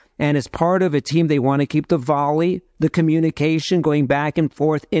team? And as part of a team, they want to keep the volley, the communication going back and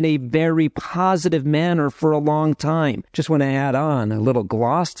forth in a very positive manner for a long time. Just want to add on a little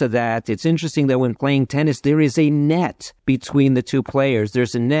gloss to that. It's interesting that when playing tennis, there is a net between the two players.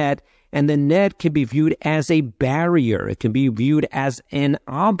 There's a net, and the net can be viewed as a barrier. It can be viewed as an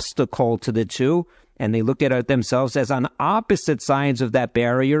obstacle to the two, and they look at it themselves as on opposite sides of that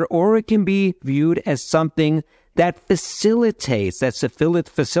barrier, or it can be viewed as something that facilitates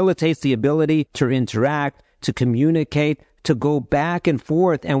the ability to interact, to communicate, to go back and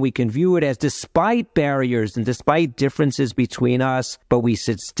forth. And we can view it as despite barriers and despite differences between us, but we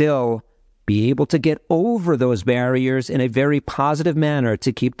should still be able to get over those barriers in a very positive manner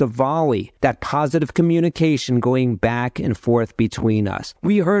to keep the volley, that positive communication going back and forth between us.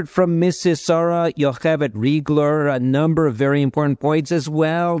 We heard from Mrs. Sarah Yocheved Riegler a number of very important points as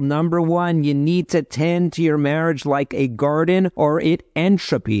well. Number 1, you need to tend to your marriage like a garden or it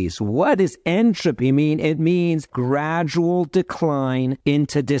entropies. What does entropy mean? It means gradual decline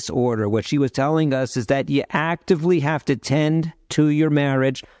into disorder. What she was telling us is that you actively have to tend to your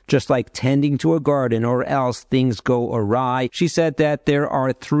marriage, just like tending to a garden, or else things go awry. She said that there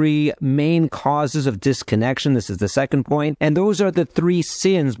are 3 main causes of disconnection. This is the second point. And those are the 3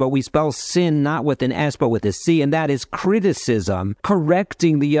 sins, but we spell sin not with an S, but with a C. And that is criticism,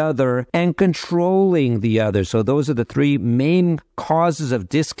 correcting the other, and controlling the other. So those are the 3 main causes of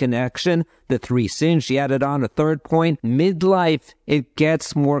disconnection. The 3 sins. She added on a third point. Midlife, it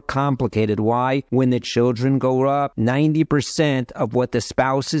gets more complicated. Why? When the children grow up, 90% of what the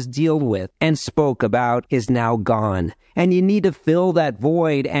spouses deal with and spoke about is now gone. And you need to fill that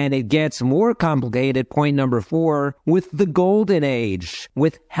void, and it gets more complicated, point number 4, with the golden age,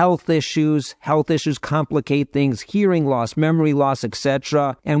 with health issues. Health issues complicate things, hearing loss, memory loss,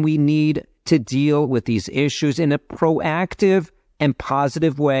 etc. And we need to deal with these issues in a proactive and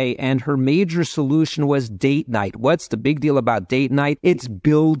positive way. And her major solution was date night. What's the big deal about date night? It's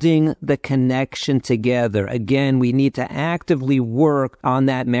building the connection together. Again, we need to actively work on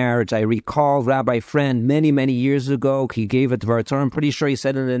that marriage. I recall Rabbi Friend many, many years ago, he gave a Dvar Torah. I'm pretty sure he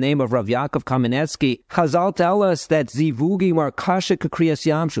said in the name of Rav Yaakov Kamenetsky. Chazal tell us that zivugim are kasha kekriyas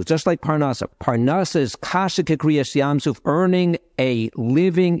yamsuf, just like parnasa. Parnasa is kasha kekriyas yamsuf. Earning a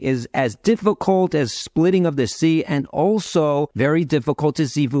living is as difficult as splitting of the sea, and also very difficult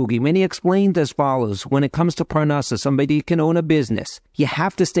is zivugim. And he explained as follows: when it comes to parnasa, somebody can own a business. You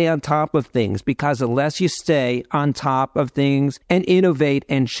have to stay on top of things, because unless you stay on top of things and innovate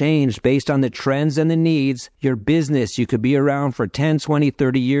and change based on the trends and the needs, your business, you could be around for 10, 20,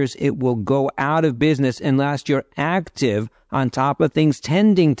 30 years, it will go out of business unless you're active on top of things,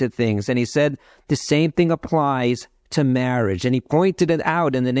 tending to things. And he said the same thing applies to marriage. And he pointed it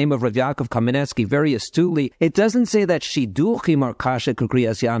out in the name of Rav Yaakov Kamenetsky very astutely. It doesn't say that Shiduchim are kasha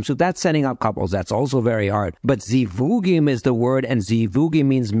k'kriyas Yamsuf. That's setting up couples. That's also very hard. But Zivugim is the word, and Zivugim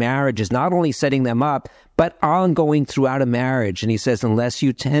means marriage. Is not only setting them up, but ongoing throughout a marriage. And he says, unless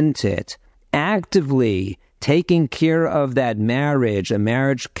you tend to it, actively taking care of that marriage. A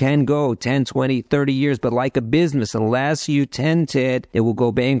marriage can go 10, 20, 30 years, but like a business, unless you tend to it, it will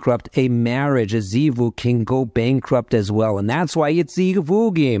go bankrupt. A marriage, a zivug, can go bankrupt as well. And that's why it's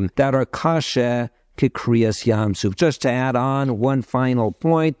zivugim that are kasha Kikriyas Yamsuf. Just to add on one final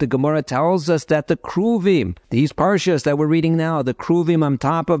point, the Gemara tells us that the Kruvim, these parshas that we're reading now, the Kruvim on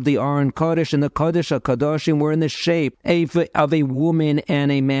top of the Aron Kodesh and the Kodesh HaKadoshim were in the shape of a woman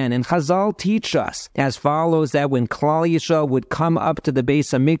and a man. And Chazal teach us as follows, that when Klal Yisrael would come up to the Beis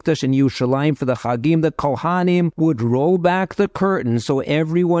HaMikdash in Yerushalayim for the Chagim, the Kohanim would roll back the curtain so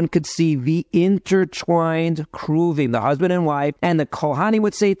everyone could see the intertwined Kruvim, the husband and wife, and the Kohanim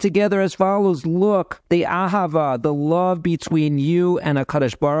would say together as follows, look, the ahava, the love between you and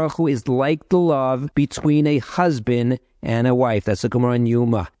HaKadosh Baruch Hu is like the love between a husband and a wife. That's the Gemara in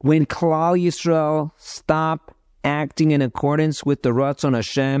Yuma. When Klal Yisrael stop acting in accordance with the Ratzon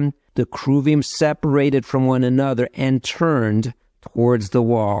Hashem, the Kruvim separated from one another and turned towards the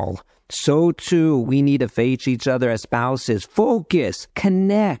wall. So too, we need to face each other as spouses. Focus,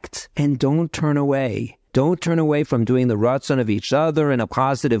 connect, and don't turn away. Don't turn away from doing the ratzon of each other in a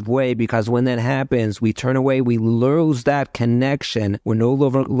positive way, because when that happens, we turn away, we lose that connection. We're no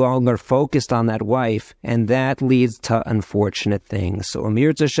longer focused on that wife, and that leads to unfortunate things. So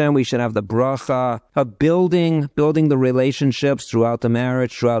Amir Hashem, we should have the bracha of building the relationships throughout the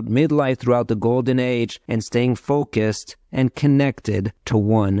marriage, throughout midlife, throughout the golden age, and staying focused and connected to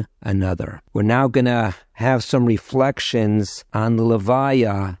one another. We're now going to have some reflections on the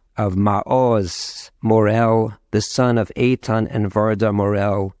Levaya of Ma'oz Morel, the son of Eitan and Varda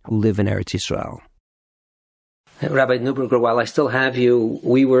Morel, who live in Eretz Yisrael. Rabbi Neuberger, while I still have you,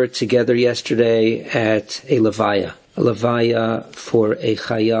 we were together yesterday at a Levaya for a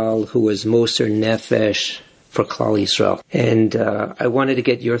Chayal who was Moser Nefesh for Klal Yisrael. And I wanted to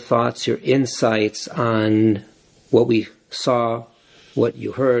get your thoughts, your insights on what we saw, what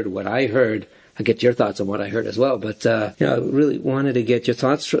you heard, what I heard. I get your thoughts on what I heard as well, but I really wanted to get your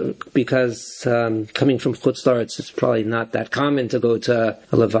thoughts because coming from Chutz La'aretz, it's probably not that common to go to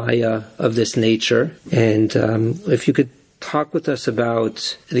a levaya of this nature. And if you could talk with us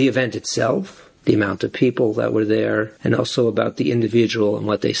about the event itself, the amount of people that were there, and also about the individual and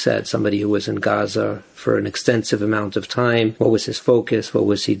what they said. Somebody who was in Gaza for an extensive amount of time. What was his focus? What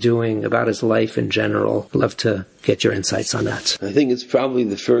was he doing? About his life in general. I'd love to get your insights on that. I think it's probably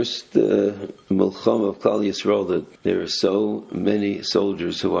the first Milchama of Klal Yisrael that there are so many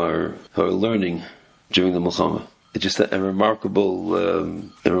soldiers who are learning during the Milchama. It's just a remarkable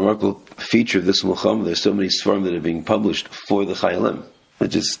feature of this Milchama. There's so many Sfarim that are being published for the Chayalim.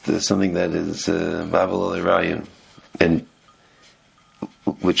 It's just something that is Babel al-Ryan, and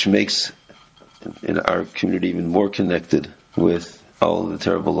which makes in our community even more connected with all the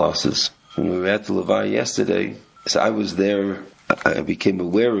terrible losses. When we were at the Levaya yesterday, so I was there. I became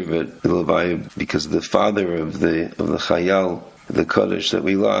aware of it, the Levaya, because the father of the Chayal, the Kodesh that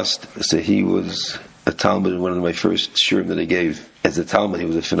we lost. So he was a Talmud in one of my first shiurim that I gave. As a Talmud, he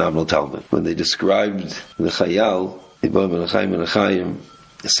was a phenomenal Talmud. When they described the Chayal,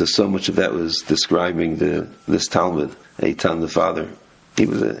 so much of that was describing this Talmud, Eitan the father. He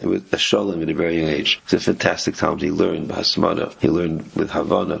was a sholem at a very young age. He was a fantastic Talmud. He learned B'hasmada. He learned with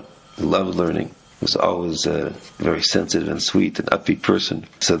Havana. He loved learning. He was always a very sensitive and sweet and upbeat person.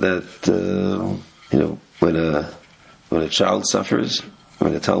 So that when a child suffers,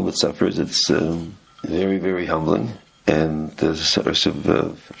 when a Talmud suffers, it's very, very humbling, and there's a source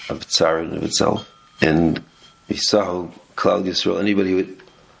of tsar in of itself. And we saw how Klal Yisrael, anybody with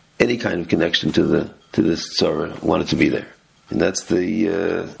any kind of connection to this tzara wanted to be there, and that's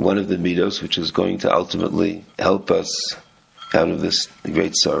the one of the midos which is going to ultimately help us out of this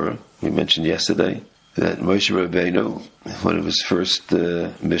great tzara. We mentioned yesterday that Moshe Rabbeinu, one of his first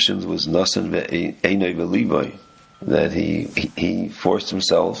missions was Nasan ve'enei v'libay, that he forced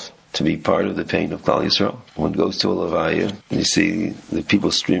himself to be part of the pain of Klal Yisrael. One goes to a levaya, and you see the people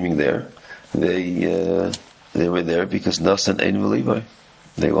streaming there. They were there because Nasan ein v'libay.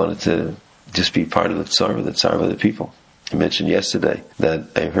 They wanted to just be part of the tzara of the people. I mentioned yesterday that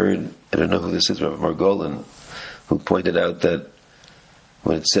I heard, I don't know who this is, Rabbi Margolin, who pointed out that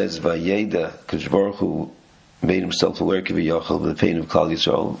when it says Vayeda, Kadosh Baruch Hu made himself aware kiviyachal of the pain of Klal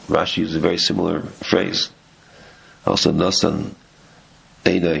Yisrael, Rashi used a very similar phrase. Also, Nasan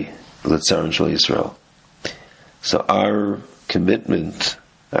Einai L'Tzaron Shel Yisrael. So our commitment,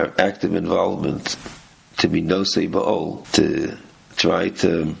 our active involvement to be nosei ba'ol, to try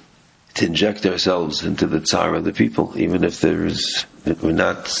to inject ourselves into the tsar of the people, even if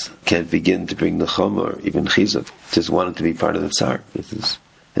can't begin to bring the chum or even chizuk, just wanted to be part of the tsar.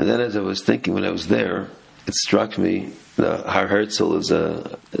 And then as I was thinking when I was there, it struck me, Har Herzl is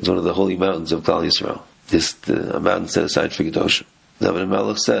one of the holy mountains of Klal Yisrael. Just a mountain set aside for Kedoshim. David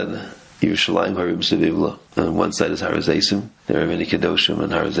Melech said, Yerushalayim Harim Sevivla. On one side is Har Hazeisim. There are many Kedoshim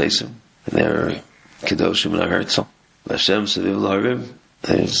and Har Hazeisim. And there are Kedoshim and Har Herzl. Hashem Sevivla Harim.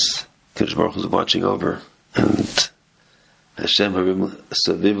 There's Kadosh Baruch Hu watching over. And Hashem Harim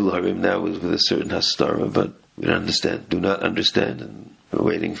Sevivla Harim now is with a certain hastara, but we do not understand. And we're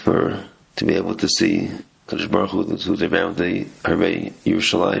waiting to be able to see Kadosh Baruch Hu, who's around the Harei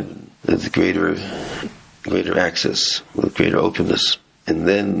Yerushalayim, with greater access, with greater openness. And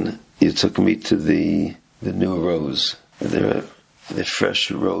then you took me to the new rows. There are fresh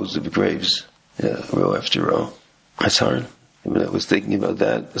rows of graves, row after row. That's hard. When I was thinking about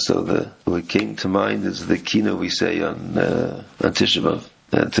that, so what came to mind is the kino we say on Tisha B'Av,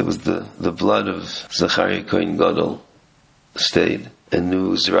 that it was the blood of Zachariah Kohen Gadol stayed, and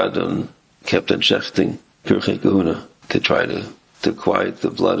Nu Zradon kept on shechting Pirchei Kahuna to try to quiet the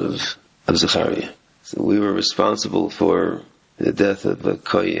blood of Zachariah. So we were responsible for the death of a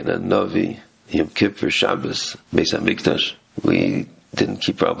Kohen and Navi, Yom Kippur, Shabbos, Beis HaMikdash. We didn't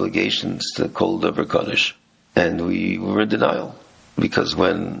keep our obligations to Kol Davar Kodesh. And we were in denial. Because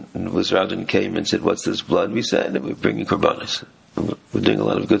when Wizradin came and said, "What's this blood?" we said, "We're bringing korbanos. We're doing a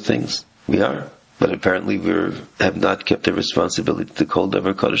lot of good things." We are. But apparently we have not kept the responsibility to Kol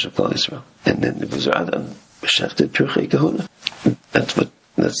Davar Kodesh of Klal Yisrael. And then Wizradin shechted Pirchei Kahuna.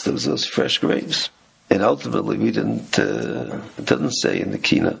 That's those fresh graves. And ultimately, we didn't. It doesn't say in the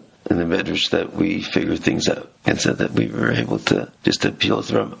Kina, in the Medrash, that we figured things out. It said that we were able to just appeal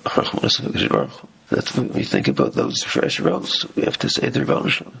to Ram. That's when we think about those fresh rows. We have to say the Rebbeinu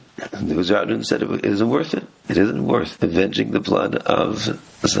Shalom. And the Wizardin said it isn't worth it. It isn't worth avenging the blood of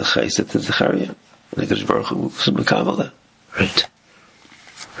Zachaiset and Zachariah. And the Baruch Hu was makabel that.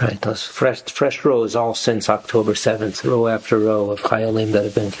 Right, those fresh rows all since October 7th, row after row of Chayalim that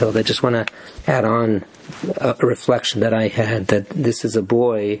have been killed. I just want to add on a reflection that I had, that this is a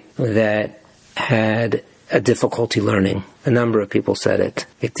boy that had a difficulty learning. A number of people said it.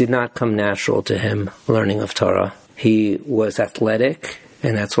 It did not come natural to him, learning of Torah. He was athletic,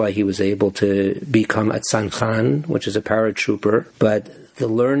 and that's why he was able to become a tzanchen, which is a paratrooper, but the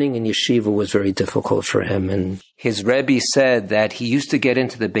learning in yeshiva was very difficult for him. And his Rebbe said that he used to get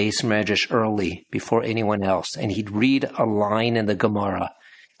into the Beis Medrash early, before anyone else, and he'd read a line in the Gemara,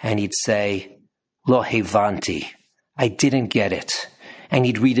 and he'd say, "Lo hevanti," I didn't get it. And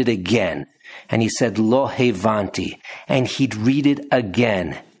he'd read it again, and he said, "Lo hevanti," and he'd read it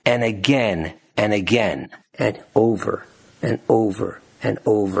again, and again, and again, and over, and over, and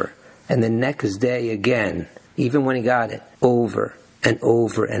over. And the next day again, even when he got it, over, and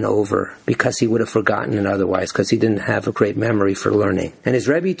over and over, because he would have forgotten it otherwise, because he didn't have a great memory for learning. And his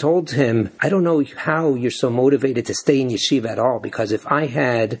Rebbe told him, "I don't know how you're so motivated to stay in yeshiva at all, because if I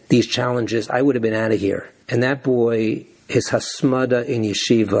had these challenges, I would have been out of here." And that boy, his hasmada in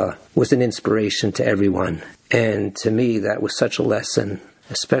yeshiva was an inspiration to everyone. And to me, that was such a lesson,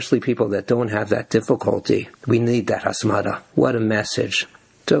 especially people that don't have that difficulty. We need that hasmada. What a message.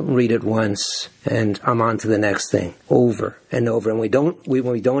 Don't read it once and I'm on to the next thing, over and over. And when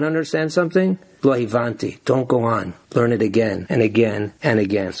we don't understand something, lo hivanti, don't go on. Learn it again and again and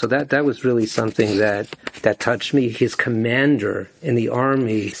again. So that was really something that touched me. His commander in the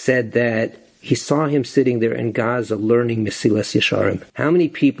army said that he saw him sitting there in Gaza learning Mesilas Yesharim. How many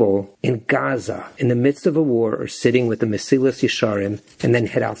people in Gaza, in the midst of a war, are sitting with the Mesilas Yesharim and then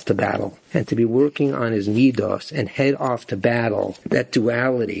head off to battle? And to be working on his midos and head off to battle, that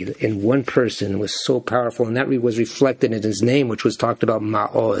duality in one person was so powerful, and that was reflected in his name, which was talked about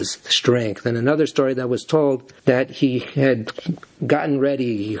ma'oz, strength. And another story that was told, that he had gotten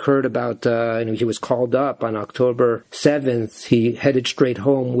ready, he heard about, he was called up on October 7th, he headed straight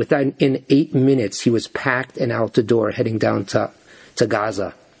home. In 8 minutes, he was packed and out the door, heading down to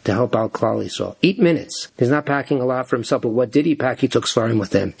Gaza to help out Klal Yisrael. 8 minutes. He's not packing a lot for himself, but what did he pack? He took sarim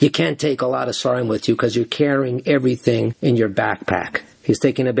with him. You can't take a lot of sarim with you because you're carrying everything in your backpack. He's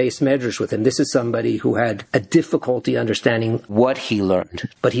taking a Beis Medrash with him. This is somebody who had a difficulty understanding what he learned,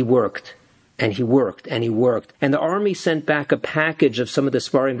 but he worked. and he worked, and he worked. And the army sent back a package of some of the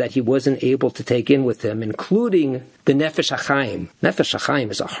Svarim that he wasn't able to take in with him, including the Nefesh HaChaim. Nefesh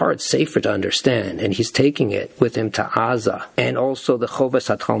HaChaim is a hard sefer to understand, and he's taking it with him to Aza, and also the Chovas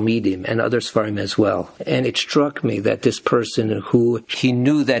HaTalmidim and other Svarim as well. And it struck me that this person who he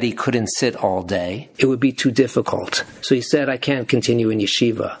knew that he couldn't sit all day, it would be too difficult. So he said, I can't continue in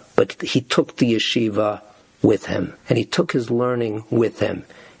yeshiva. But he took the yeshiva with him, and he took his learning with him.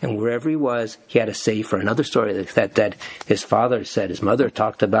 And wherever he was, he had a sefer. Another story that his father said, his mother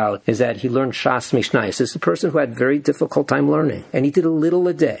talked about, is that he learned Shas Mishnayos. This is a person who had very difficult time learning. And he did a little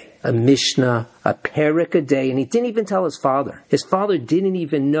a day, a Mishnah, a Perek a day, and he didn't even tell his father. His father didn't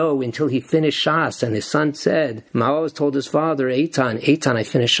even know until he finished Shas, and his son said, Maoz told his father, Eitan, I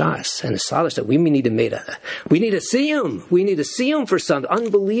finished Shas. And his father said, we need to see him for something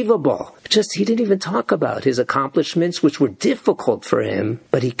unbelievable. Just, he didn't even talk about his accomplishments, which were difficult for him,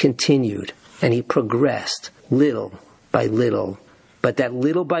 but he continued, and he progressed little by little. But that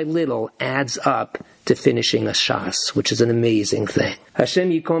little by little adds up to finishing a Shas, which is an amazing thing. Hashem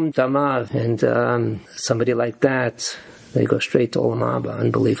Yikom Damav, and somebody like that, they go straight to Olam Haba.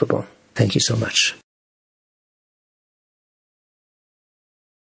 Unbelievable. Thank you so much.